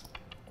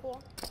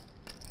 Cool.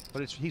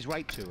 But he's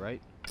right to,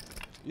 right?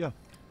 Yeah.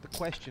 The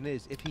question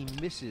is, if he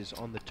misses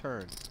on the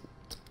turn,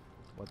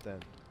 what then?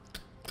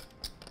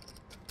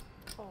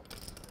 Cool.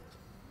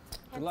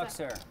 Good luck,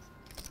 sir.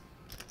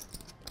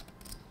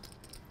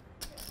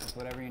 Just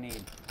whatever you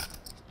need.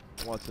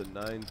 Wants a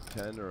 9,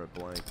 10, or a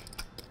blank.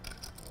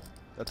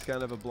 That's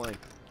kind of a blank.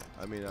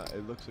 I mean,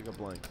 it looks like a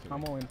blank.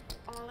 I'm all in.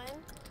 All in.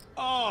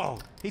 Oh!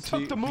 He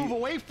took the move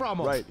away from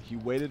him! Right, he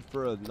waited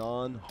for a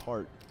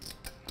non-heart.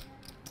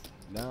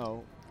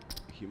 Now,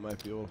 he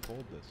might be able to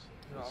fold this.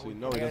 Let's see.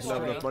 No, he doesn't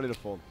have enough money to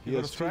fold. He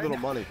has too little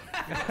money.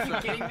 Are you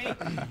kidding me?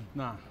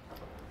 Nah.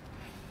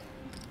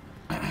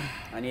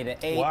 I need an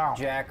 8,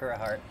 jack, or a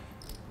heart.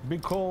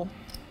 Big call.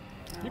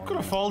 You could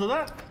have folded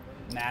that.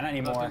 Nah, not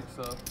anymore. I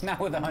think so. Not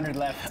with 100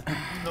 left.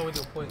 Not with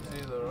your points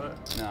either,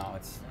 right? No,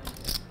 it's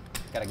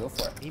gotta go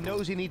for it. He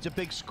knows he needs a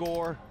big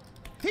score.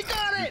 He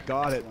got it! He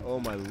got it. Oh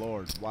my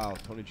lord. Wow,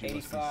 Tony G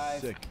must be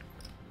 85. sick.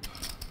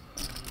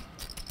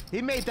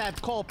 He made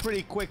that call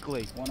pretty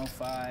quickly.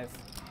 105,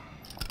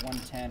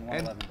 110,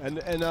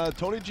 111. And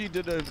Tony G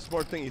did a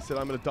smart thing. He said,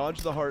 I'm going to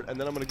dodge the heart, and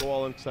then I'm going to go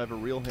all in because I have a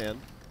real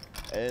hand.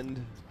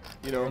 And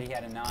you know, Already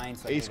had a 9,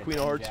 so ace queen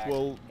of hearts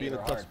will be in a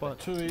tough spot.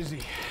 Too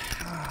easy.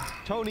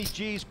 Tony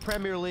G's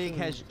Premier League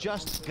has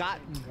just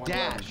gotten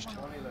dashed.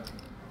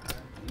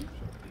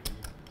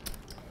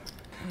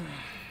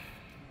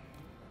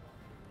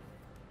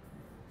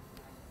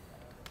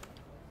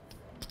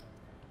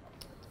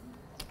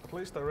 At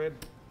least I read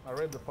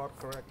the pot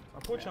correct. I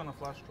put you on a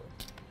flush draw.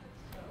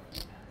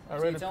 I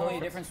See, read it's it only a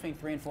perfect. difference between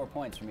 3 and 4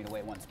 points for me to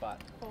wait one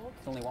spot.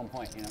 It's only 1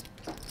 point, you know.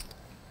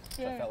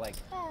 So I felt like.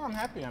 Oh, I'm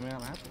happy. I mean,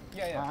 I'm happy.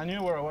 Yeah. I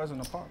knew where I was in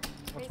the pot.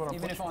 That's what I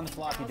Even put. if on the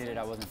flop you did it,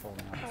 I wasn't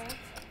folding. Honestly.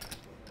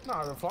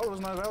 No, the flop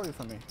was no value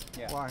for me.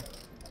 Yeah. Why?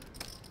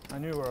 I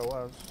knew where I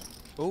was.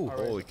 Ooh,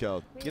 holy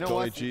cow. You know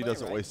Tony what? G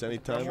doesn't waste any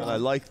time, and I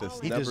like this.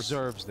 He Never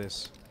deserves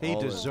this. He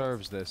all in.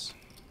 deserves this.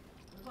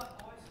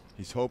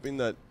 He's hoping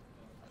that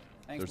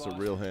Thanks, there's a boss.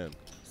 real hand.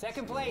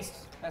 Second place.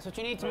 That's what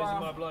you need Raising my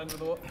tomorrow. blind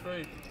with a what?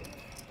 3.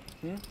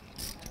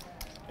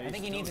 I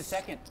think he needs a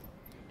second.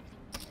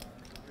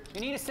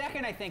 You need a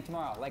second, I think,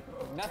 tomorrow. Like,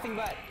 nothing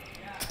but.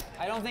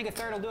 I don't think a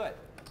third will do it.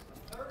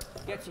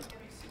 Gets you,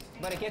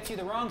 but it gets you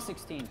the wrong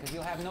 16, because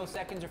you'll have no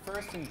seconds or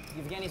firsts, and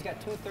Yevgeny's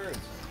got 2/3.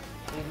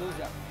 He'd lose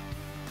that.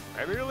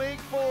 Premier League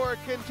 4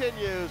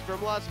 continues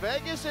from Las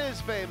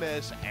Vegas's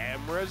famous M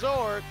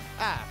Resort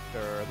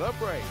after the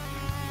break.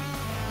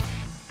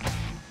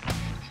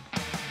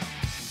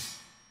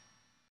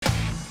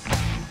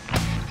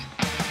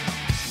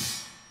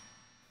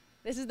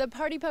 This is the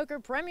Party Poker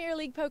Premier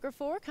League Poker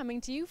 4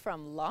 coming to you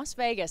from Las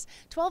Vegas.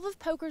 12 of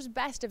poker's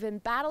best have been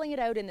battling it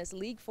out in this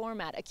league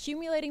format,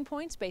 accumulating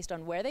points based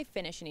on where they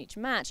finish in each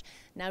match.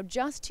 Now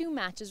just 2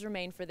 matches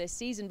remain for this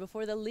season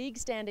before the league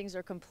standings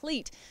are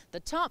complete. The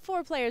top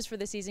 4 players for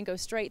the season go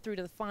straight through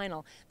to the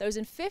final. Those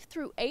in 5th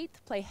through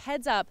 8th play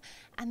heads up,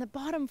 and the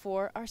bottom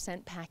 4 are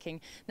sent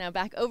packing. Now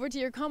back over to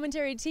your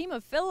commentary team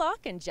of Phil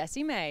Laak and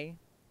Jesse May.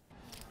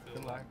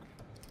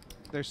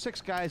 There's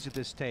 6 guys at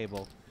this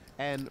table,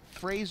 and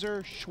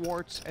Frazer,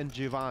 Schwartz, and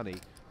Giovanni,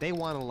 they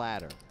want a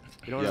ladder.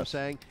 You know what I'm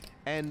saying?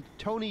 And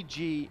Tony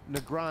G,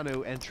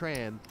 Negreanu, and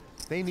Tran,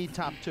 they need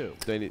top 2.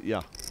 They need,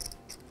 yeah.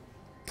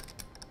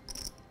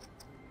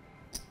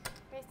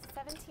 Raise to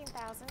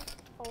 17,000.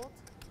 Fold.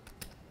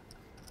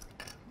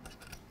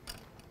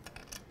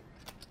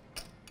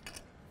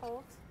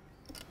 Fold.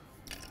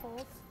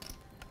 Fold.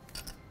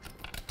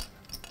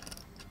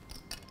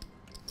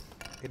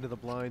 Into the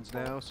blinds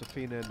now.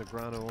 Safina and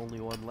Negreanu, only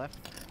one left.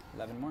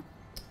 11 more.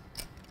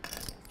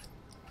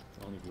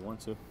 Only if you want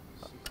to.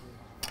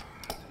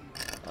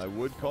 I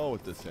would call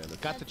with this hand.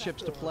 Got the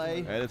chips to play.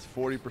 And it's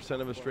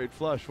 40% of a straight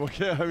flush. What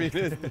can, I mean,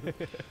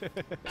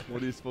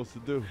 what are you supposed to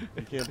do?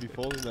 You can't be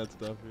folding that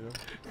stuff, you know?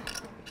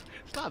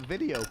 It's not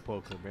video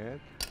poker,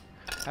 man.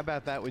 How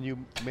about that when you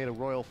made a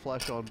royal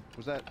flush on,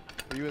 was that,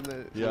 were you in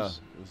the, Yeah. was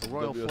the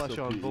royal flush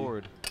on WSOPE.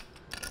 board?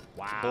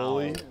 Wow.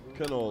 Holy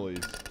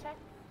cannolis. Check.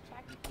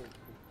 Check.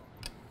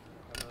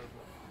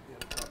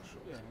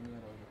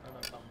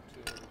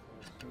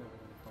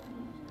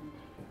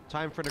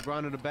 Time for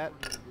Negreanu to bet.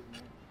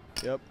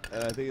 Yep,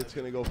 and I think it's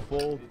going to go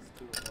fold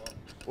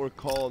or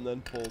call and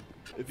then fold.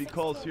 If he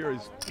calls here,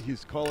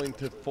 he's calling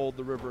to fold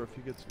the river if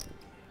he gets...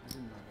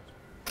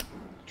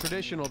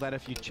 Traditional that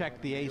if you check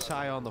the ace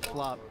high on the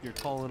flop, you're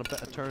calling a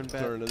turn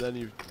bet. Turn, and then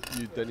you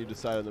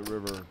decide on the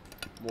river.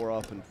 More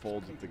often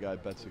folds if the guy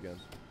bets again.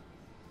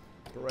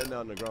 But right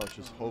now, Negreanu's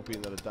just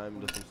hoping that a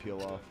diamond doesn't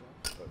peel off,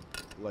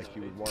 like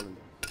he would want him.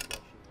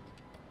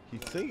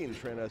 He's thinking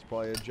Tran has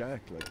probably a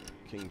jack, like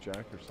king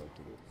jack or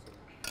something.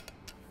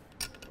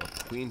 Or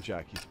queen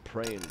jack. He's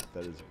praying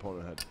that his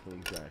opponent had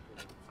queen jack.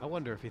 I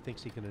wonder if he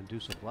thinks he can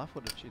induce a bluff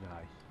with a chin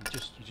high.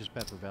 You just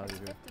bet for value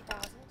here.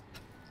 50,000.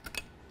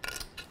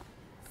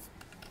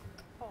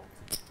 Fold.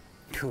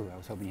 Cool, I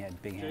was hoping you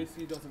had big hand.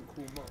 JC doesn't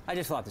cool much. I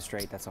just flopped a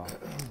straight, that's all.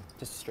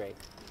 Just a straight.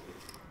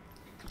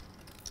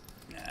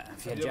 Nah,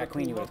 if you had Jack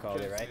Queen, you would have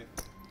called it, right?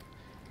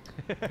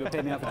 You would have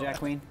paid me off with Jack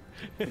Queen?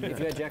 If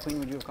you had Jack Queen,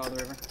 would you have called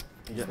the river?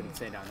 You just wouldn't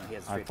say down, no, he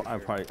has a straight. I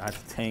probably had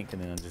to tank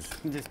and then just...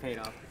 You just paid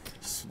off.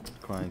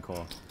 Cry and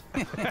call.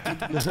 You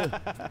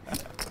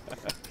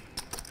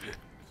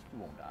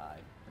won't die.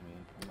 I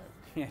mean,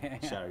 you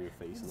might shatter your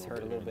face It's a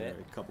hurt little a bit. little here and bit.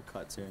 there, a couple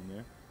cuts here and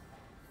there.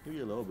 Maybe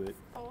a little bit.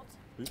 Fold.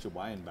 Reach your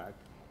wine back.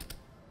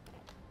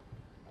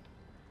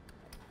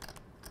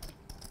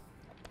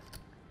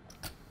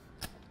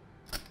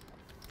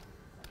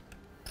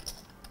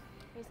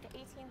 Raise to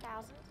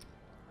 18,000.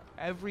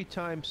 Every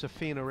time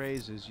Safina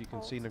raises, you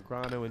can see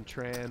Negreanu and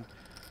Tran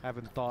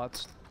having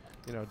thoughts.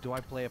 You know, do I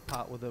play a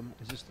pot with him?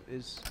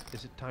 Is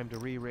it time to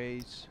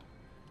re-raise?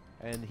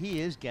 And he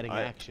is getting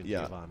action,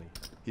 Giovanni.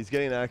 He's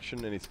getting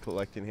action and he's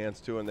collecting hands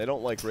too, and they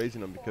don't like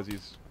raising him because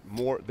he's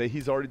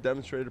he's already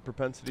demonstrated a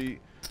propensity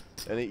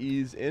and an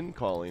ease in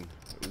calling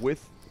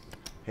with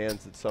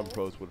hands that some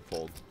pros would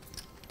fold.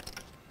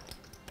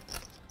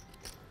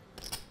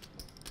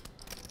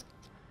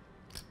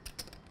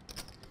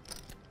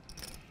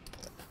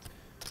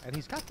 And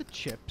he's got the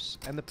chips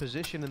and the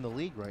position in the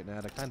league right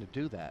now to kind of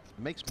do that.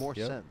 It makes more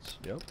sense.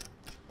 Yep.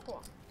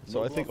 Cool.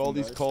 So I think all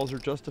these calls are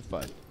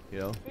justified, you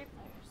know? 3 players.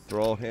 They're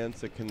all hands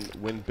that can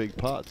win big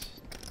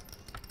pots.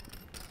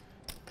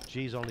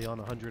 G's only on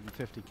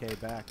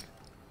 150K back.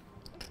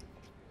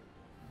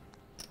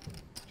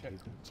 Check.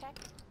 Check.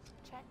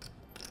 Check.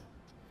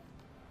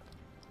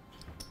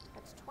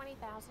 That's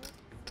 20,000.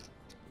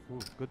 Ooh,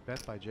 good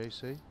bet by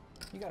JC.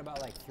 You got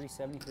about like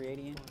 370,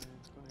 380 in.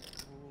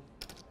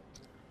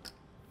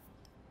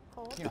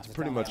 Fold. It's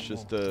pretty much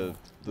just the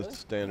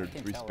standard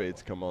 3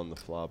 spades come on the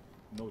flop.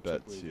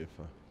 Bet, see if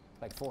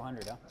like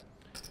 400, huh?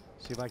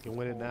 See if I can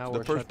win it now. the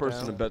or first shut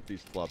person to down. bet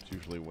these flops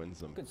usually wins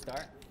them. Good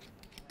start.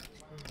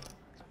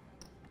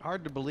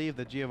 Hard to believe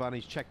that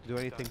Giovanni's checked to do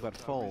anything but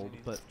fold,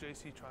 but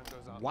JC Tran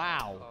goes out.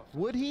 wow,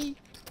 would he?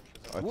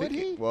 I Would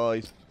think he? Well,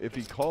 if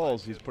he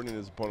calls, he's putting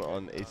his opponent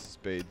on ace of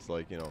spades,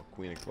 like, you know,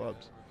 queen of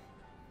clubs.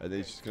 And then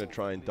he's just going to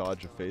try and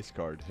dodge a face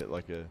card, hit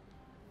like a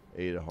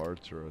 8 of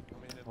hearts or a...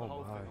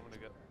 Oh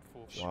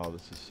my. Wow,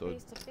 this is so...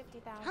 Raised to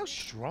 50,000. How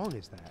strong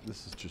is that?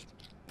 This is just...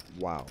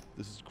 Wow,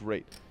 this is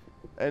great.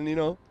 And, you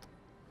know,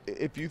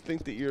 if you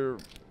think that your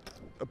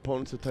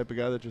opponent's the type of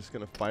guy that's just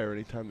going to fire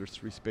anytime there's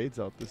 3 spades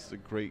out, this is a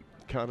great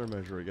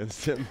countermeasure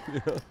against him.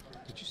 You know?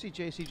 Did you see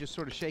JC just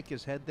sort of shake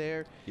his head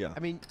there? Yeah. I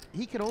mean,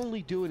 he can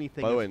only do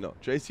anything. By the way, no,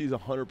 JC's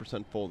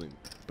 100% folding,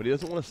 but he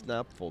doesn't want to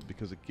snap fold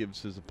because it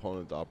gives his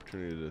opponent the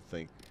opportunity to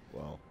think,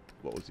 well,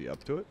 what was he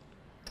up to it?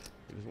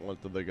 He doesn't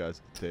want the other guys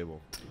at the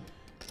table.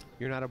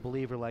 You're not a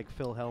believer like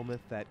Phil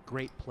Hellmuth that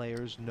great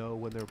players know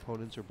when their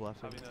opponents are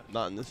bluffing?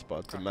 Not in this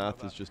spot. The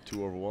math is just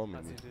too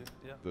overwhelming.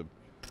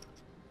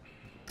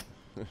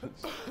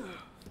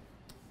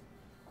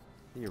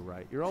 You're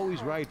right. You're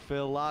always right,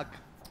 Phil. Laak.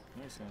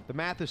 The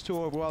math is too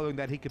overwhelming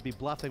that he could be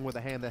bluffing with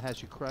a hand that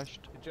has you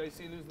crushed. Did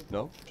JC lose the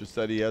No, just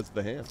that he has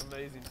the hand. That's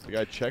amazing. The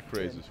guy check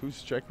raises.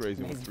 Who's check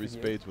raising with 3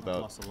 spades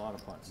without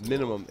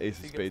minimum ace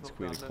of spades,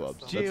 queen of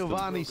clubs?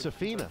 Giovanni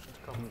Safina.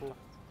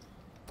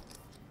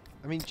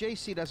 I mean,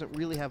 JC doesn't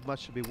really have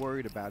much to be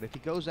worried about. If he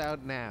goes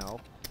out now,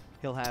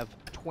 he'll have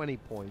 20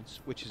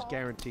 points, which is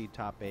guaranteed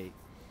top 8.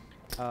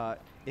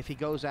 If he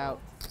goes out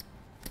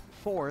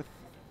 4th,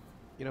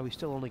 you know, he's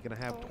still only going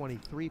to have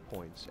 23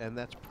 points, and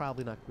that's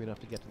probably not going to be enough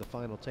to get to the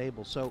final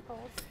table. So,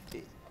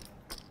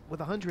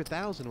 with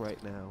 100,000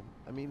 right now,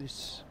 I mean,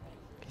 he's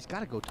got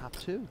to go top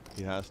 2.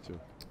 He has to.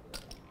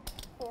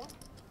 4.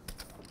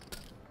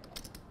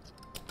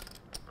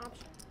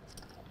 Option.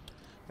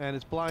 And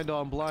it's blind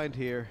on blind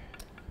here.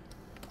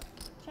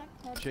 Check.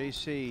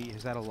 JC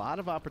has had a lot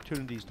of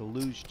opportunities to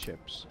lose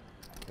chips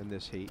in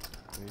this heat.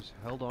 He's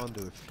held on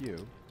to a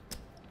few,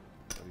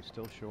 but he's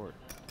still short.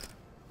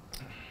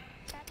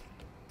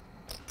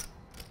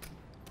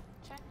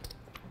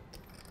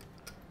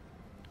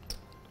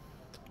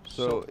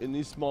 So in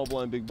these small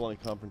blind, big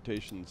blind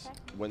confrontations,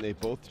 when they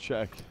both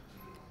check,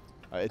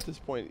 at this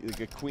point, like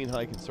a queen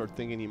high can start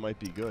thinking he might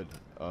be good.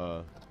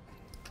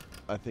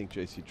 I think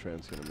JC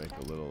Tran's going to make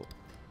a little.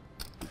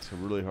 It's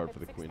really hard for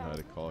the queen high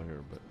to call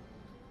here, but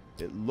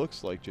it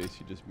looks like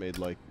JC just made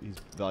like he's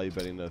value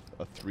betting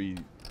a 3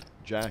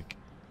 jack.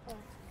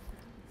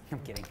 I'm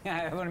kidding.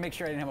 I want to make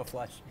sure I didn't have a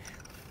flush.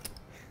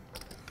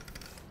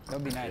 That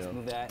would be nice. Yeah.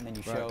 Move that, and then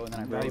you show, and then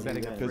I value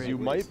betting a 3. Because you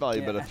might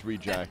value bet a 3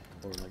 jack.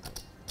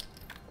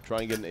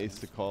 Try and get an ace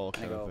to call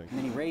kind of thing. And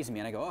then he raised me,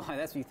 and I go, oh,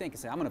 that's what you think. I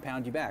say, I'm going to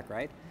pound you back,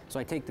 right? So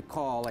I take the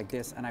call like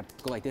this, and I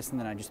go like this, and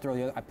then I just throw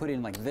the other. I put it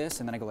in like this,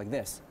 and then I go like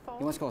this.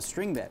 He wants to call a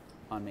string bet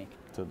on me.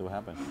 So what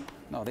happened?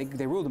 No,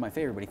 they ruled in my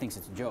favor, but he thinks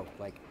it's a joke.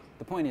 Like,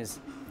 the point is,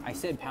 I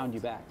said pound you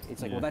back.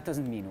 It's like, well, that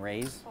doesn't mean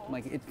raise. I'm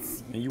like,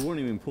 it's... And you weren't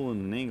even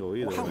pulling an angle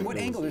either. Well, what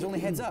angle? There's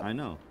only heads up. I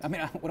know. I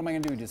mean, what am I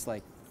going to do? Just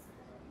like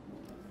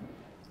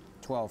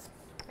 12.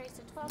 Raised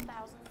to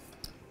 12,000.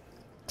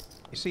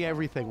 You see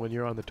everything when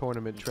you're on the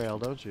tournament trail,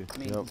 don't you? I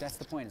mean, that's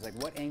the point. It's like,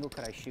 what angle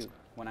could I shoot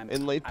when I'm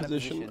in late out of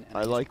position? and I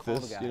just like call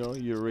the this. guy You know,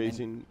 you're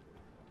raising.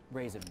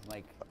 Raise him.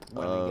 Like,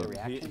 what, do I get a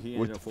reaction?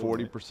 With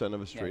 40%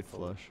 of a straight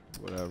flush,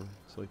 whatever.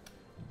 It's like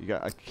you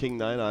got a king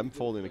 9. I'm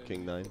folding a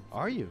king 9.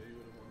 Are you?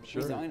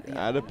 Sure.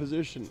 Out of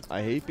position.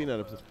 I hate being out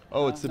of position.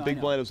 Oh, it's the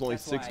big blind. It was only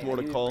 6 more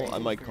to call. I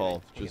might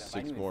call just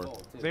 6 more.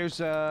 There's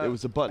It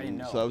was a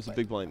button, so that was a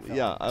big blind.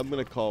 Yeah, I'm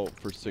gonna call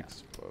for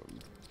 6.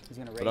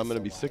 But I'm gonna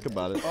be sick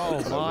about it.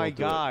 Oh my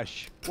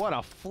gosh! What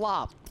a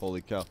flop!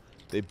 Holy cow!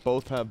 They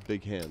both have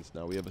big hands.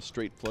 Now we have a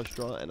straight flush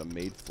draw and a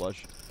made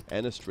flush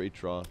and a straight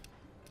draw.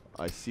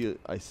 I see.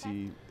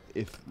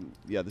 If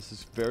this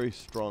is very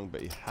strong,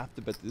 but you have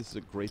to bet. This is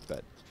a great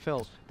bet.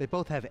 Phil, they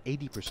both have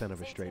 80%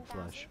 of a straight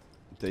flush.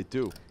 They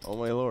do. Oh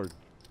my lord,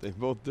 they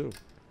both do.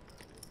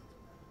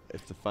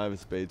 If the 5 of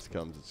spades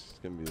comes, it's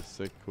just gonna be a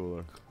sick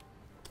cooler.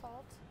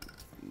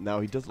 Now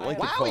he doesn't like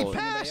to call Wow, it. he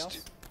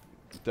passed!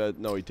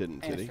 No, he didn't,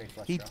 did he?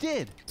 He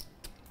did.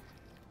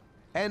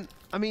 And,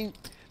 I mean,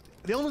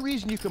 the only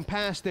reason you can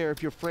pass there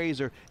if you're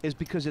Frazer is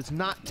because it's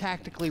not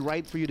tactically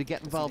right for you to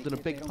get involved in a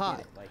big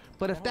pot.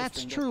 But if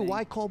that's true,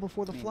 why call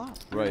before the flop?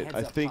 Right,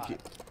 I think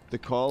the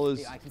call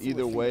is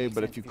either way,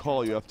 but if you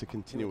call, you have to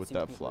continue with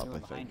that flop, I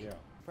think. You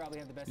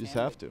just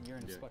have to.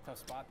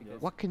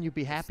 What can you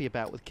be happy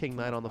about with king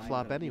 9 on the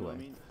flop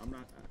anyway?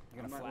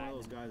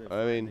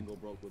 I mean,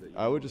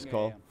 I would just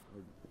call.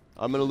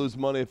 I'm gonna lose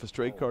money if a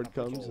straight card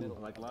comes. And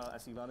Like I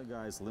see a lot of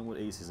guys limp with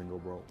aces and go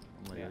broke.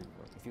 I'm like, Yeah. hey,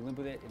 If you limp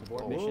with it in the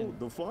board oh, mission.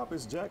 the flop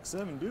is Jack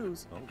 7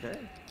 deuce. Okay,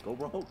 go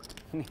broke.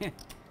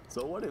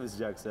 So what if it's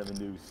Jack 7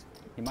 deuce?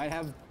 You might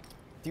have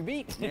you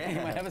beat. You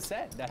might have a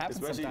set. That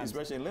happens sometimes.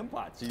 Especially in limp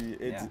pots.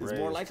 It's Raised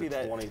more likely to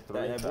that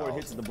that board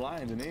hits the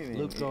blind than anything.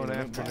 Luke going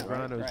after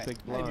Negreanu's right? big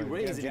Now, if you blind.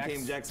 raise, it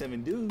became Jack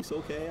 7 deuce.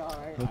 Okay, all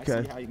right. Okay.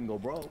 I see how you can go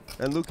broke.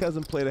 And Luke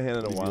hasn't played a hand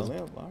in a You while.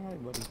 limp. All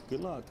right, buddy.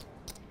 Good luck.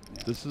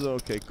 This is an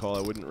okay call.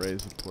 I wouldn't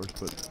raise, of course,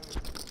 but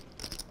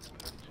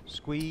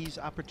Squeeze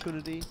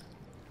opportunity?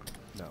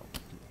 No.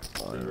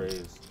 He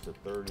raised to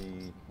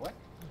 30. What?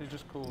 He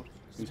just called.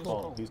 He's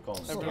calling. He's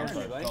calling. Scaring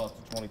me, buddy.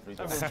 Called to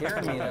 23,000.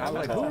 Scaring me. I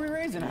was like, who are we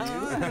raising? Look,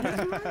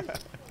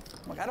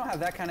 I don't have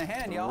that kind of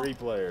hand, y'all. 3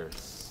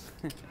 players.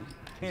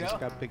 He's just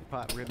got big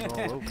pot written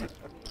all over it.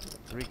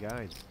 3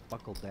 guys,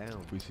 buckle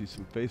down. we see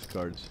some face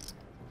cards.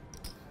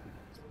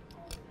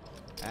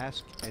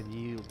 Ask and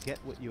you get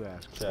what you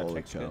ask. Check.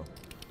 Holy cow.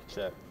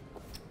 Check.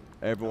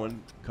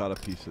 Everyone caught a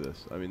piece of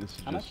this. I mean, this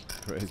is How just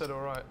I crazy. said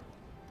all right.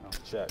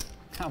 Check.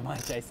 How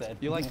much I said.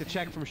 You like the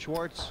check from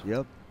Schwartz?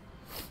 Yep.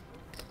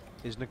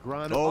 Is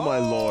Negreanu? Oh, my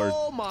lord.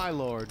 Oh my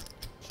lord.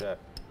 Check.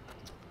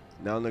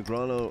 Now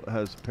Negreanu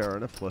has pair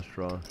and a flush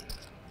draw,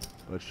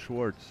 but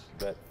Schwartz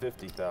Bet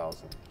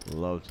 50,000.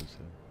 loves his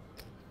hand.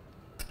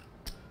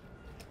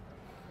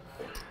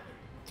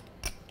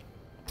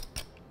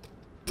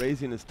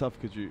 Raising is tough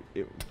because you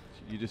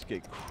just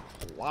get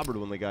clobbered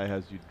when the guy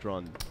has you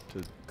drawn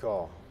to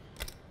call.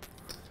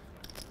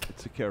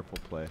 It's a careful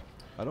play.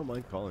 I don't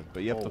mind calling,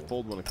 but you have to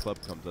fold when a club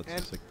comes. That's And,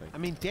 the sick thing. I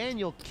mean,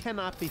 Daniel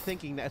cannot be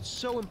thinking that's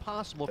so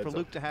impossible for Heads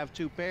Luke up. to have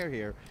 2 pair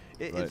here.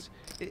 Right.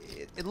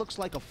 It looks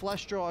like a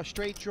flush draw, a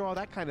straight draw,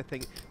 that kind of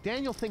thing.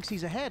 Daniel thinks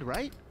he's ahead,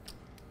 right?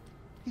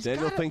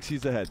 Daniel thinks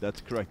he's ahead.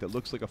 That's correct. It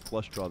looks like a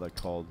flush draw that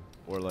called,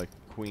 or like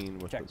queen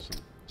with some.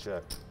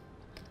 Check.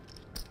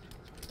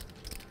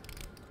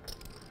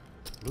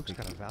 Luke's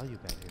got a value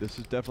bet here. This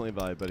is definitely a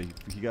value, but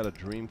he got a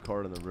dream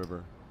card on the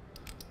river.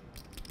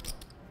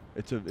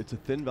 It's a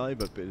thin value,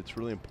 but it's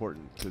really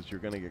important because you're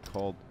going to get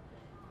called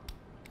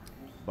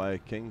by a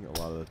king a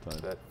lot of the time.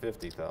 Bet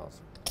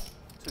 50,000.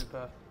 2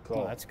 pair.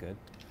 Oh, that's good.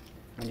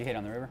 When you hit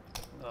on the river?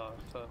 No,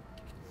 turn.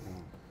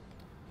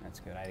 That's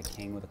good. I had a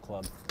king with a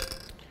club. I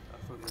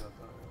thought you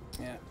had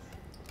that.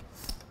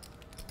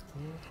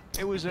 Yeah.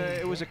 It was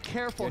a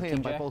careful Good hand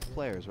king by jack? both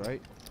players,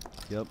 right?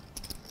 Yep.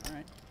 All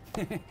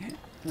right.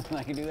 Nothing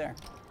I can do there.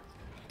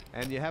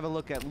 And you have a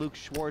look at Luke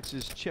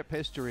Schwartz's chip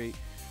history.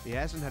 He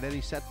hasn't had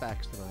any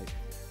setbacks tonight.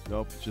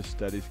 Nope, just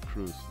steady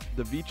cruise.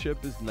 The V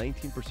chip is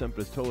 19%, but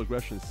his total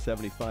aggression is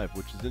 75,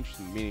 which is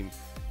interesting, meaning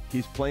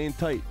he's playing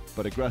tight,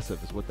 but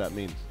aggressive is what that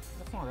means.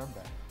 That's not that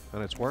bad.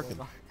 And it's working.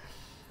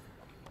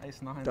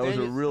 Ace 9. That was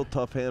a real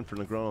tough hand for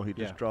Negreanu. He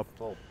just Yeah. dropped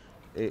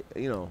a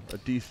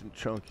decent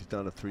chunk. He's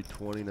down to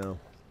 320 now.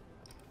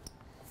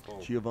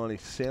 Giovanni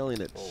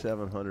sailing at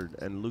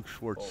 700, and Luke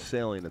Schwartz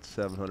sailing at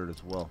 700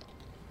 as well.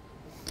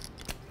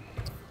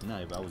 Nah,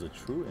 if I was a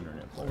true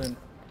internet player.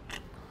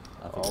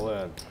 All in.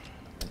 An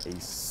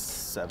ace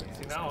 7.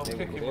 See, now I'm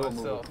kicking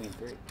myself.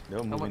 They'll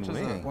How move much is in.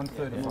 that?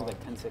 130.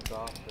 Like 10-6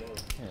 off.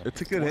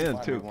 It's a good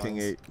hand too. Ones. King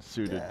 8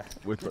 suited Yeah.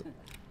 with.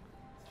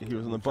 He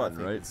was on the button,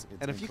 right?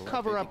 And if you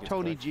cover up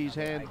Tony G's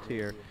hand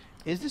here,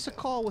 is this a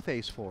call with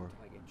ace 4?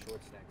 Like in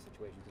short stack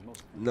situations.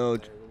 Most No,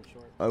 players are a little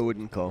short. I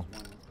wouldn't call.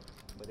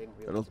 But they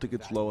don't I don't think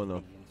it's low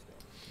enough.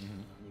 You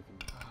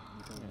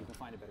can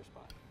find a better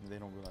spot. They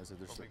don't realize that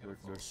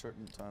there's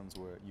certain times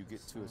where you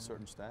get to a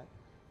certain stack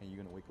and you're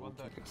gonna wake up.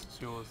 with it.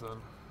 It's yours then.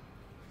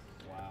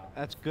 Wow.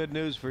 That's good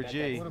news for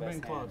G. Would have been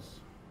Best close.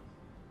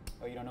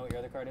 Oh, you don't know what your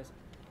other card is?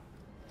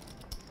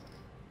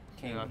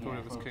 King. Yeah, I thought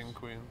it was king,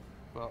 queen.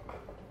 But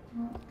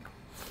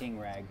King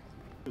rag.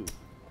 yeah.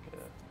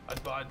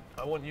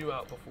 I want you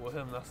out before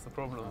him, that's the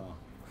problem.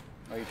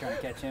 Are you trying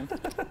to catch him?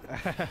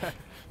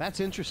 That's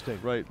interesting.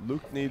 Right,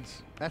 Luke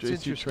needs That's JC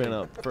interesting. Tran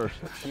out first.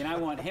 And I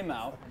want him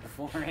out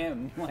before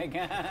him. Like,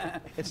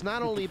 It's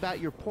not only about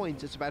your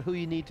points, it's about who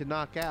you need to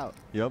knock out.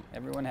 Yep.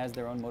 everyone has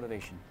their own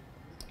motivation.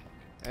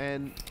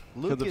 And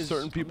Luke Because if is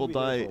certain people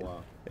die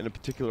in a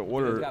particular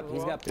order,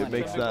 he's got it plenty.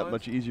 makes that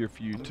much easier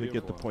for you to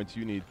get the points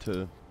you need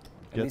to At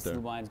get least the there.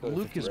 lines go to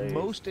Luke is 50.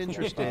 most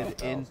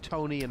interested in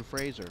Tony and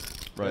Frazer.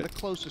 They're Right. the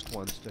closest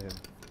ones to him.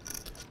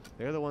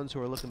 They're the ones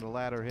who are looking to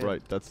ladder him.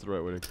 Right, that's the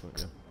right way to explain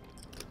it, yeah.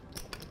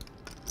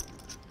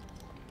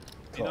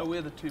 You know,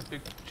 we're the 2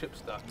 big chip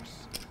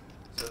stacks,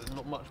 so there's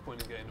not much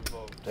point in getting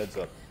involved. Heads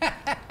up.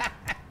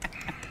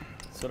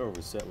 Set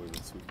over set with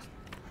it, sweet.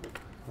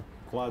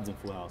 Quads and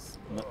full house.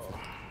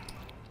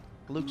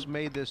 Luke's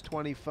made this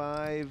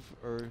 25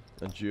 or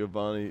And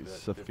Giovanni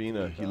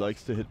Safina, he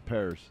likes to hit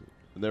pairs.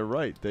 And they're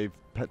right. They've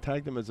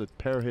tagged him as a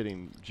pair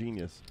hitting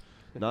genius,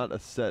 not a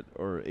set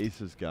or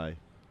aces guy.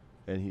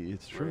 And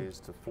it's true.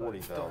 Raised to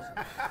 40,000.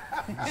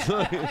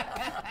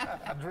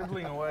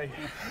 Dribbling away.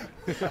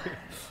 Gave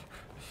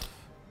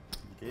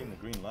him the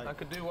green light. I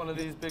could do one of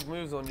these big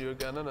moves on you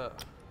again, innit?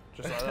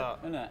 Just like that.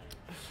 Isn't it?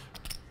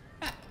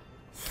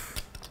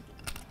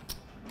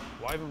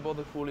 Why even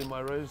bother calling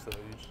my raise though?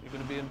 You're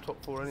going to be in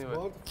top 4 anyway. This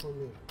board for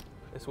me.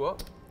 It's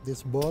what?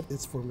 This board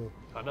is for me.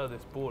 I know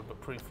this board, but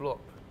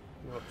pre-flop.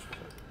 You got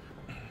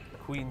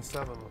Queen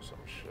 7 or some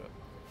shit.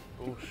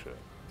 Bullshit.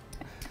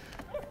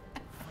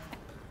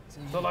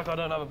 It's not like I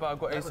don't have a bet. I've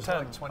got ace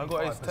 10. I've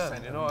got ace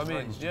 10. You know what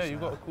I mean? Yeah, you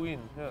got a queen.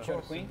 Yeah. You got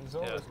a queen?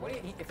 Yeah. What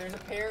do you, if there's a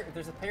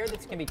pair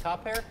that can be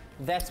top pair,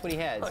 that's what he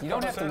has. You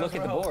don't have to look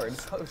at the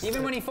boards.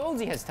 Even when he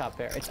folds, he has top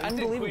pair. It's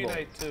unbelievable. Queen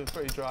 8 too,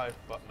 pretty dry.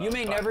 But You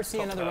may never see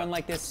another run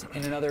like this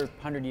in another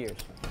 100 years.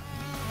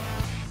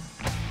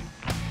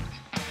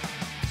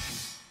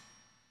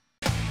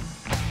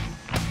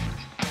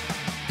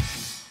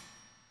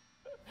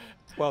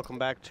 Welcome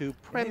back to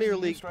Premier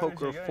League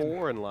Poker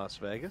 4 in Las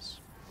Vegas.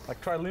 Like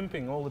try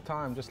limping all the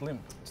time, just limp.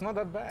 It's not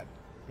that bad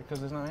because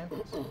there's no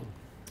handles.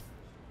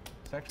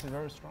 It's actually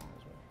very strong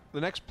as well.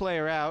 The next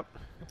player out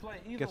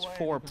gets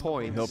 4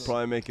 points. He'll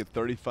probably make it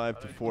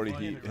 35 to 40.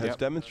 He has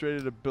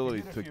demonstrated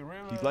ability to.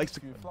 He likes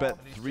to bet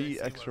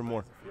 3x or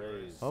more.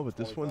 Oh, but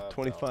this one's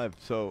 25.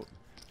 So,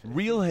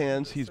 real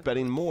hands he's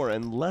betting more,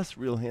 and less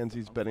real hands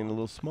he's betting a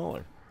little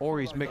smaller. Or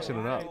he's mixing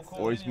it up.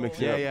 Or he's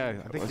mixing it up. Yeah,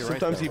 I think you're right.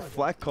 Sometimes he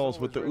flat calls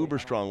with the uber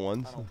strong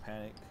ones. Don't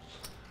panic.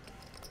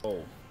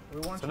 Oh.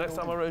 So next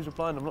time I raise your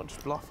blind, I'm not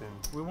just bluffing.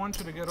 We want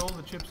you to get all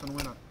the chips and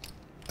win it.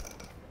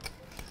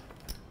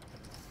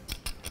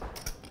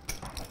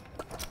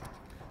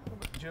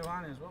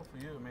 Giovanni as well for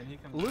you. I mean, he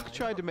can. Luke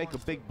tried to make a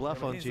big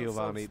bluff on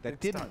Giovanni.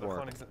 That didn't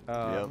work.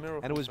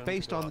 And it was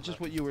based on just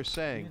what you were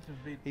saying.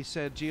 He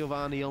said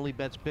Giovanni only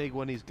bets big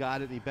when he's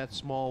got it, and he bets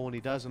small when he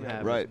doesn't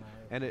have it.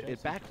 And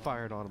it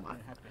backfired on him.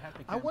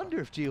 I wonder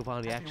if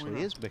Giovanni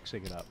actually is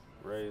mixing it up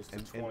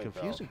and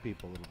confusing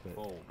people a little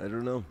bit. I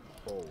don't know.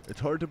 It's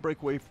hard to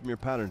break away from your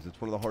patterns.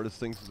 It's one of the hardest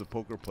things as a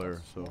poker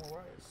player. So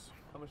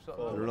I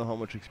don't know how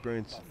much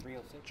experience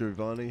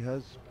Giovanni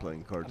has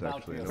playing cards.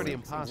 Actually, It's pretty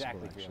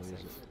impossible, actually, isn't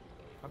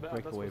it?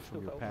 Break away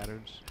from your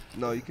patterns.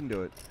 No, you can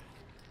do it.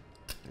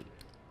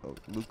 Oh,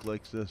 Luke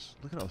likes this.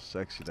 Look at how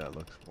sexy that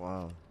looks.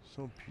 Wow,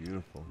 so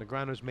beautiful.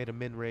 Negreanu's made a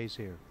min raise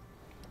here.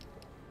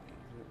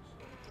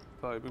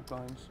 30 big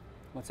blinds.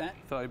 What's that?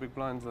 30 big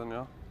blinds then,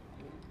 yeah?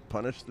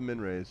 Punish the min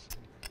raise.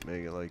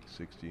 Make it like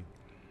 60.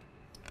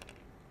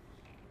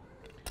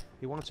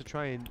 He wants to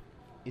try and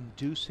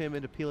induce him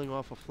into peeling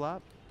off a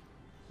flop?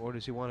 Or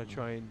does he want to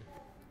try and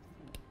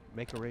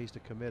make a raise to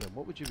commit him?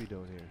 What would you be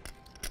doing here?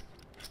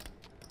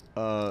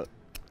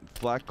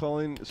 Flat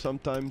calling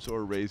sometimes,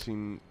 or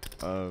raising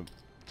to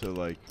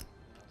like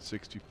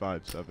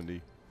 65,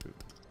 70,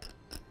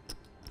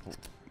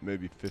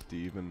 maybe 50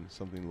 even,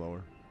 something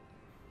lower.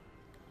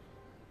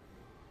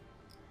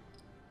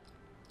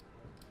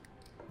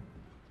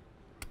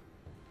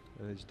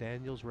 And is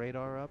Daniel's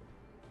radar up?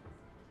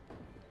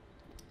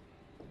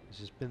 Has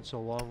this been so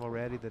long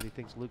already that he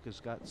thinks Luke has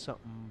got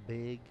something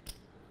big?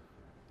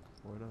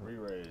 Or not?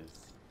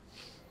 Re-raise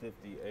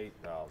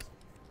 58,000.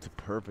 It's a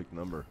perfect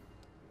number.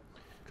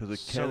 Because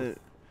it's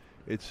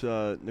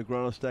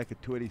Negreanu stack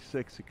at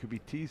 286. It could be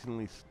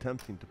teasingly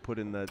tempting to put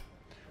in that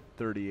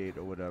 38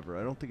 or whatever.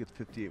 I don't think it's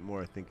 58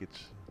 more. I think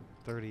it's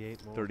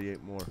 38 more.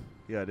 38 more.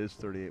 Yeah, it is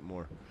 38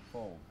 more.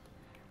 Oh.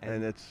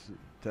 And it's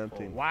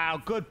tempting.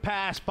 Wow, good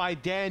pass by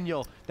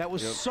Daniel. That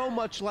was so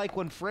much like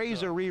when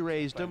Frazer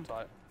re-raised him,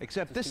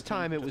 except this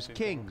time it was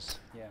kings.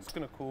 Yeah. It's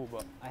gonna cool,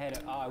 but I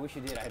had. I wish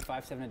you did. I had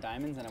 5-7 of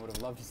diamonds, and I would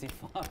have loved to see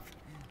flop.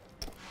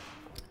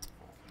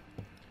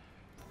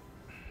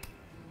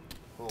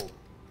 Fold.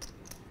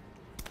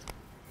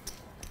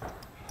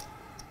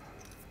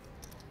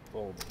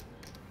 Fold.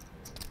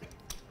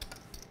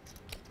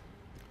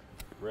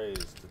 Raise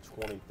to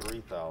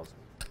 23,000.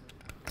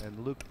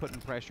 And Luke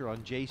putting pressure on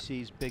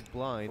JC's big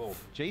blind. Fold.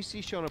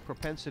 JC's shown a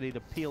propensity to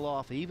peel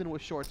off even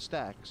with short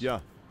stacks.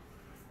 Yeah.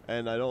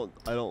 And I don't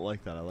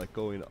like that. I like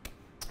going up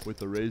with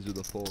the raise or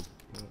the fold.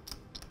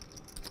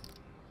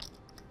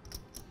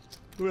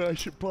 Well, I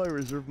should probably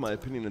reserve my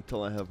opinion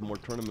until I have more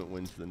tournament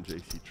wins than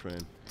JC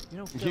Tran.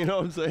 You know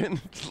what I'm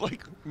saying? It's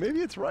like, maybe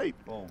it's right.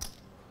 Boom.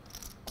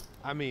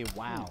 I mean,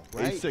 wow,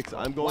 right? A6,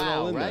 I'm going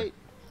all in right?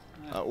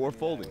 there. Or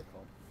folding,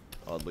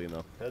 oddly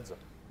enough. Heads up.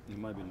 You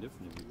might be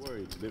different if you're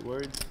worried. A bit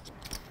worried?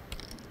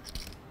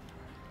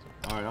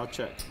 All right, I'll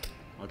check.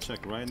 I'll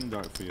check right in the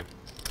dark for you.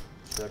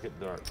 Check it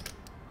dark.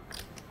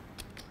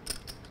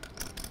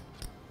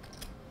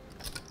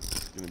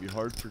 It's going to be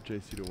hard for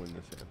JC to win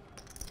this hand.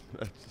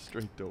 That's a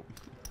straight dope.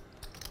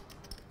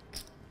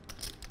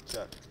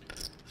 Check.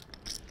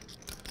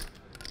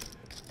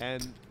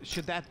 And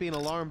should that be an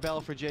alarm bell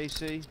for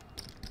JC?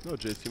 No,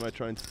 JC might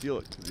try and steal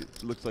it because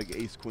it looks like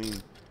ace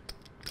queen,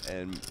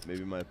 and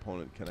maybe my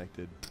opponent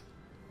connected.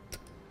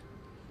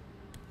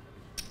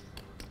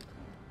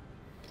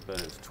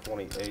 Bet it's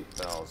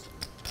 28,000.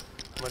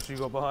 How much you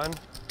got behind?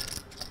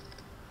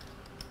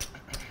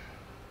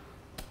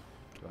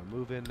 Do I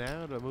move in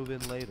now or do I move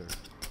in later?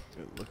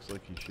 It looks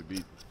like he should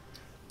be.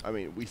 I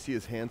mean, we see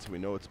his hand, so we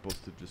know it's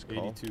supposed to just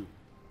call. 82.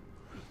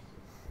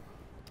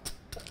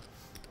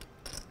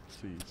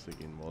 So he's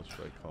thinking, well,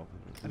 should I call?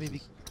 I mean,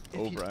 This is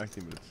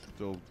overacting, but it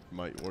still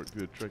might work.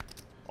 Do a trick.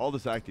 all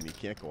this acting, he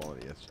can't go on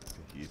it.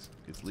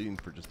 He's leading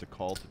for just a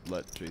call to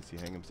let JC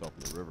hang himself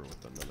in the river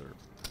with another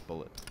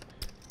bullet.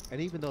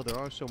 And even though there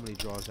are so many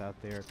draws out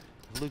there,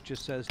 Luke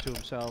just says to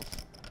himself,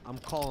 I'm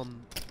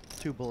calling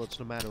 2 bullets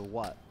no matter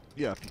what.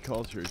 Yeah, if he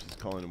calls here, he's just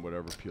calling him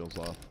whatever peels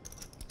off.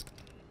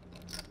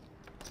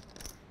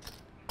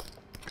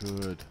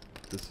 Good.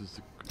 This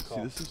is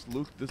see, this is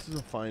Luke. This is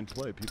a fine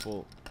play.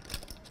 People,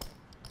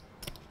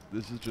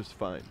 this is just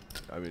fine.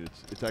 I mean,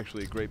 it's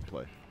actually a great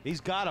play.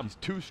 He's got him. He's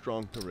too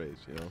strong to raise,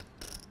 you know.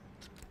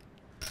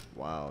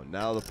 Wow.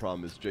 Now the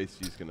problem is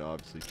JC's going to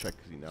obviously check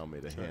because he now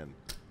made a hand.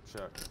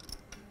 Check.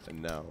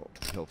 And now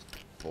he'll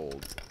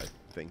fold, I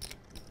think.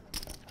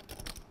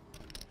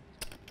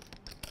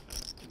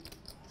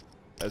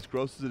 As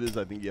gross as it is,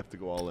 I think you have to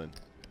go all in.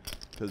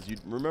 Because you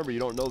remember, you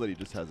don't know that he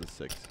just has a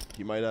 6.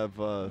 He might have,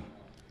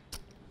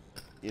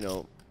 you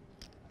know,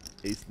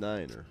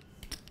 ace-9 or.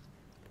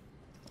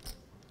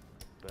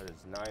 That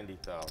is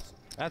 90,000.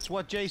 That's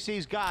what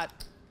JC's got.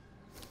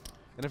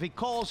 And if he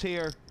calls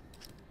here,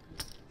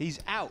 he's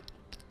out.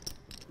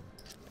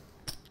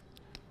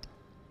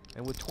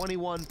 And with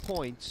 21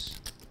 points,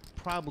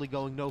 probably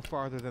going no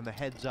farther than the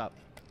heads up.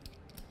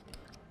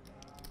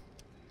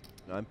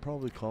 I'm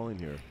probably calling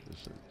here.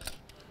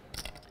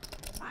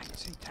 I'd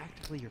say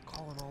tactically you're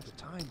calling all the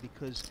time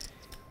because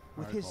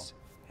with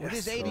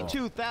his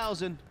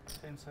 82,000.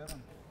 10-7.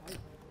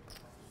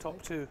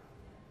 Top 2.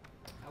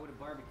 I would have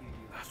barbecued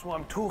you. That's what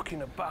I'm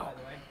talking about.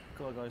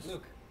 Go on, guys.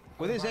 Luke.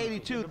 With his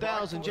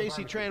 82,000,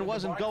 JC Tran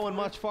wasn't going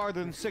much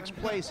farther than 6th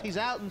place. He's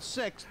out in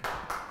 6th.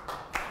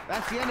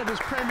 That's the end of his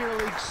Premier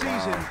League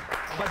season,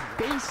 but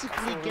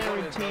basically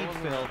guaranteed,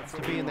 Phil,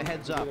 to be in the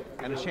heads up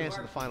and a chance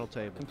at the final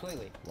table.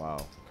 Completely.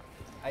 Wow.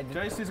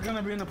 JC's going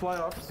to be in the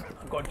playoffs.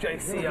 I've got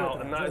JC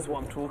out, and that is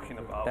what I'm talking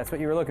about. That's what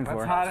you were looking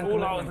for. That's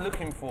all I was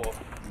looking for.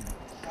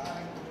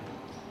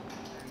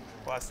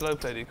 Well, I slow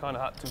played. He kind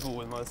of had to go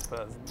with most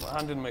pairs. My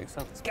hand didn't make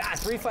sense. God,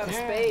 3-5 of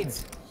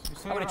spades.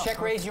 I would have check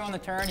raised you on the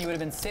turn. You would have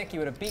been sick. You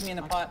would have beat me in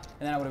the pot,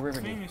 and then I would have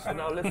rivered you. And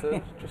now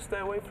listen, just stay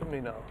away from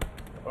me now.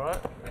 All right?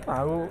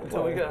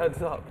 Until we get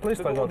heads up. At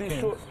least Look I at all got these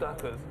kings. short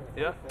stackers.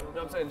 Yeah? You know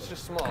what I'm saying? It's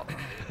just smart.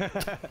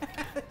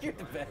 You're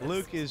the best.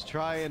 Luke is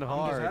trying I'm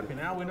hard. just happy.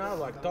 Now we know,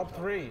 like, top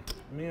 3.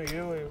 Me or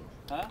you.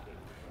 Huh?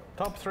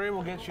 Top 3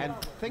 will get you. And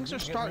things are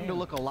starting to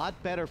look a lot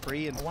better for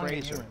Ian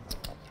Frazer.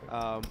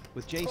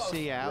 With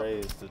JC out,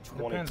 Raised to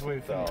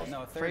 22,000.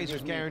 No,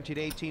 Frazer's guaranteed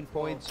 18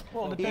 points.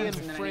 Well, Ian depends.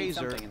 And then I need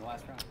Frazer, something in the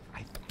last round.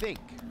 I think,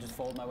 Just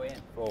fold my way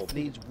in. Fold.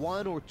 needs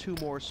 1 or 2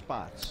 more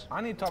spots.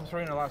 I need top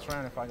 3 in the last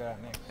round if I got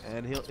it next.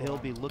 And he'll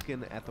be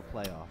looking at the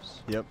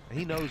playoffs. Yep.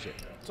 He knows it.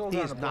 all He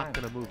down is the not plan.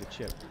 going to move a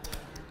chip.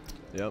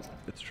 Yep,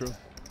 it's true.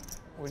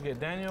 We get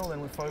Daniel,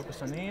 then we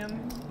focus on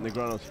Ian,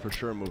 Negreanu's for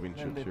sure moving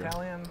then chips the here.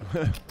 Italian.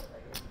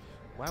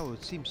 Wow,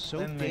 it seems so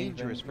Then me,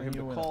 dangerous then for him you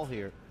to win. call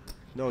here.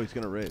 No, he's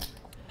going to raise.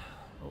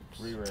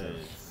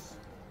 Re-raise.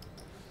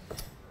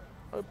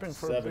 Hoping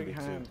for a big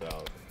hand.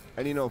 72,000.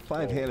 And you know,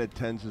 5-handed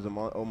 10s is a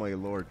oh my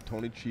lord.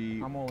 Tony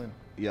G. I'm all in.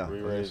 Yeah, I was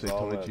gonna Re-raise say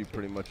all Tony that. G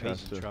pretty much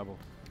has He's in to. trouble.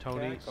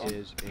 Tony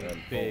is in Yeah,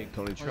 big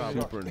Tony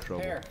trouble. super in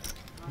trouble. Pair.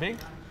 Big?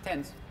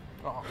 Tens.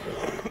 Oh,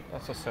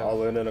 that's a 7.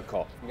 All in and a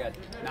call. You got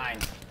 9.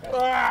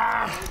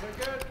 Ah!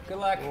 Good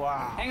luck.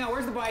 Wow. Hang on,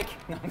 where's the bike?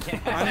 No, I'm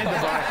kidding. I need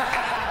the bike.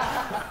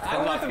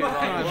 I want the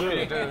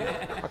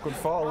bike. I could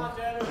fall.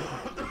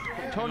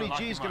 Tony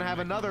G's going to have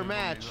another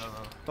match,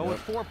 but with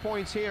 4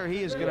 points here,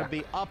 he is going to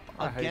be up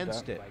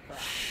against it.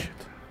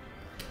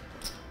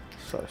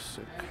 So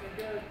sick.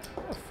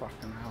 Oh,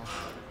 fucking hell.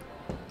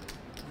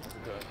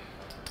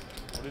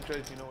 What did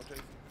JC know what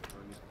JC?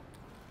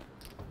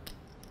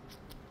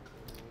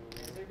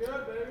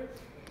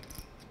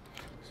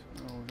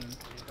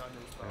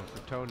 And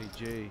for Tony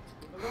G,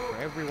 for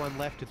everyone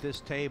left at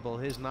this table,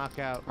 his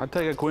knockout I'd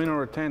take a queen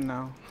or a 10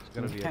 now. is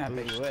going to be Yeah, a I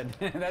bet boost. you would.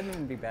 That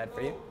wouldn't be bad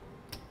for you.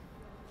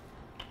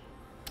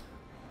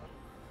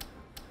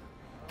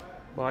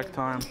 Black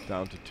time.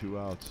 Down to 2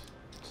 outs.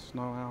 It's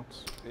no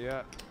outs.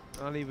 Yeah,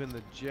 not even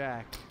the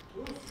jack.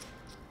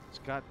 It's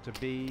got to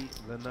be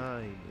the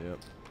 9. Yep.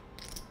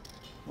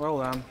 Well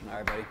done. All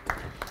right, buddy.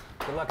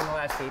 Good luck in the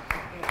last heat.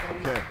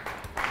 Okay.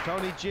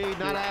 Tony G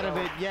not out of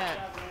it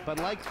yet, but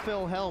like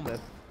Phil Hellmuth,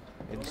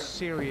 in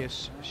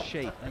serious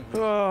shape.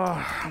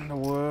 Oh, the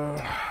world.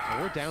 So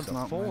we're down to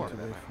 4.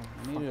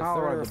 I need a I'll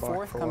third ride or the bike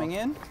fourth for a coming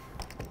in.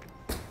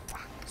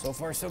 So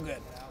far, so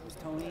good.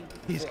 Tony.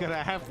 He's going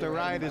to have to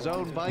ride his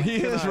own bike He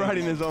is tonight.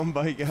 riding his own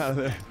bike out of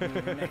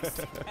there.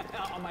 Next.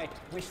 On my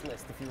wish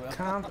list, if you will.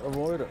 Can't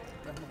avoid it.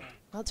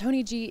 Well,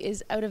 Tony G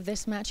is out of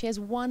this match. He has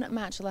 1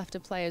 match left to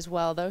play as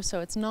well, though,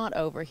 so it's not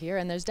over here,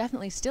 and there's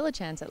definitely still a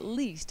chance, at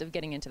least, of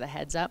getting into the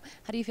heads up.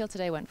 How do you feel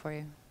today went for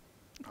you?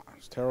 Oh, it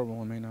was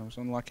terrible. I mean, I was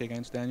unlucky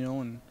against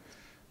Daniel, and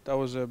that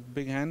was a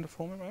big hand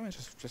for me. I mean,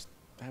 just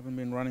haven't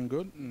been running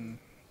good, and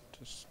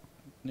just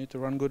need to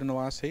run good in the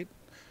last heat.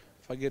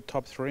 If I get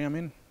top 3, I'm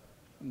in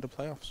the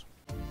playoffs.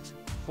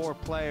 4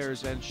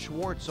 players and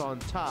Schwartz on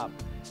top.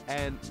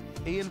 And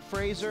Ian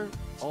Frazer,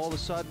 all of a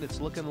sudden, it's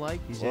looking like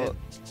he's in.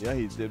 Yeah,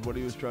 he did what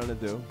he was trying to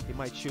do. He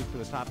might shoot for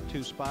the top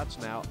 2 spots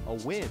now. A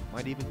win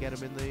might even get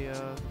him in the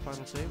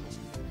final table.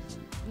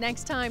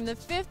 Next time, the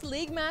 5th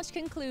league match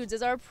concludes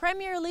as our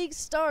Premier League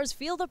stars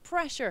feel the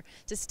pressure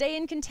to stay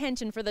in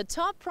contention for the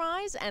top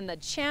prize and the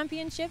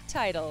championship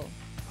title.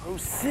 Oh,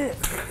 shit.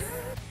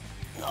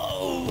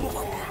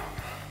 No.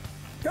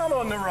 Come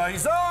on, the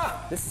Razor.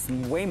 This is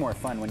way more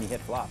fun when you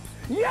hit flops.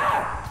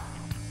 Yeah!